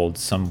actually hold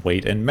some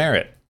weight and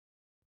merit.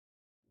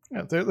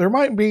 Yeah, there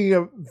might be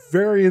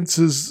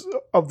variances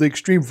of the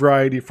extreme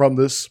variety from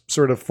this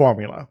sort of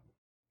formula.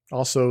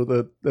 Also,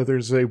 that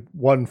there's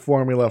one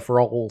formula for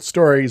all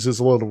stories is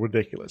a little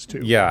ridiculous,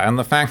 too. Yeah, and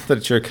the fact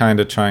that you're kind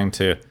of trying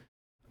to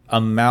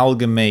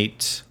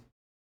amalgamate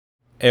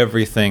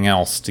everything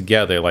else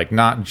together. Like,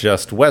 not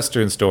just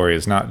Western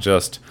stories, not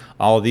just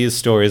all these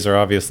stories are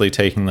obviously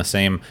taking the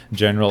same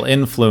general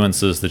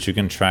influences that you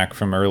can track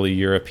from early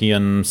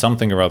European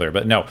something or other.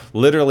 But no,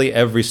 literally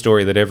every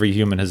story that every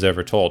human has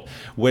ever told,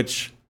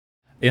 which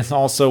is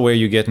also where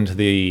you get into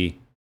the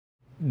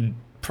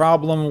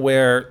problem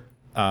where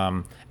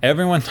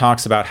everyone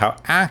talks about how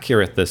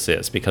accurate this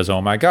is because,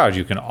 oh my God,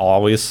 you can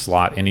always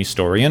slot any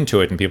story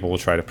into it and people will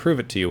try to prove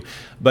it to you.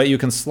 But you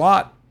can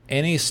slot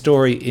any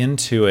story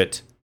into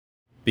it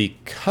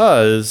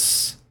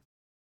because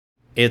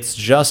it's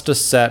just a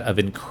set of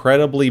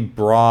incredibly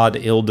broad,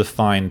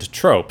 ill-defined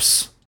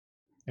tropes.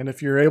 And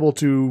if you're able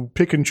to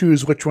pick and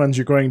choose which ones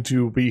you're going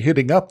to be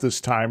hitting up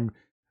this time,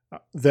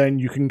 then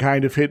you can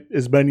kind of hit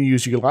as many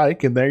as you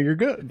like, and there you're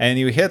good. And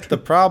you hit the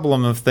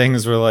problem of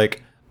things where,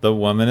 like, the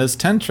woman is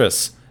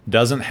Temptress.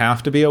 Doesn't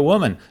have to be a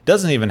woman.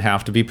 Doesn't even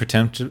have to be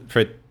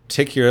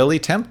particularly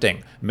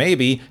tempting.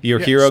 Maybe your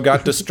hero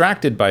got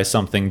distracted by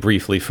something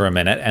briefly for a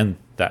minute, and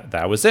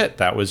that was it.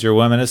 That was your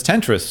woman as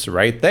Temptress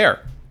right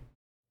there.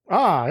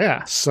 Ah,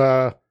 yes.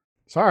 Sorry,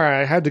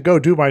 I had to go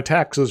do my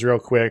taxes real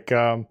quick.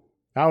 That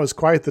was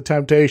quite the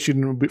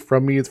temptation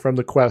from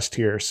the quest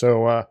here.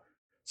 So,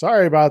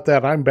 sorry about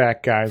that. I'm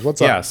back, guys.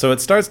 What's up? Yeah, so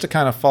it starts to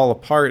kind of fall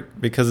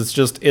apart because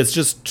it's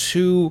just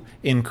too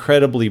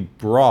incredibly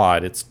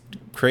broad. It's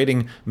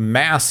creating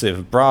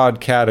massive,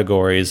 broad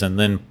categories and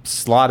then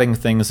slotting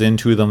things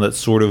into them that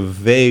sort of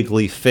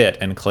vaguely fit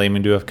and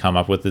claiming to have come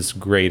up with this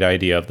great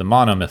idea of the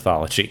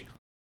monomythology.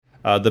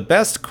 The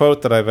best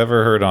quote that I've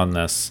ever heard on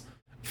this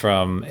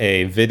from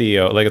a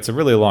video, like it's a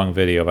really long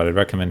video, but I'd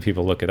recommend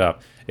people look it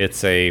up.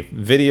 It's a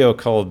video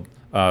called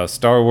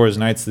Star Wars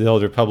Knights of the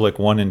Old Republic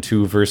 1 and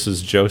 2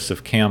 versus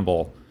Joseph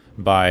Campbell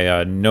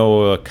by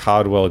Noah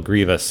Caldwell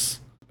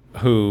Grievous,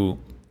 who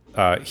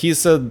he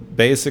said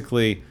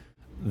basically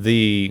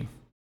the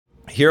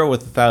Hero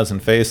with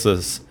 1,000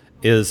 Faces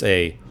is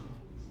a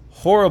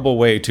horrible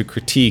way to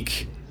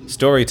critique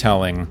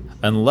storytelling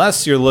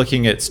unless you're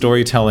looking at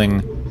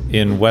storytelling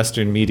in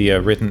Western media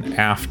written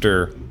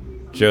after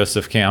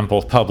Joseph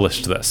Campbell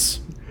published this.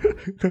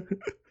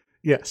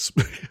 Yes.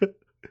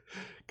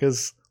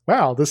 Because,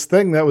 wow, this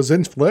thing that was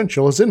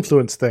influential has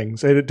influenced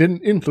things, and it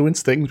didn't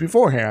influence things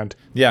beforehand.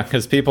 Yeah,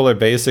 because people are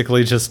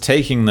basically just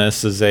taking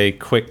this as a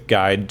quick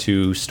guide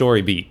to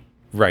story beat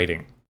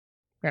writing.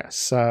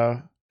 Yes.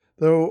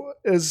 Though,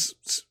 as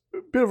a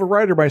bit of a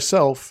writer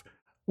myself,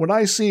 when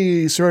I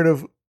see sort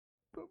of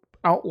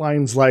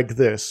outlines like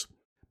this,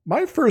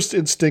 my first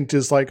instinct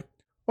is like,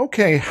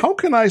 okay, how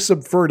can I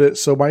subvert it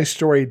so my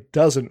story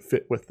doesn't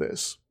fit with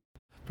this?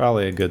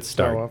 Probably a good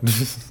start.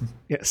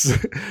 Yes.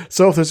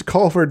 So if there's a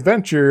call for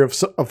adventure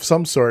of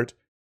some sort,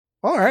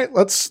 all right,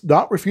 let's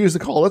not refuse the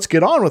call. Let's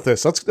get on with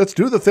this. Let's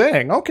do the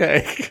thing.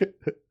 Okay.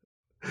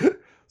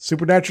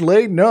 Supernatural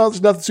aid? No,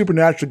 there's nothing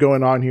supernatural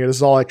going on here.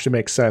 This all actually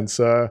makes sense.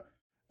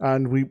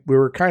 And we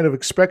were kind of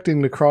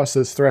expecting to cross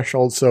this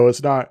threshold, so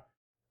it's not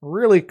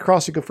really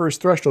crossing a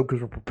first threshold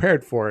because we're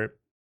prepared for it.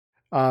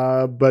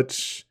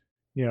 But,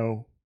 you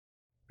know,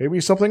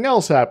 maybe something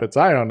else happens.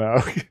 I don't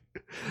know.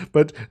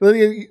 But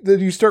then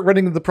you start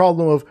running into the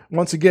problem of,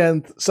 once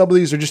again, some of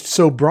these are just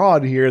so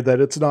broad here that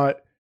it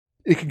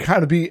can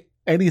kind of be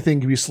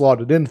anything can be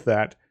slotted into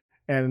that.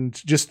 And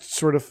just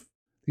sort of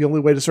the only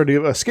way to sort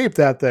of escape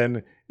that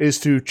then is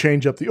to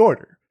change up the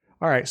order.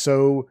 All right,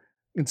 so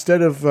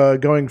instead of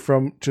going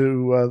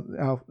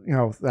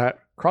that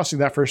crossing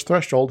that first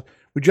threshold,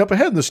 we jump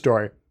ahead in the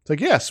story. It's like,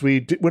 yes,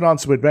 we went on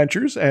some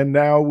adventures, and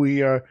now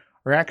we are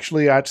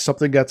actually at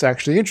something that's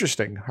actually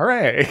interesting.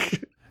 Hooray!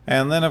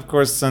 And then, of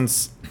course,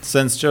 since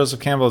Joseph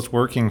Campbell is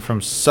working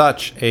from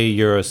such a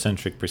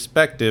Eurocentric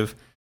perspective,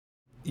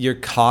 you're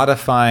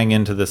codifying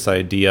into this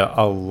idea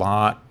a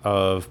lot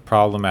of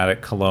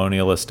problematic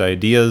colonialist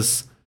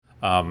ideas.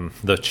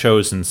 The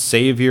chosen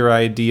savior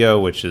idea,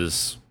 which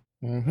is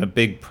a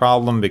big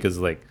problem because,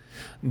 like,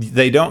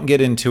 they don't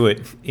get into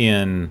it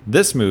in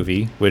this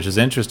movie, which is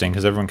interesting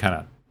because everyone kind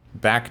of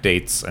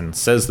backdates and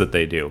says that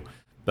they do.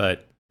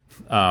 But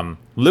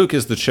Luke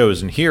is the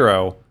chosen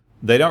hero.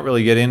 They don't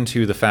really get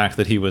into the fact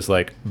that he was,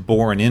 like,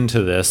 born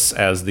into this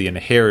as the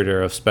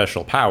inheritor of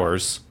special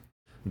powers.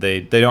 They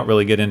don't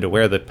really get into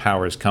where the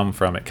powers come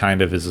from. It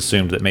kind of is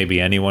assumed that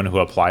maybe anyone who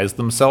applies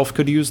themselves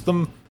could use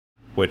them,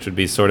 which would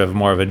be sort of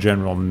more of a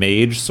general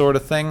mage sort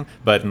of thing.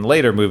 But in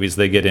later movies,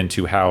 they get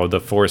into how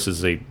the Force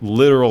is a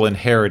literal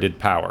inherited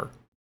power.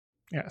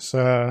 Yes,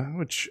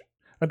 which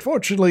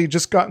unfortunately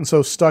just gotten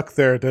so stuck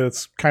there that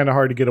it's kind of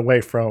hard to get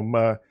away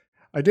from.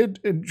 I did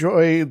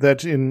enjoy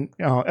that in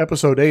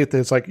episode 8,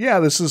 it's like, yeah,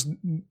 this is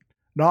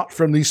not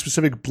from these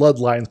specific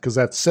bloodlines because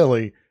that's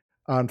silly.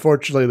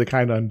 Unfortunately, they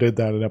kind of undid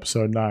that in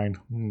episode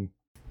 9.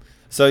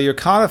 So you're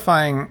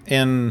codifying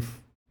in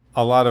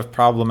a lot of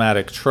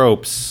problematic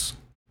tropes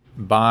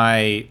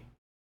by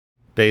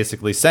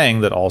basically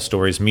saying that all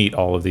stories meet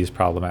all of these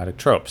problematic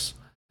tropes.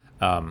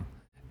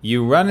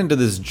 You run into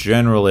this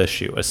general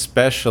issue,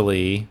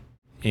 especially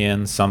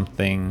in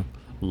something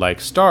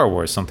like Star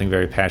Wars, something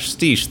very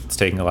pastiche that's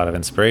taking a lot of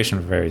inspiration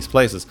from various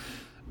places,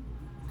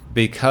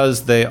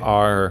 because they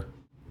are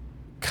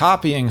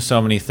copying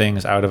so many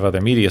things out of other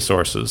media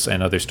sources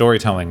and other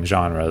storytelling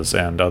genres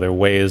and other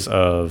ways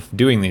of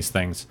doing these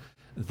things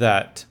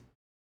that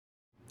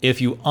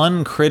if you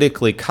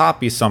uncritically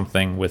copy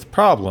something with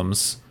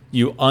problems,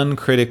 you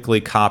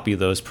uncritically copy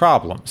those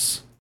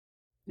problems.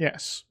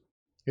 Yes.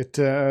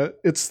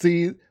 It's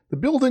the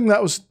building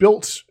that was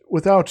built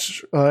without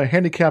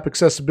handicap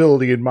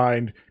accessibility in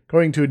mind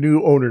going to a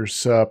new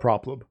owner's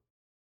problem.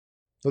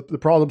 The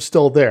problem's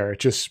still there.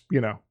 It's just,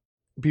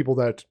 people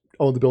that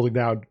own the building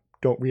now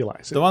don't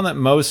realize it. The one that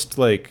most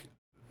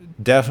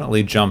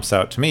definitely jumps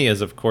out to me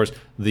is, of course,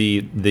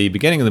 the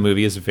beginning of the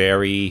movie is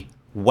very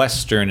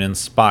Western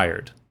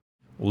inspired.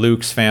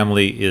 Luke's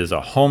family is a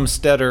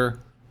homesteader.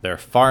 They're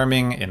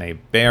farming in a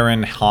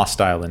barren,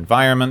 hostile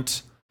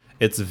environment.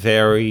 It's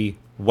very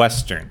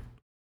Western.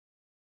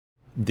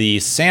 The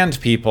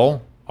Sand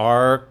People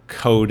are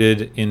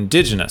coded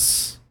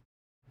indigenous.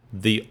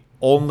 The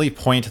only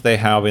point they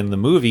have in the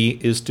movie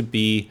is to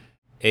be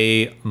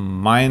a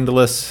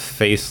mindless,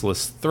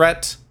 faceless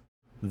threat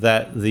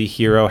that the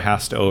hero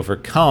has to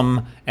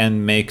overcome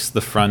and makes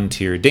the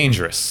frontier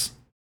dangerous.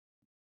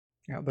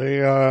 Yeah,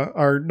 they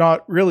are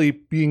not really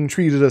being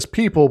treated as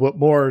people, but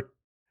more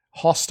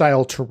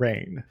hostile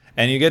terrain.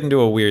 And you get into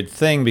a weird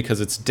thing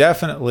because it's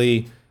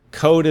definitely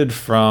coded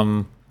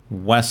from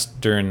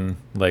Western,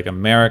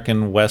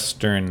 American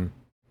Western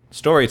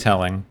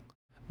storytelling,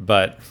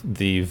 but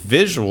the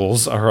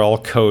visuals are all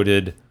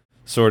coded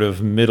sort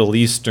of Middle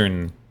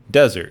Eastern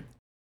desert.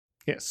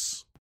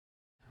 Yes.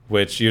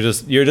 Which you're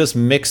just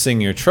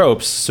mixing your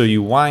tropes, so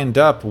you wind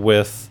up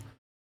with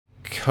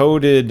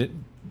coded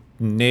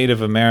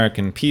Native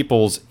American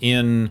peoples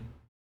in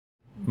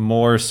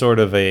more sort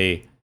of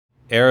a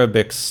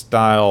Arabic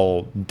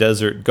style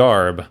desert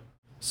garb.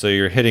 So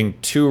you're hitting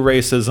two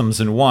racisms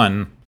in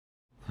one.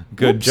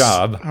 Good Whoops.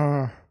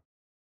 job.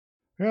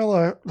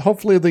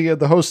 Hopefully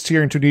the hosts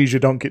here in Tunisia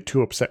don't get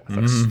too upset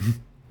with us.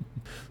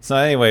 So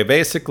anyway,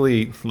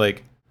 basically,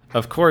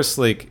 of course,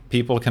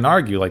 people can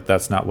argue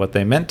that's not what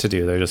they meant to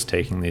do. They're just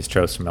taking these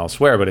tropes from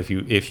elsewhere. But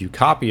if you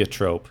copy a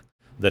trope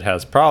that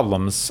has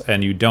problems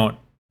and you don't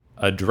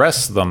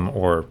address them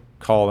or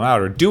call them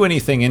out or do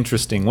anything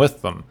interesting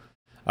with them,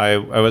 I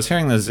was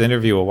hearing this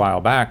interview a while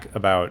back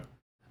about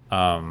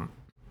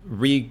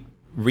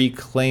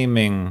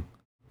reclaiming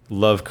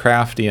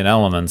Lovecraftian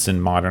elements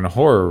in modern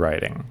horror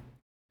writing,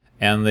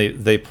 and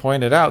they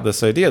pointed out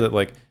this idea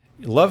that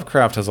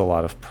Lovecraft has a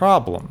lot of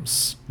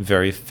problems,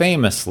 very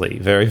famously,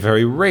 very,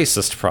 very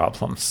racist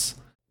problems.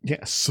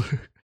 Yes,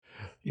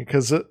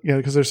 because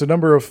there's a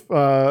number of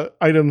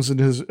items in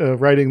his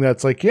writing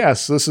that's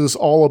yes, this is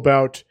all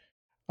about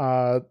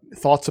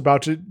thoughts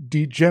about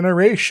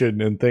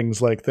degeneration and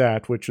things like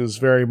that, which is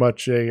very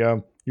much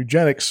a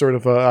eugenics sort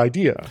of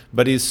idea.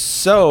 But he's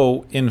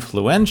so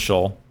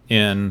influential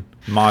in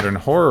modern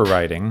horror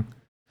writing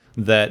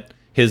that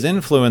his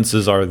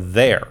influences are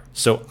there.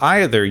 So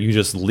either you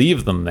just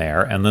leave them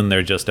there and then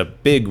they're just a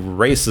big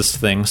racist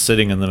thing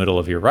sitting in the middle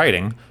of your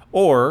writing,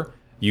 or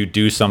you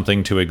do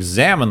something to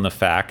examine the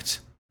fact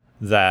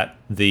that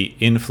the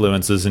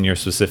influences in your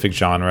specific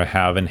genre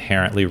have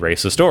inherently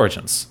racist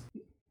origins.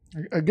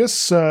 I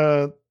guess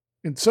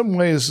in some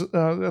ways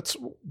that's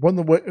one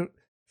of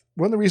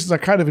the reasons I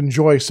kind of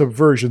enjoy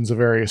subversions of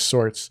various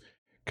sorts,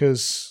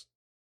 because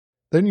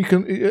then you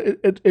can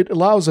it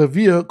allows a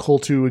vehicle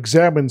to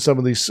examine some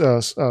of these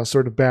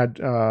sort of bad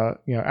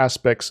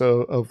aspects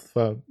of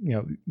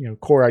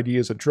core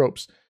ideas and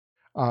tropes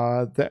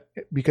that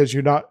because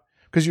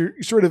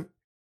you're sort of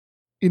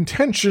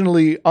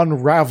intentionally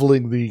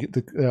unraveling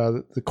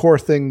the core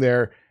thing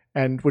there,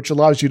 and which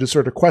allows you to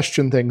sort of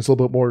question things a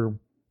little bit more,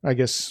 I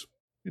guess,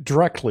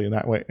 directly in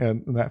that way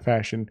and in that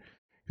fashion,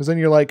 because then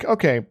you're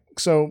okay,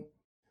 so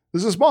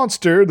there's this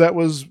monster that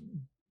was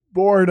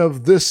born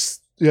of this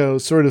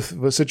sort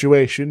of a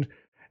situation,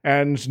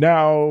 and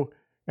now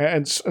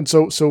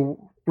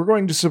so we're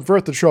going to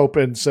subvert the trope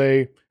and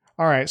say,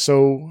 all right,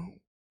 so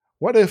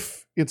what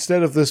if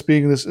instead of this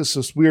being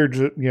this weird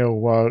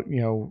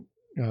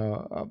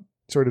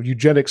sort of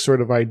eugenics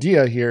sort of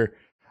idea here,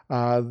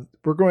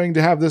 we're going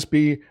to have this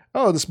be,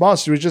 this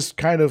monster was just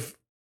kind of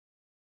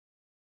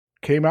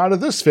came out of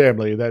this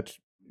family that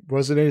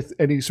wasn't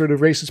any sort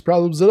of racist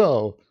problems at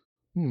all.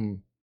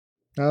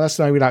 Now that's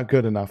maybe not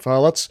good enough.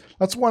 Let's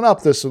one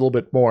up this a little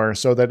bit more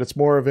so that it's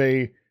more of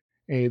a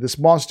this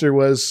monster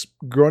was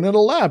grown in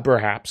a lab,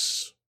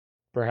 perhaps.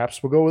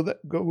 Perhaps we'll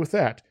go with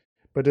that.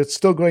 But it's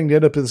still going to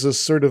end up as this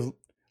sort of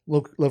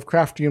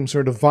Lovecraftian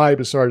sort of vibe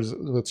as far as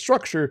the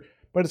structure,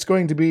 but it's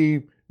going to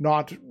be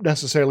not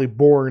necessarily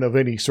born of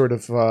any sort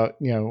of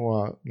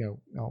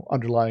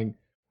underlying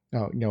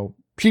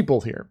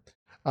people here.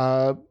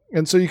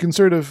 And so you can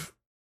sort of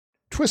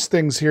twist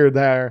things here and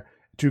there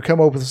to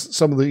come up with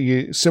some of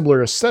the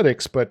similar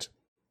aesthetics, but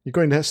you're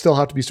going to still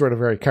have to be sort of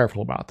very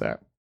careful about that.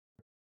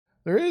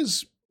 There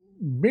is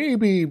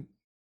maybe,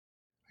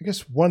 I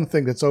guess, one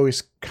thing that's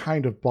always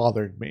kind of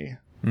bothered me.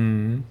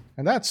 Mm-hmm.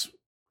 And that's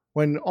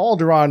when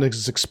Alderaan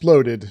is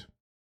exploded,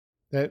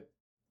 that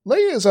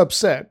Leia is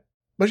upset,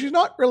 but she's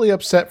not really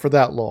upset for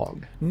that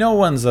long. No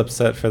one's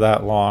upset for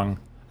that long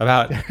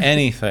about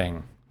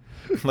anything.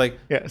 Like,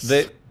 Yes.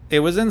 it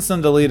was in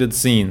some deleted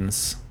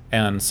scenes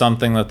and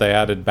something that they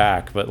added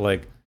back, but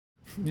like,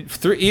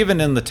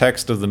 even in the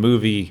text of the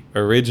movie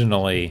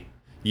originally,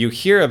 you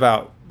hear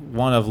about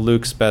one of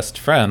Luke's best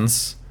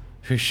friends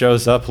who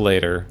shows up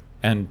later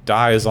and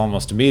dies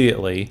almost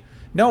immediately.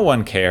 No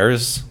one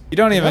cares. You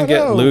don't even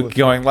get Luke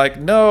going like,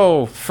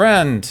 "No,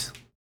 friend."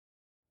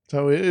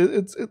 So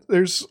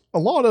there's a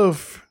lot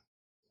of,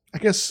 I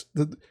guess,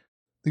 the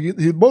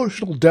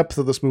emotional depth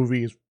of this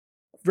movie is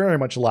very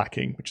much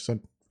lacking, which is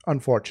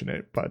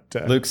unfortunate. But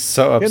Luke's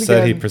so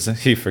upset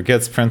he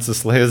forgets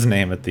Princess Leia's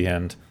name at the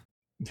end.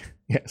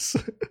 Yes.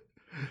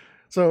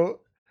 So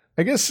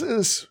I guess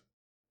as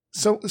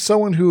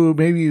someone who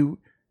maybe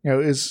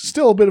is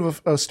still a bit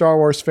of a Star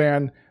Wars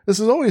fan, this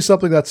is always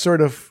something that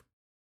sort of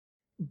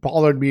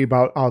bothered me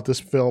about this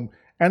film.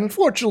 And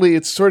unfortunately,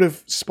 it's sort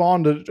of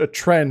spawned a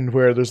trend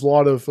where there's a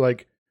lot of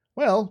like,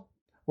 well,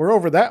 we're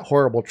over that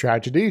horrible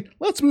tragedy.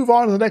 Let's move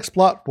on to the next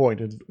plot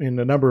point in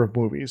a number of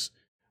movies.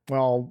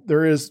 Well,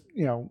 there is,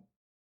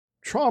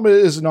 trauma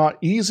is not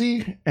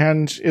easy,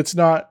 and it's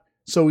not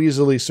so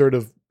easily sort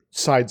of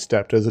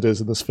sidestepped as it is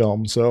in this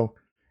film. So,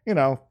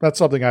 that's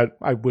something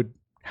I would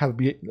have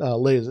be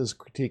laid as a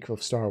critique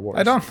of Star Wars.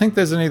 I don't think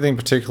there's anything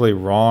particularly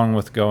wrong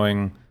with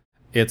going,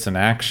 it's an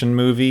action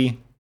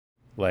movie.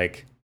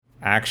 Like,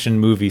 action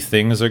movie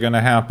things are going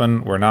to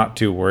happen. We're not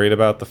too worried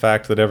about the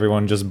fact that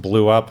everyone just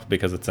blew up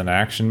because it's an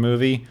action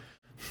movie.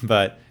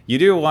 But you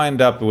do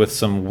wind up with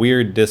some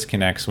weird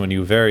disconnects when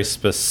you very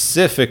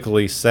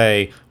specifically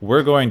say,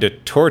 we're going to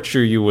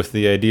torture you with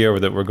the idea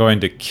that we're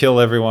going to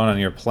kill everyone on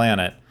your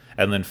planet,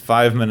 and then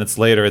 5 minutes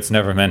later it's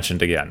never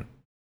mentioned again.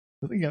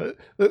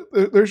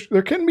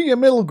 There can be a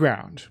middle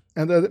ground,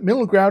 and the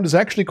middle ground is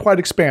actually quite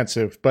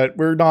expansive, but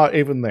we're not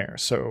even there,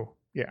 so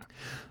yeah.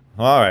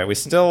 All right, we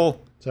still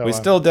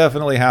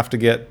definitely have to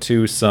get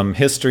to some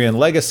history and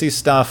legacy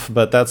stuff,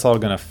 but that's all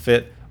going to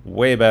fit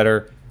way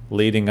better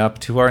leading up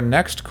to our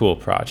next cool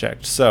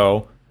project.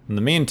 So, in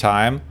the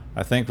meantime,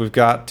 I think we've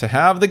got to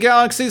have the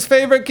Galaxy's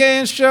Favorite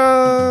Game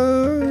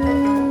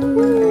Show!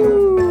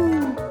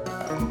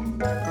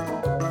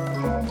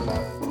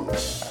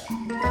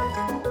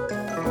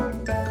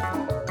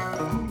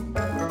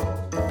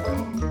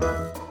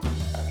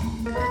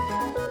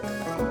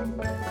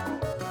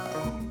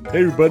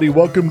 Hey everybody,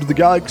 welcome to the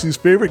Galaxy's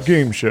Favorite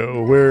Game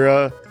Show,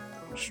 where,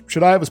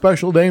 should I have a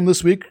special name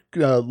this week?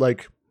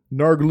 Like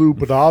Narglu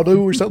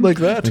Badadu or something like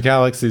that? The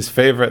Galaxy's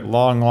favorite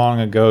long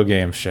ago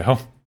game show.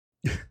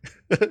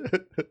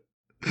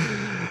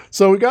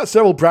 So we got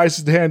several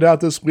prizes to hand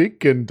out this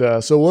week, and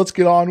so let's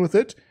get on with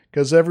it,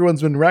 because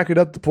everyone's been racking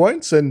up the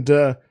points, and,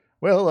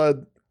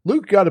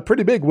 Luke got a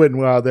pretty big win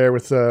there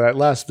with that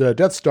last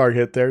Death Star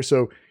hit there,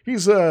 so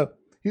he's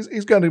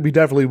going to be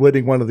definitely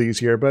winning one of these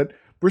here, but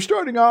we're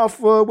starting off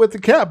with the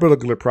Cat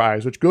Burglar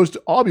Prize, which goes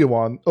to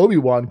Obi-Wan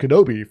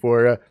Kenobi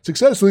for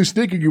successfully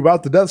sneaking you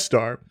out the Death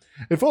Star.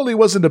 If only it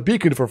wasn't a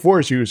beacon for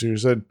Force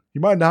users, then he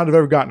might not have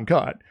ever gotten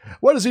caught.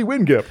 What does he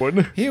win,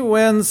 Gipwin? He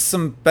wins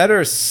some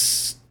better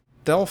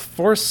stealth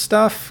Force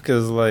stuff,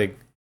 because, like,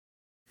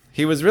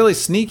 he was really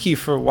sneaky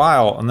for a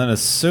while, and then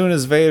as soon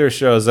as Vader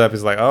shows up,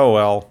 he's like, oh,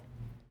 well,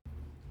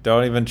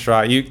 don't even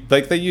try.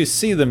 You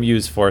see them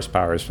use Force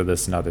powers for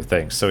this and other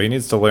things, so he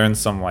needs to learn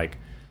some, like,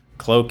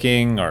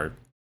 cloaking or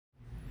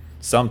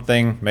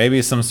something, maybe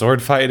some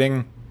sword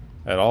fighting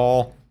at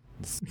all.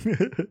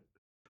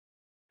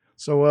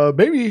 So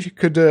maybe you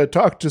could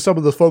talk to some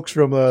of the folks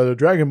from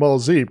Dragon Ball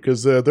Z,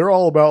 because they're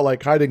all about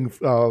like hiding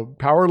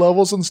power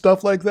levels and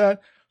stuff like that,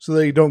 so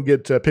they don't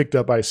get picked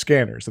up by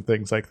scanners and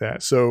things like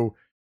that. So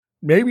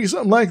maybe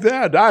something like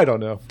that. I don't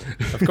know.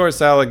 Of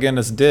course, Alec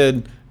Guinness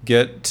did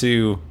get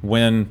to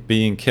win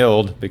being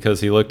killed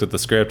because he looked at the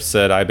script,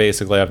 said, I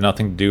basically have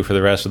nothing to do for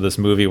the rest of this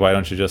movie. Why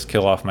don't you just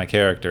kill off my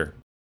character?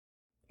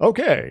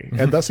 Okay,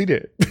 and thus he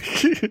did.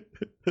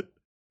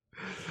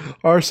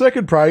 Our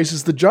second prize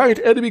is the Giant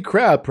Enemy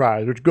Crab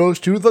Prize, which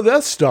goes to the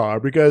Death Star,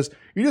 because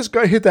you just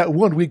got to hit that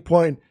one weak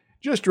point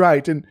just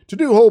right, and to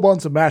do a whole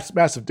bunch of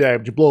massive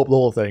damage, you blow up the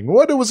whole thing.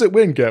 What does it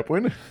win,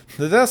 Gepwin?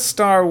 The Death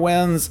Star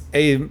wins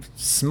a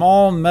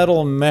small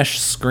metal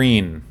mesh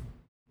screen.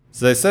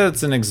 So they said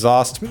it's an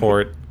exhaust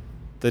port.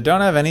 They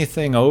don't have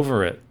anything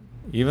over it,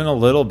 even a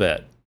little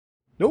bit.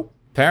 Nope.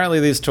 Apparently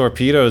these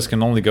torpedoes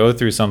can only go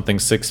through something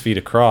 6 feet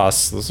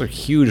across. Those are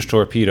huge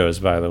torpedoes,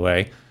 by the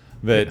way.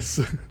 But, Yes.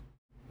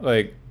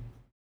 like,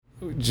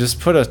 just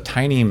put a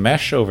tiny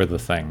mesh over the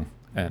thing,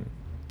 and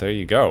there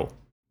you go.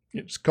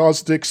 It just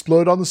caused it to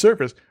explode on the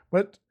surface.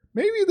 But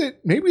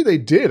maybe they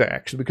did,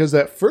 actually, because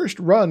that first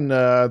run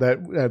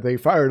that they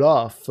fired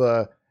off,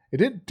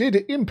 it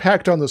did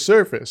impact on the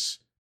surface.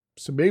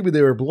 So maybe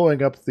they were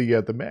blowing up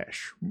the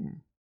mesh.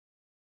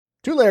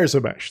 2 layers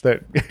of mesh.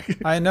 That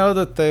I know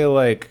that they,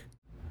 like,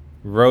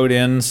 wrote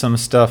in some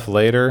stuff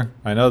later.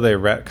 I know they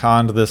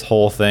retconned this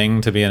whole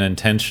thing to be an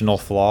intentional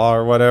flaw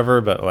or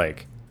whatever, but,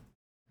 like,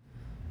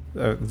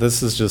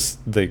 this is just,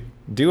 they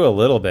do a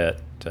little bit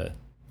to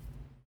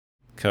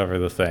cover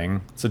the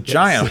thing. It's a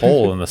giant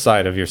hole in the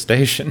side of your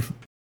station.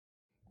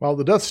 Well,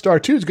 the Death Star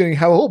 2 is going to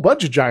have a whole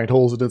bunch of giant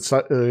holes in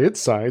its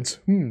sides.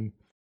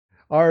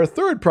 Our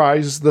third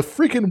prize is the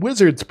freaking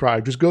Wizards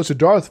Prize, which goes to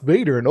Darth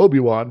Vader and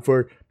Obi-Wan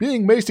for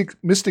being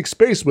mystic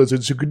space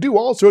wizards who could do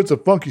all sorts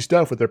of funky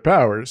stuff with their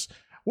powers.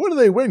 What do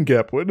they win,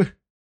 Gepwood?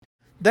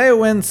 They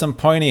win some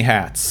pointy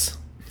hats.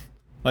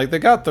 Like, they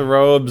got the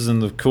robes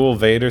and the cool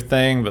Vader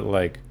thing, but,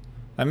 like,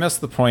 I miss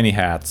the pointy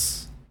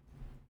hats.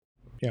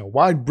 Yeah,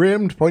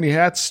 wide-brimmed, pointy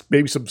hats,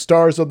 maybe some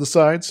stars on the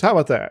sides. How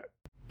about that?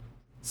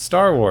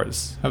 Star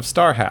Wars. Have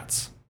star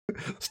hats.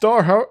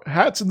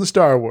 Hats in the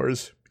Star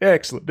Wars.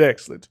 Excellent,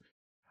 excellent.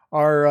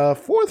 Our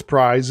fourth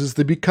prize is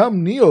the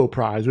Become Neo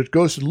prize, which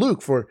goes to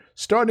Luke for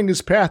starting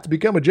his path to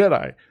become a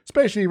Jedi,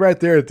 especially right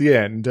there at the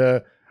end.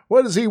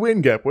 What does he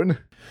win, Gepwin?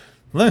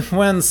 Luke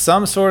wins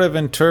some sort of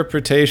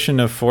interpretation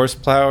of force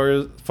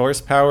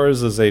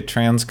powers as a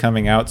trans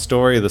coming out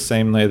story, the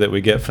same way that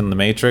we get from The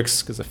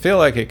Matrix, because I feel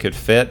like it could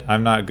fit.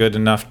 I'm not good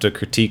enough to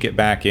critique it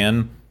back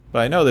in, but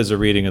I know there's a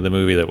reading of the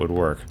movie that would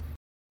work.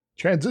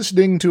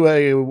 Transitioning to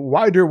a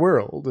wider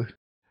world.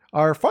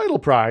 Our final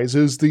prize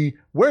is the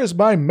Where's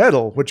My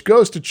Medal, which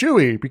goes to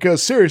Chewie,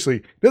 because seriously,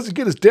 he doesn't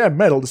get his damn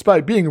medal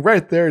despite being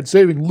right there and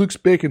saving Luke's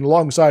bacon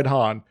alongside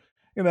Han.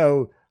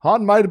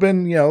 Han might have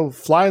been,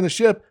 flying the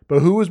ship,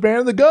 but who was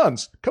manning the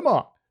guns? Come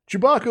on.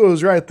 Chewbacca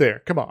was right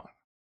there. Come on.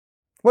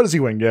 What does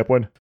he win,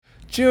 Gepwin?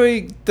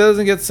 Chewie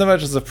doesn't get so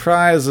much as a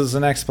prize as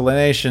an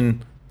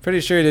explanation. Pretty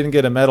sure he didn't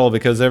get a medal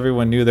because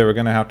everyone knew they were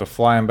going to have to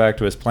fly him back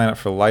to his planet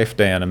for Life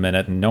Day in a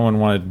minute, and no one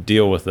wanted to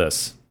deal with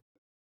this.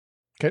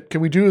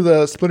 Can we do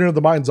the Splinter of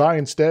the Mind's Eye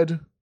instead?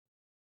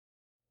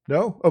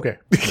 No? Okay.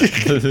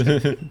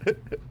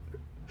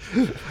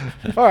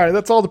 All right,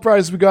 that's all the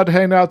prizes we got to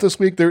hand out this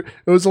week. It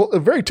was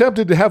very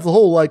tempted to have the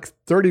whole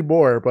 30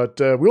 more, but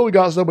we only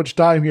got so much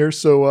time here,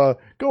 so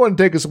go ahead and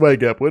take us away,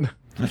 Gepwin.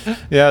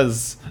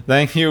 Yes,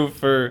 thank you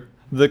for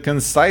the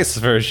concise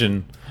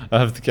version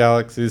of the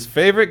Galaxy's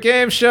favorite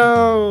game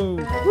show.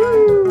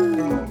 Woo!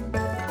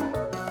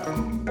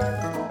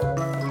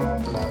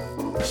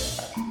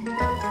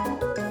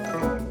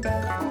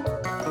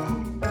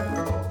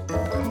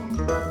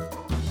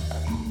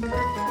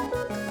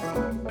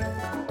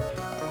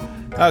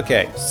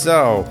 Okay,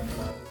 so...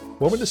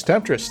 Womanist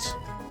Temptress.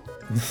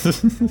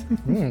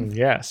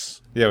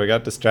 Yes. Yeah, we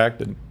got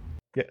distracted.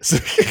 Yes.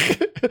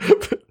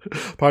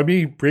 By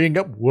me bringing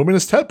up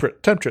Womanist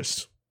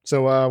Temptress.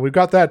 So we've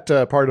got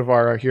that part of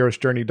our hero's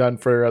journey done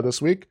for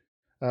this week.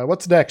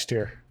 What's next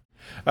here?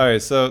 All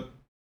right, so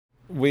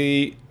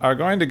we are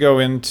going to go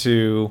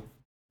into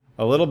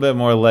a little bit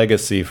more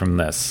legacy from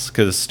this,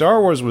 because Star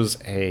Wars was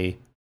a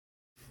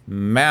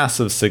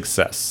massive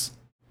success.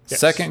 Yes.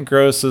 Second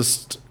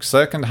highest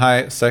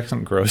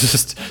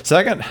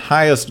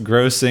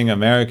grossing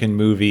American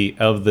movie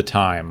of the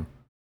time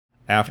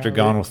after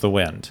Gone with the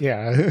Wind.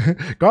 Yeah,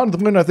 Gone with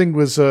the Wind, I think,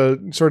 was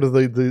sort of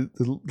the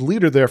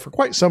leader there for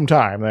quite some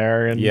time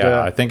there. And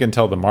I think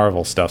until the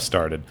Marvel stuff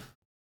started.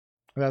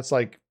 That's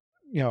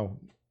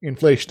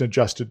inflation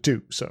adjusted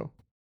too. So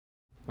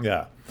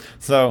yeah,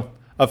 so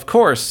of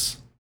course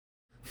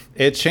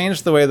it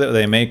changed the way that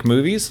they make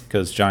movies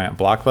because giant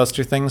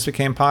blockbuster things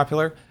became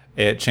popular.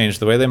 It changed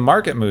the way they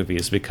market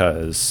movies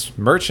because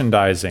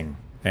merchandising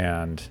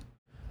and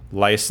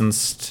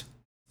licensed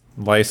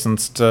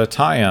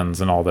tie-ins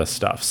and all this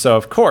stuff. So,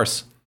 of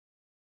course,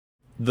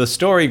 the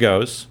story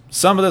goes,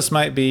 some of this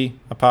might be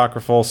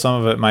apocryphal,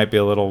 some of it might be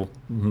a little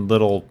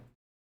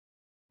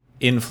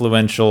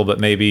influential, but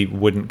maybe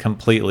wouldn't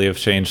completely have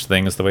changed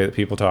things the way that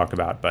people talk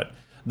about. But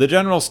the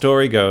general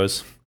story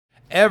goes,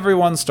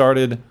 everyone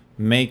started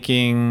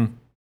making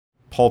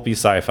pulpy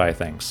sci-fi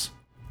things.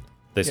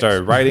 They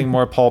started writing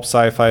more pulp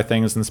sci-fi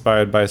things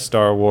inspired by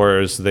Star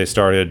Wars. They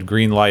started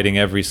greenlighting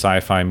every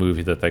sci-fi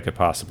movie that they could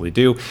possibly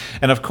do.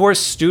 And of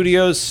course,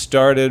 studios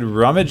started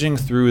rummaging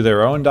through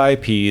their own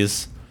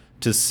IPs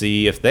to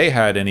see if they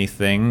had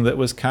anything that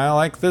was kind of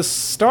like this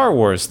Star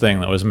Wars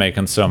thing that was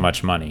making so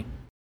much money.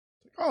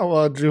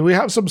 Oh, do we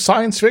have some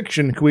science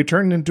fiction? Could we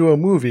turn it into a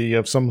movie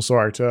of some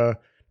sort?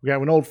 We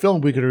have an old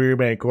film we could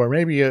remake, or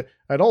maybe an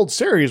old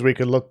series we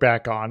could look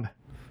back on.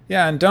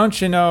 Yeah, and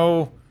don't you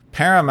know...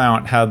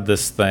 Paramount had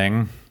this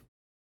thing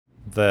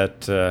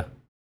that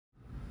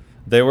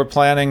they were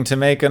planning to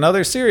make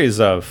another series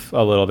of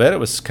a little bit. It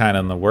was kind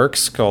of in the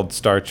works, called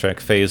Star Trek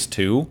Phase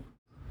 2.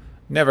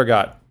 Never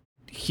got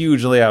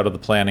hugely out of the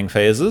planning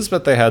phases,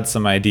 but they had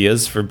some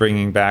ideas for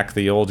bringing back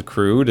the old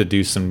crew to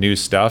do some new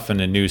stuff in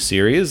a new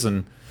series,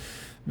 and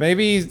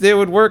maybe they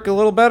would work a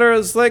little better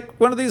as like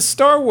one of these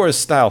Star Wars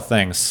style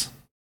things.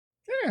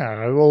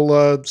 Yeah,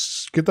 we'll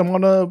get them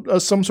on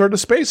some sort of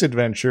space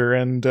adventure,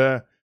 and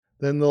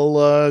then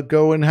they'll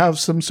go and have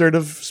some sort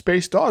of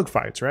space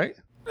dogfights, right?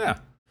 Yeah.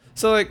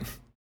 So, like,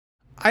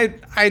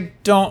 I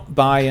don't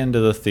buy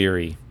into the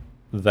theory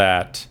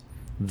that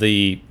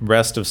the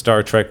rest of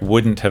Star Trek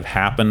wouldn't have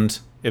happened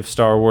if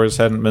Star Wars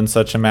hadn't been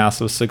such a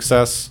massive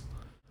success.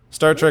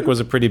 Star Trek was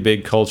a pretty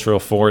big cultural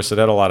force. It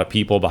had a lot of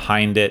people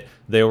behind it.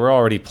 They were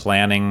already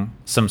planning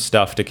some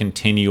stuff to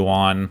continue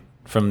on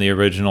from the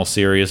original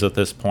series at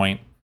this point.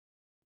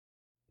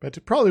 But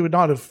it probably would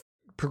not have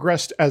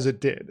progressed as it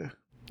did.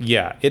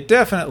 Yeah, it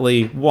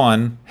definitely,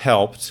 one,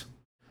 helped,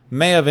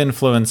 may have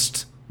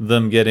influenced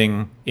them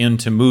getting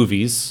into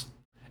movies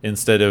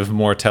instead of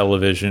more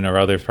television or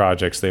other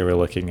projects they were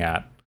looking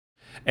at.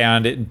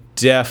 And it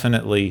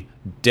definitely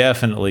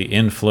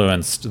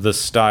influenced the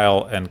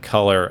style and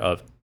color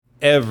of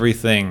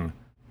everything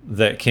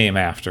that came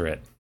after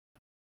it.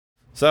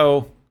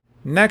 So,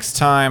 next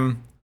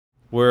time,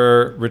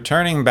 we're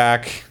returning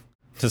back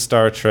to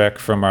Star Trek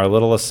from our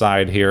little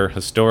aside here,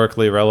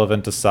 historically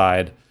relevant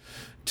aside,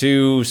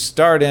 to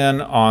start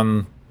in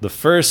on the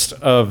first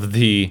of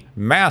the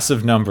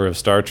massive number of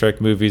Star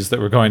Trek movies that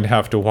we're going to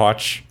have to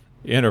watch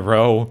in a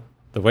row,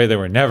 the way they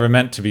were never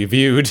meant to be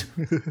viewed.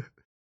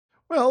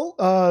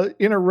 Well,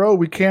 in a row,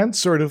 we can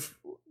sort of,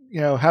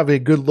 have a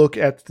good look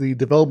at the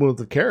development of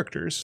the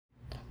characters.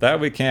 That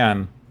we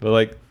can.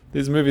 But,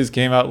 these movies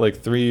came out,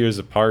 3 years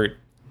apart.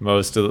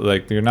 Most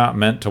of you're not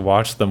meant to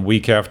watch them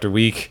week after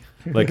week,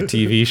 like a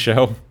TV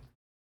show.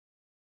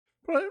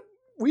 But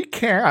we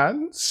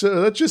can.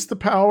 So that's just the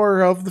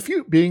power of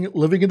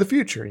living in the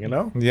future,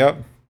 Yep.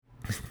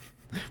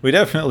 We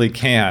definitely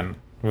can.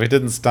 We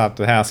didn't stop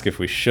to ask if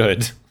we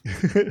should.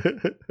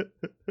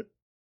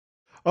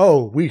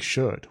 Oh, we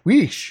should.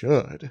 We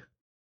should.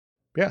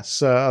 Yes,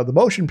 the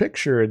motion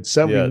picture in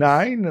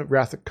 79, yes.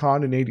 Wrath of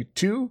Khan in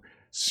 82,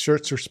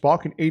 Search for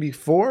Spock in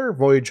 84,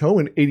 Voyage Home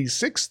in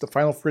 86, The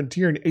Final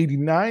Frontier in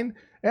 89,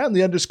 and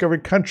The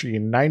Undiscovered Country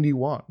in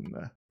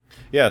 91.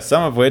 Yeah,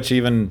 some of which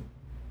even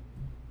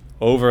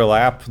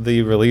overlap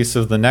the release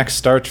of the next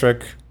Star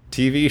Trek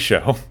TV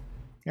show.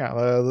 Yeah,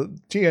 the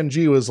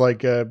TNG was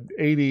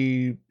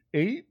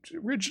 88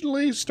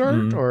 originally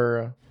start,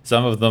 or...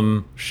 Some of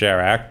them share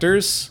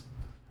actors.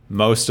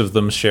 Most of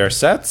them share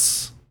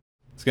sets.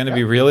 It's going to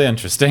be really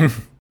interesting.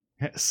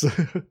 Yes.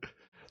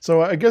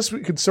 So I guess we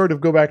could sort of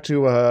go back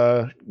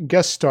to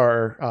guest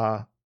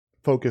star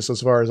focus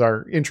as far as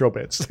our intro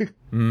bits.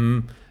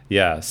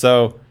 Yeah,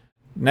 so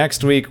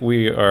next week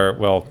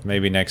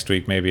maybe next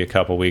week, maybe a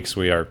couple weeks,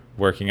 we are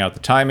working out the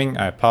timing.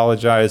 I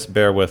apologize.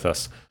 Bear with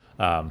us.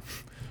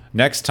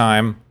 Next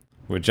time,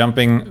 we're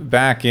jumping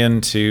back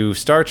into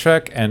Star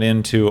Trek and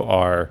into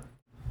our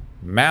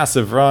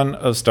massive run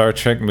of Star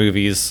Trek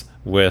movies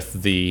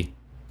with the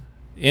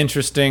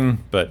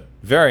interesting but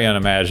very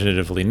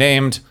unimaginatively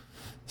named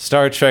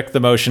Star Trek the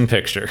Motion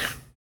Picture.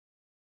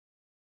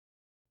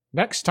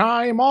 Next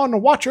time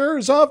on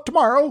Watchers of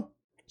Tomorrow,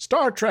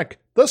 Star Trek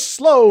the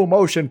Slow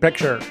Motion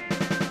Picture.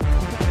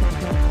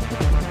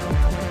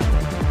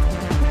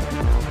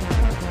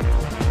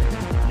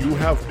 You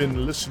have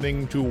been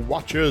listening to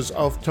Watchers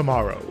of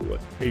Tomorrow,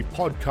 a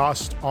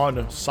podcast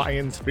on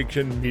science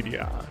fiction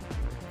media.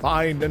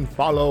 Find and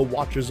follow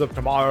Watchers of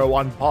Tomorrow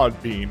on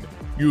Podbean,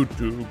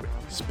 YouTube,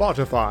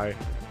 Spotify,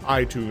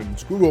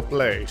 iTunes, Google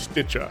Play,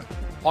 Stitcher,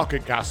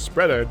 Pocket Cast,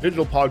 Spreader,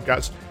 Digital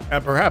Podcast,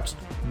 and perhaps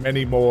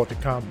many more to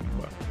come.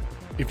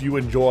 If you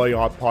enjoy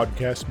our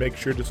podcast, make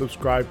sure to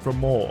subscribe for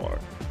more.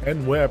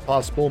 And where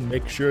possible,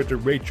 make sure to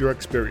rate your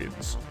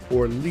experience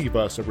or leave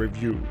us a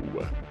review.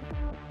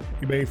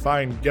 You may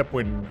find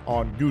Gepwin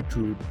on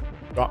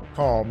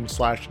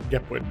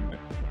youtube.com/Gepwin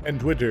and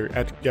Twitter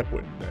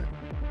 @Gepwin.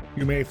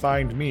 You may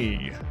find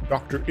me,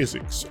 Dr.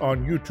 Isix,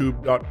 on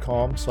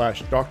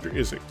youtube.com/Dr.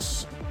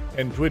 Isix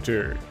and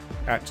Twitter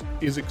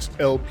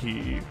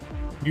 @IsixLP.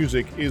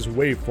 Music is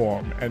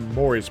Waveform and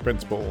Maury's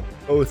Principle,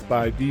 both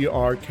by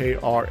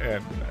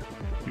DRKRN.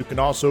 You can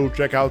also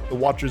check out the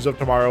Watchers of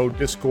Tomorrow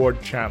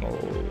Discord channel.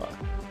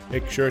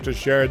 Make sure to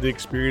share the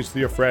experience with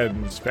your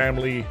friends,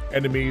 family,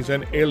 enemies,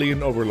 and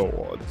alien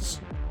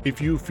overlords. If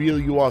you feel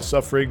you are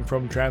suffering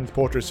from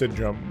transporter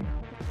syndrome,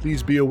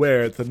 please be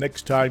aware that the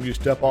next time you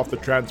step off the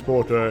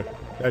transporter,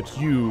 that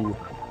you,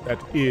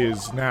 that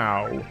is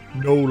now,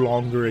 no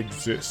longer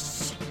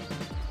exists.